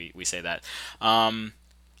distinct that we say that.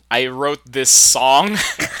 I wrote this song.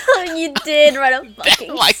 You did write a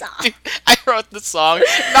fucking Like, song. dude, I wrote the song,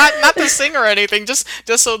 not to sing or anything, just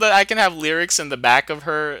so that I can have lyrics in the back of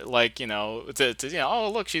her, like,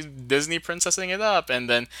 oh look, she's Disney princessing it up, and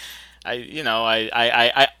then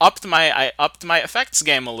I upped my effects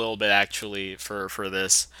game a little bit actually for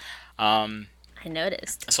this. I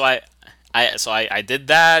noticed. So I did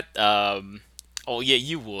that. Oh yeah,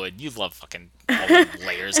 you would. You love fucking all the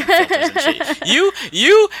layers and filters and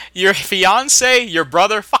shit. Your fiance, your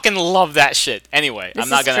brother, fucking love that shit. Anyway, This I'm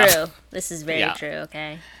not is gonna. true. This is very Yeah. true.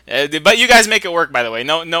 Okay. But you guys make it work, by the way.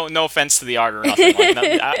 No offense to the art or nothing. Like, no,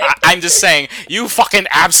 I'm just saying you fucking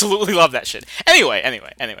absolutely love that shit. Anyway.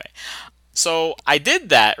 So I did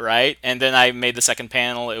that, right? And then I made the second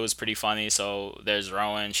panel. It was pretty funny. So there's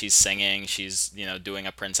Rowan. She's singing. She's, doing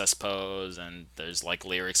a princess pose. And there's, like,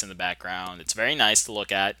 lyrics in the background. It's very nice to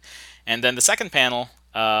look at. And then the second panel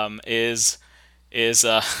is is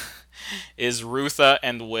Rutha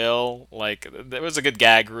and Will. Like, there was a good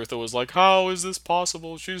gag. Rutha was like, how is this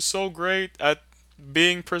possible? She's so great at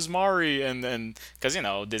being Prismari, and because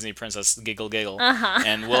Disney princess giggle giggle,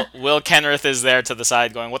 and Will Kenrith is there to the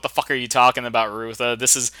side going, what the fuck are you talking about, Rutha?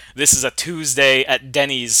 This is a Tuesday at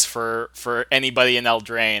Denny's for anybody in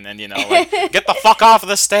Eldraine, and like, get the fuck off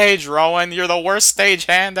the stage, Rowan, you're the worst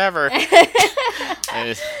stagehand ever.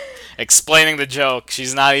 Explaining the joke.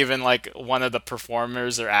 She's not even like one of the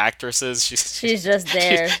performers or actresses. She's just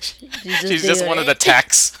there. She's just one of the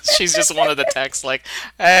techs. She's just one of the techs. Like,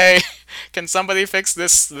 hey, can somebody fix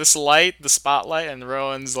this light, the spotlight? And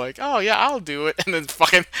Rowan's like, oh yeah, I'll do it. And then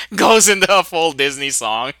fucking goes into a full Disney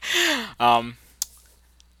song.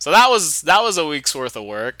 So that was a week's worth of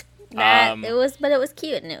work. But it was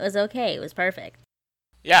cute and it was okay. It was perfect.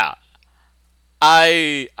 Yeah,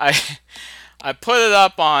 I put it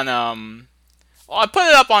up on I put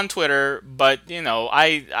it up on Twitter, but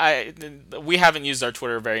we haven't used our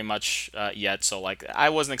Twitter very much yet, so like I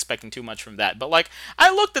wasn't expecting too much from that. But like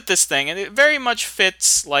I looked at this thing and it very much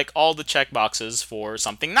fits like all the check boxes for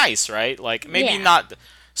something nice, right? Like maybe not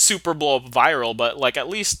super blow up viral, but like at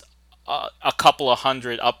least a couple of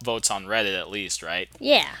hundred upvotes on Reddit at least, right?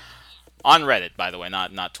 Yeah. On Reddit, by the way,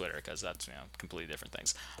 not Twitter, because that's completely different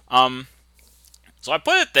things. So I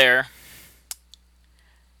put it there.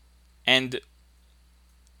 And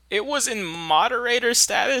it was in moderator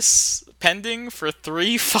status pending for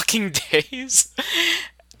 3 fucking days.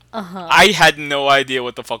 I had no idea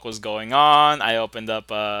what the fuck was going on. I opened up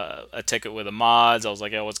a ticket with the mods. I was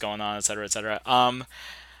like, "Yo, what's going on?" etc. etc.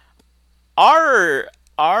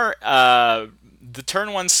 The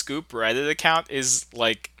Turn One Scoop Reddit account is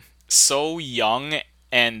like so young,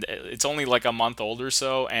 and it's only like a month old or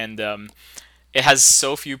so, and it has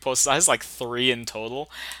so few posts. It has like 3 in total.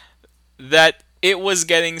 That it was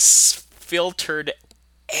getting filtered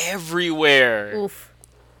everywhere. Oof.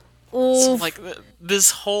 So like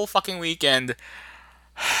this whole fucking weekend.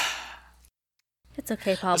 It's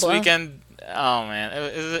okay, Pablo. This weekend, oh man,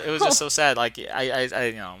 it was just so sad. Like I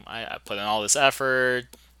put in all this effort,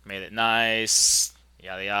 made it nice,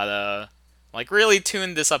 yada yada. Like really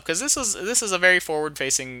tuned this up because this is a very forward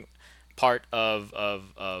facing part of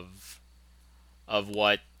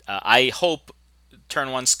what I hope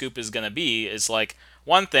Turn One Scoop is going to be. Is like,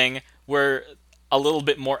 one thing, we're a little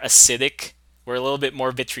bit more acidic, we're a little bit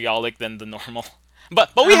more vitriolic than the normal, but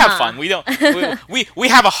we have fun. We don't we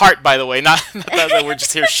have a heart, by the way, not that we're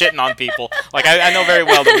just here shitting on people. Like I know very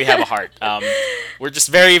well that we have a heart. We're just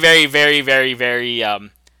very very very very very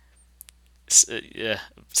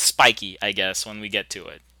spiky, I guess, when we get to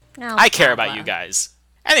it. I care about you guys.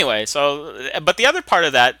 Anyway, but the other part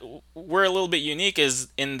of that, we're a little bit unique, is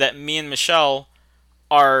in that me and Michelle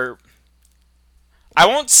are, I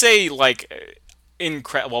won't say like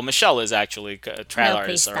well, Michelle is actually. Trad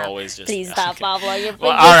artists are always just. Please stop, Pablo. You're all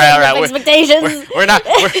right. Expectations. We're not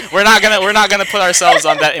gonna put ourselves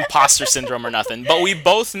on that imposter syndrome or nothing. But we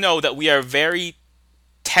both know that we are very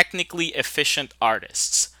technically efficient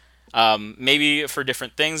artists. Maybe for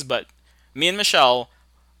different things, but me and Michelle,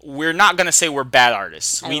 we're not gonna say we're bad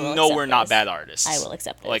artists. We know we're not bad artists. I will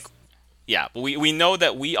accept this. Like, yeah, we know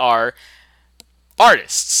that we are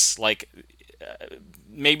artists. Like,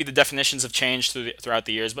 maybe the definitions have changed throughout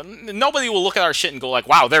the years, but nobody will look at our shit and go like,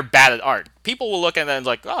 "Wow, they're bad at art." People will look at it and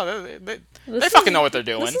like, "Oh, they fucking know what they're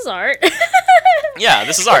doing." This is art. Yeah,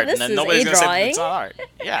 this is art, This and then is nobody's a gonna say drawing. it's not art.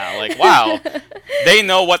 Yeah, like, wow, they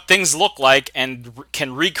know what things look like and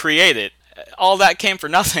can recreate it. All that came for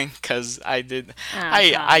nothing because I do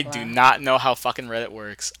not know how fucking Reddit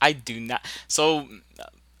works. I do not. So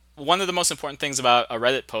one of the most important things about a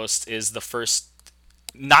Reddit post is the first,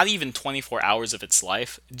 not even 24 hours of its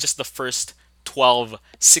life, just the first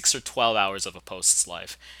 6 or 12 hours of a post's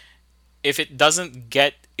life. If it doesn't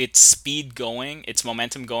get its speed going, its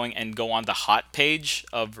momentum going, and go on the hot page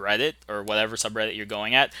of Reddit or whatever subreddit you're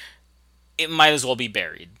going at, it might as well be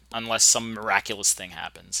buried unless some miraculous thing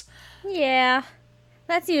happens. Yeah,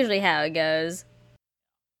 that's usually how it goes.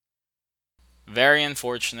 Very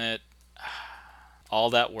unfortunate. All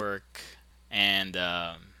that work, and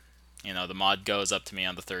the mod goes up to me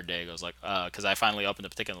on the third day, goes like, because I finally opened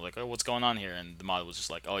up the ticket, and like, oh, what's going on here? And the mod was just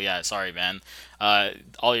like, oh yeah, sorry man,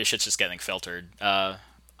 all your shit's just getting filtered. I'll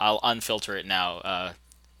unfilter it now.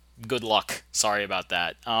 Good luck. Sorry about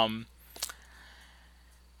that.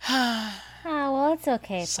 Oh, well, it's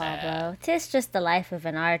okay, Sad. Pablo. Tis just the life of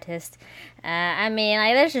an artist. I mean,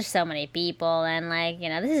 like, there's just so many people, and like,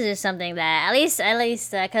 this is just something that at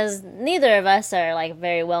least, because neither of us are like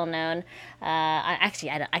very well known. Actually,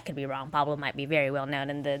 I could be wrong. Pablo might be very well known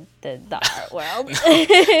in the art world.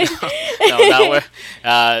 No,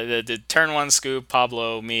 not the turn one scoop,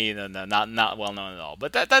 Pablo, me, no, no, not well known at all.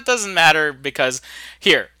 But that doesn't matter because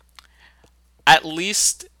here, at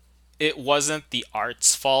least it wasn't the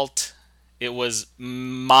art's fault. It was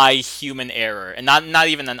my human error, and not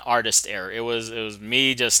even an artist error. It was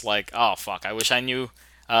me just like, oh fuck, I wish I knew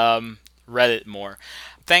Reddit more.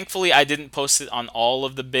 Thankfully, I didn't post it on all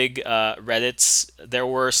of the big Reddits. There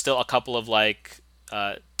were still a couple of like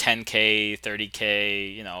 10K,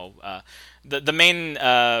 30K. The main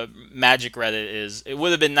Magic Reddit is. It would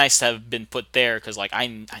have been nice to have been put there because like I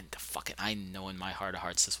know in my heart of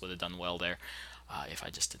hearts this would have done well there, if I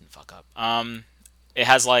just didn't fuck up. It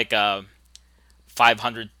has like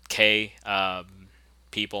 500K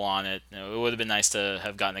people on it. It would have been nice to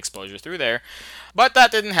have gotten exposure through there, but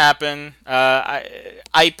that didn't happen.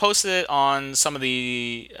 I posted it on some of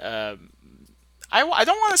the. I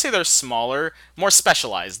don't want to say they're smaller, more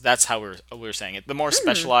specialized. That's how we're saying it. The more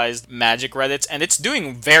specialized Magic Reddits, and it's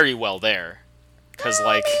doing very well there. Cause I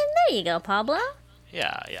like, mean, there you go, Pablo.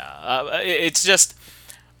 yeah, yeah. It's just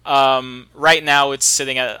right now it's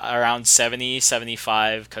sitting at around 70,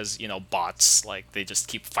 75 because, bots, like, they just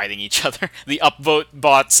keep fighting each other. The upvote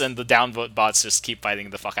bots and the downvote bots just keep fighting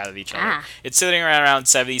the fuck out of each other. Ah, It's sitting around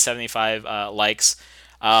 70, 75 likes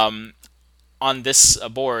um, on this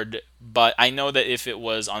board, but I know that if it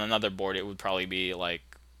was on another board, it would probably be, like,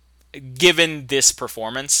 given this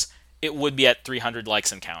performance, it would be at 300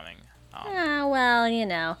 likes and counting. well,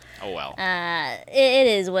 Oh well. it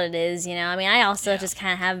is what it is. I mean, I also Yeah. just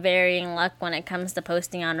kind of have varying luck when it comes to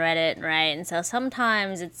posting on Reddit, right? And so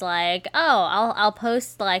sometimes it's like, oh, I'll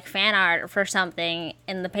post like fan art for something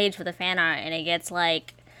in the page for the fan art, and it gets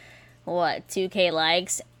like what 2K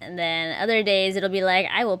likes, and then other days it'll be like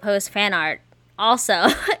I will post fan art also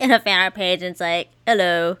in a fan art page, and it's like,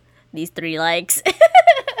 hello, these 3 likes.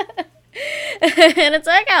 And it's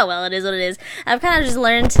like, oh well, it is what it is. I've kind of just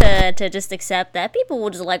learned to just accept that people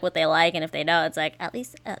will just like what they like, and if they don't, it's like at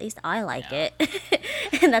least I like Yeah.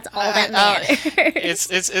 it, and that's all that matters.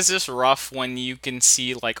 It's just rough when you can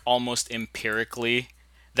see like almost empirically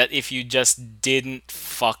that if you just didn't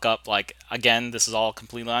fuck up, like again, this is all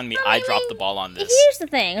completely on me. I I dropped the mean, ball on this. here's the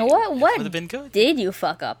thing. What Would have been good. did you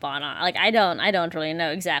fuck up on? Like I don't really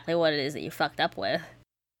know exactly what it is that you fucked up with.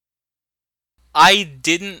 I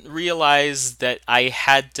didn't realize that I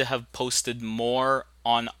had to have posted more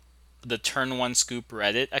on the Turn One Scoop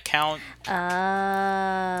Reddit account so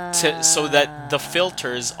that the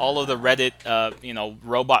filters, all of the Reddit,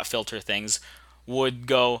 robot filter things, would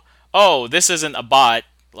go, oh, this isn't a bot.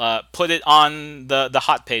 Put it on the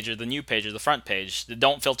hot page or the new page or the front page.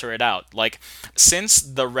 Don't filter it out. Like, since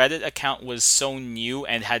the Reddit account was so new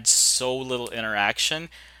and had so little interaction,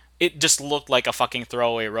 it just looked like a fucking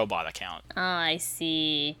throwaway robot account. Oh, I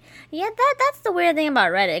see. Yeah, that's the weird thing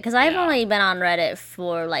about Reddit, because I've Yeah. only been on Reddit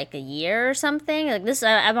for like a year or something. Like this,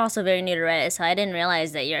 I'm also very new to Reddit, so I didn't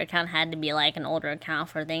realize that your account had to be like an older account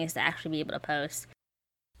for things to actually be able to post.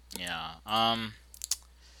 Yeah.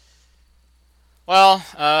 Well,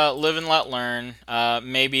 live and let learn.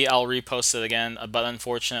 Maybe I'll repost it again, but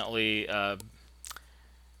unfortunately,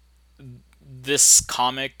 this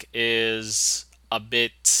comic is a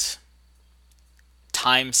bit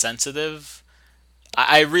time sensitive.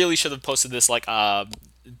 I really should have posted this like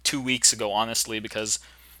 2 weeks ago, honestly, because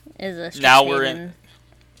Is a now we're in, Strixhaven.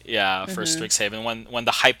 yeah, for Strixhaven when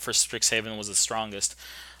the hype for Strixhaven was the strongest.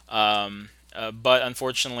 But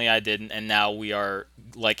unfortunately, I didn't, and now we are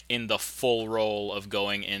like in the full role of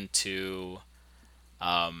going into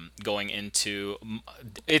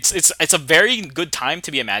it's a very good time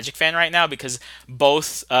to be a Magic fan right now because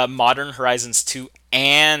both Modern Horizons 2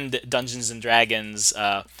 and Dungeons and Dragons,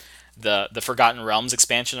 the Forgotten Realms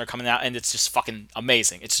expansion are coming out, and it's just fucking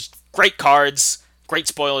amazing. It's just great cards, great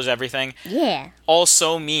spoilers, everything. Yeah.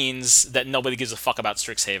 Also means that nobody gives a fuck about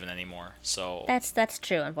Strixhaven anymore. So That's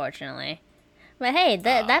true, unfortunately. But hey,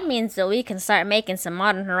 that means that we can start making some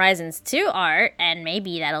Modern Horizons 2 art, and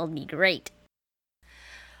maybe that'll be great.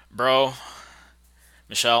 bro,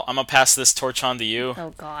 Michelle, I'm gonna pass this torch on to you.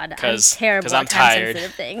 Oh God, I'm 'Cause terrible I'm at tired.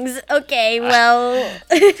 time-sensitive things. Okay, well,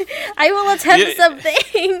 I will attempt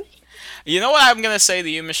something. You know what I'm gonna say to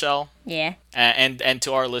you, Michelle, Yeah. and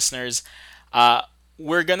to our listeners,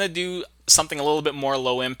 we're gonna do something a little bit more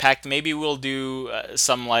low impact. Maybe we'll do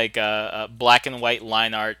some like black and white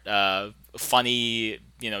line art, funny,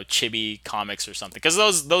 chibi comics or something, because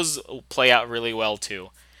those play out really well too.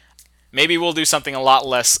 Maybe we'll do something a lot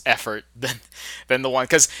less effort than the one,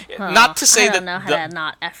 because not to say I don't that know how to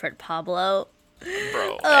not effort, Pablo.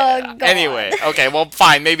 bro. Oh, God. Anyway, okay, well,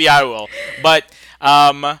 fine, maybe I will. But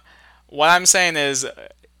what I'm saying is,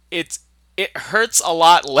 it hurts a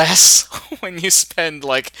lot less when you spend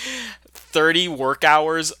like 30 work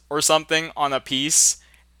hours or something on a piece,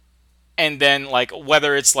 and then like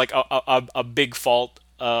whether it's like a big fault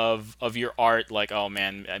of your art, like, oh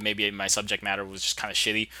man, maybe my subject matter was just kind of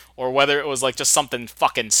shitty, or whether it was like just something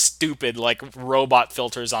fucking stupid like robot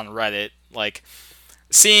filters on Reddit, like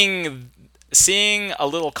seeing a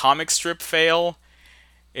little comic strip fail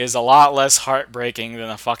is a lot less heartbreaking than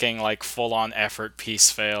a fucking like full-on effort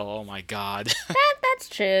piece fail. Oh my god. That's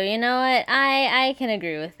true. You know what? I can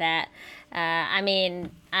agree with that. I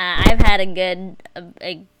mean, I've had a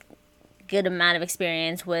good amount of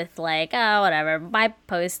experience with like, oh, whatever. My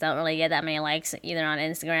posts don't really get that many likes either on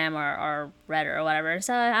Instagram or Reddit or whatever,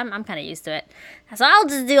 so I'm kind of used to it. So I'll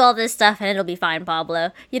just do all this stuff and it'll be fine,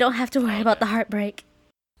 Pablo. You don't have to worry about the heartbreak.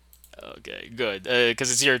 Okay, good.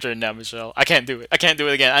 Because it's your turn now, Michelle. I can't do it. I can't do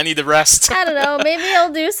it again. I need the rest. I don't know. Maybe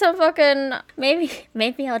I'll do some fucking.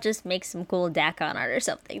 Maybe I'll just make some cool Dakon art or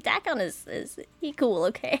something. Dakon is he cool?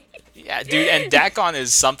 Okay. Yeah, dude, and Dakon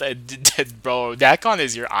is something, bro. Dakon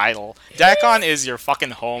is your idol. Dakon is your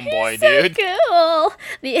fucking homeboy, dude. Cool.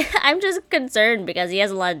 I'm just concerned because he has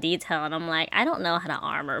a lot of detail, and I'm like, I don't know how to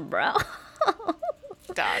armor, bro.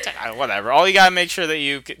 Whatever. All you gotta make sure that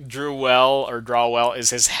you drew well or draw well is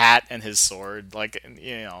his hat and his sword. Like,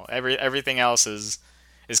 everything else is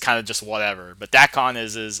kind of just whatever. But Dakon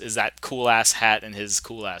is that cool ass hat and his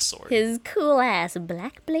cool ass sword. His cool ass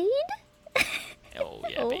black blade. Oh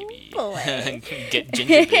yeah, baby. Boy. Get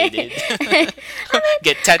ginger bladed.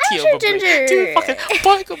 Get Tatio ginger. Dude, fucking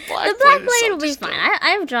black The black blade will be fine. fine.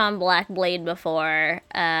 I've drawn black blade before.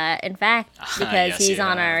 In fact, because yes, he's you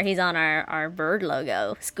on have. our bird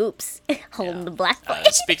logo, Scoops, holding the black blade.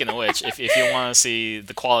 Speaking of which, if you want to see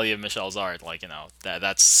the quality of Michelle's art, like,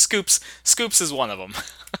 that's Scoops. Scoops is one of them.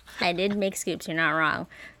 I did make Scoops. You're not wrong.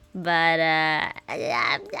 But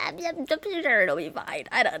I'm sure it'll be fine.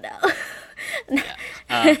 I don't know.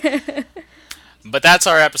 But that's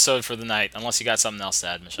our episode for the night. Unless you got something else to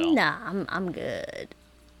add, Michelle. Nah, I'm good.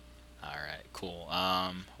 All right, cool.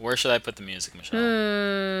 Where should I put the music, Michelle?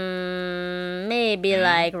 Maybe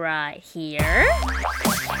like right here.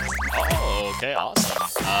 Oh, okay, awesome.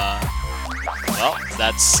 Well,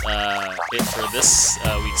 that's it for this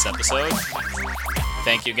week's episode.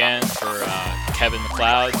 Thank you again for Kevin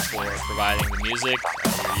MacLeod for providing the music.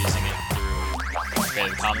 We're using it through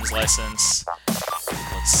Creative Commons license.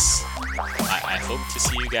 I hope to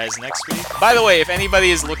see you guys next week. By the way, if anybody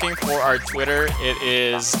is looking for our Twitter,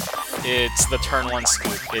 it's the Turn One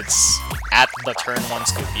Scoop. It's at the Turn One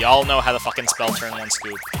Scoop. Y'all know how to fucking spell Turn One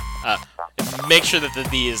Scoop. Make sure that the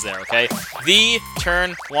D is there, okay? The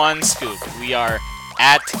Turn One Scoop. We are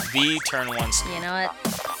at the Turn One Scoop. You know what?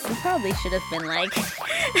 We probably should have been like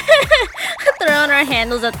throwing our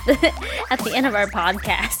handles at the end of our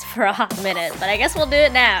podcast for a hot minute, but I guess we'll do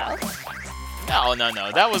it now. No.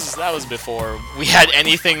 That was before we had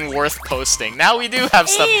anything worth posting. Now we do have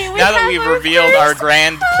stuff. Hey, now that we've revealed our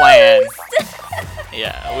grand plan.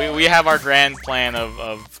 Yeah, we have our grand plan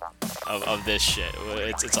of this shit.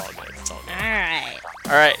 It's all good. It's all good.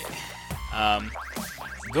 All right.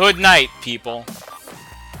 Good night, people.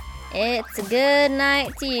 It's a good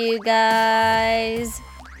night to you guys.